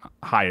like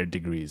higher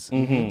degrees.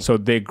 So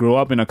they grow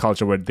up in a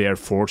culture where they are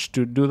forced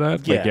to do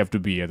that. Yeah. Like you have to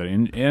be either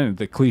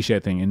the cliche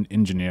thing,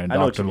 engineer, I know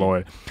what doctor, you mean.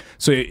 lawyer.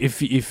 So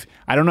if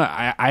I don't know,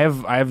 I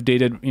have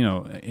dated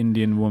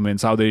Indian women,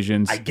 South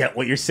Asians. I get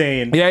what you're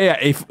saying. Yeah.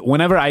 If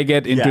whenever I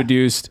get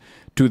introduced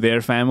to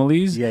their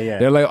families, Yeah.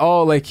 they're like,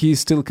 oh, like he's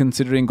still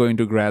considering going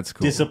to grad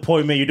school.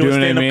 Disappointment. You're Do you doing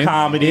know what I stand-up mean?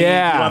 comedy.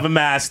 Yeah. You don't have a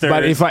master's.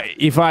 But if I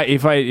You're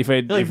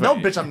like, no,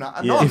 bitch, I'm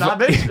not. No, I'm not,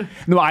 bitch.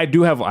 no, I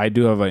do have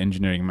an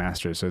engineering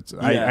master, so it's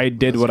Yeah. I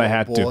did what I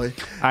had boy.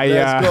 to. I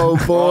Let's go,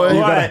 boy. you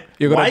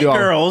gotta white do all-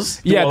 girls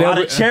do Yeah, a they'll lot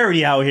be- of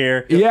charity out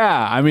here.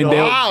 Yeah, I mean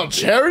they. Wow,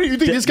 charity? You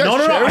think this guy's No,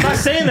 charity? I'm not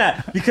saying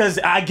that because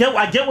I get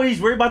where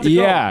he's worried about to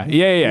go. Yeah.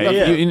 Yeah.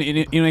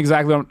 You know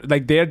exactly.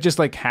 Like they're just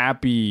like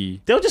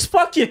happy. They'll just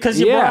fuck you because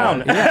you're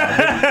brown.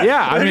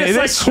 Yeah, I mean They're it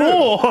just is like, true.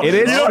 cool. It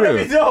is You know what I true.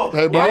 mean? Yo,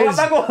 Hey, bro. I'm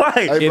not gonna lie.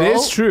 Hey, It bro.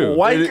 is true.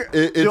 White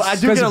Dude, I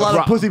do get a lot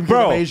of pussy because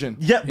bro, I'm Asian.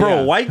 Yeah, bro.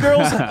 Yeah. White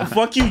girls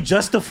fuck you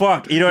just to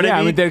fuck. You know what Yeah, I I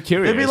mean? mean they're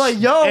curious. They'd be like,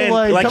 yo, And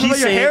like tell me he's about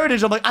your saying-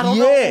 heritage. I'm like, I don't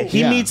yeah, know.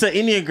 he Yeah. meets an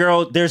Indian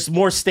girl. There's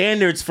more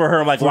standards for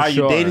her. I'm like, For why are you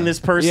sure. dating this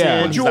person?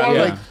 Yeah. But you Stuff. are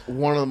Yeah. like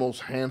one of the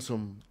most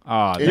handsome.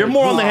 You're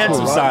more on the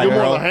handsome side, You're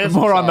more bro. on the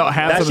handsome more on the side.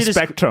 handsome shit is-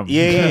 spectrum.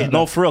 Yeah.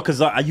 No, for real.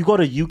 Because you go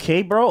to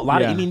UK, bro. A lot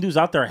of Yeah. Indian dudes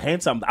out there are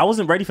handsome. I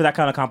wasn't ready for that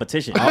kind of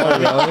competition. Oh,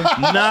 really?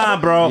 Nah,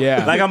 bro.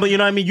 Yeah. Like you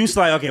know what I mean. Used to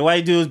like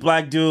white dudes,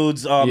 black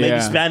dudes, maybe Yeah.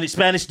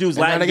 Spanish dudes,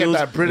 And now Latin they get dudes.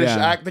 that British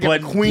Yeah. act. They get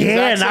But the Queen's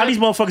yeah, accent. now these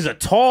motherfuckers are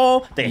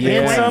tall. They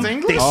Yeah. handsome.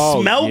 English? They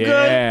Oh, smell good.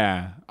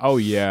 Yeah. Oh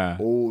yeah.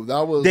 Oh,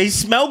 that was. They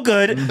smell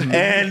good,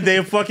 and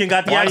they fucking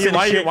got the accent.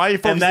 why and you- shit, why you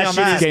and that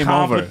focusing on shit that? is Game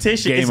over.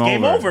 competition. It's Game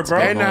game over. over, bro.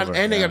 It's and game that, over,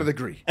 and they yeah. got a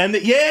degree. And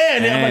I'm like,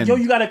 And- yo,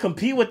 you gotta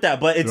compete with that.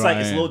 But it's like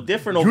it's a Right. little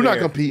different over You're not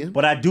here. competing.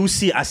 But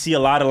I see a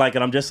lot of like,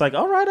 and I'm just like,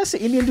 all right, I see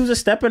Indian dudes are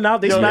stepping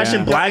out. They smashing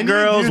yeah. black Indian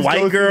girls, dudes go white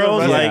through the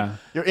girls, resume. like. Yeah.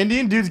 Your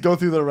Indian dudes go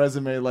through their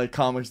resume like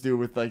comics do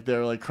with like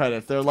their like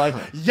credits. They're like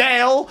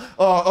Yale,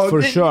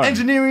 For sure.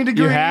 engineering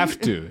degree. You have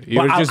to.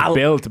 You're But just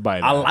built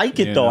by that. I like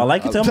it you though. know? I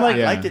like it. Too. I'm I like,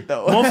 Yeah. like it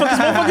though.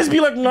 motherfuckers be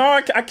like, no,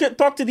 I can't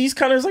talk to these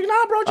kind of. It's like,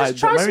 nah, bro, just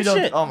try some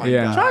shit. Oh my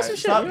Yeah. god. Try some shit,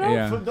 Stop- you know?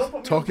 Yeah. Don't put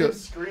me Talk on the it.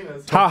 screen.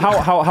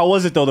 How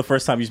was it though the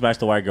first time you smashed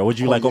the white girl? Would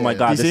you like, oh my yeah.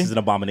 god, DC? this is an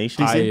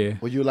abomination?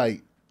 Were you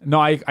like? No,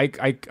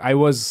 I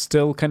was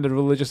still kind of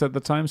religious at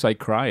the time, so I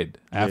cried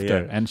after.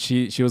 yeah. And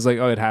she was like,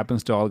 "Oh, it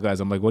happens to all guys."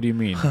 I'm like, "What do you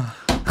mean?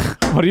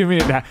 What do you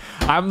mean?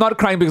 I'm not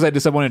crying because I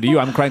disappointed you.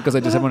 I'm crying because I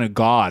disappointed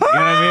God. You know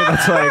what I mean?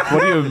 That's like,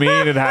 what do you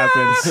mean it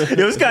happens? Yo,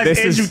 this guy's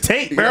Andrew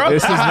Tate, bro.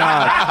 This is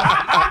not.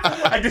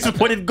 I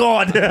disappointed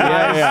God.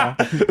 Yeah.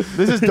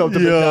 This is dope to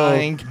be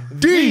dying.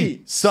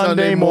 The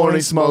Sunday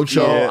morning smoke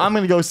show. Yeah. I'm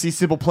gonna go see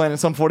Simple Plan at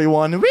Sum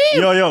 41. Woo!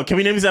 Yo, can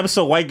we name this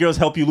episode "White Girls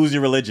Help You Lose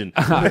Your Religion"?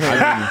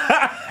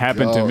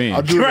 Happened to me.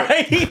 I'll do it.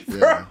 Right,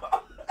 bro.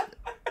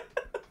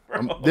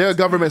 They're a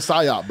government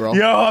psyop, bro.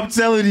 Yo, I'm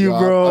telling you, Yo,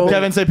 bro.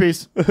 Kevin, say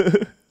peace.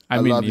 I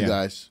mean, love you yeah.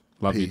 guys.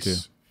 Love you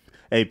Peace. too.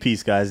 Hey,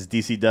 peace, guys.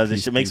 DC does it.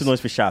 Peace, Make some peace. noise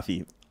for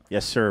Shafi.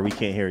 Yes, sir. We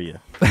can't hear you.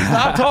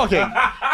 Stop talking.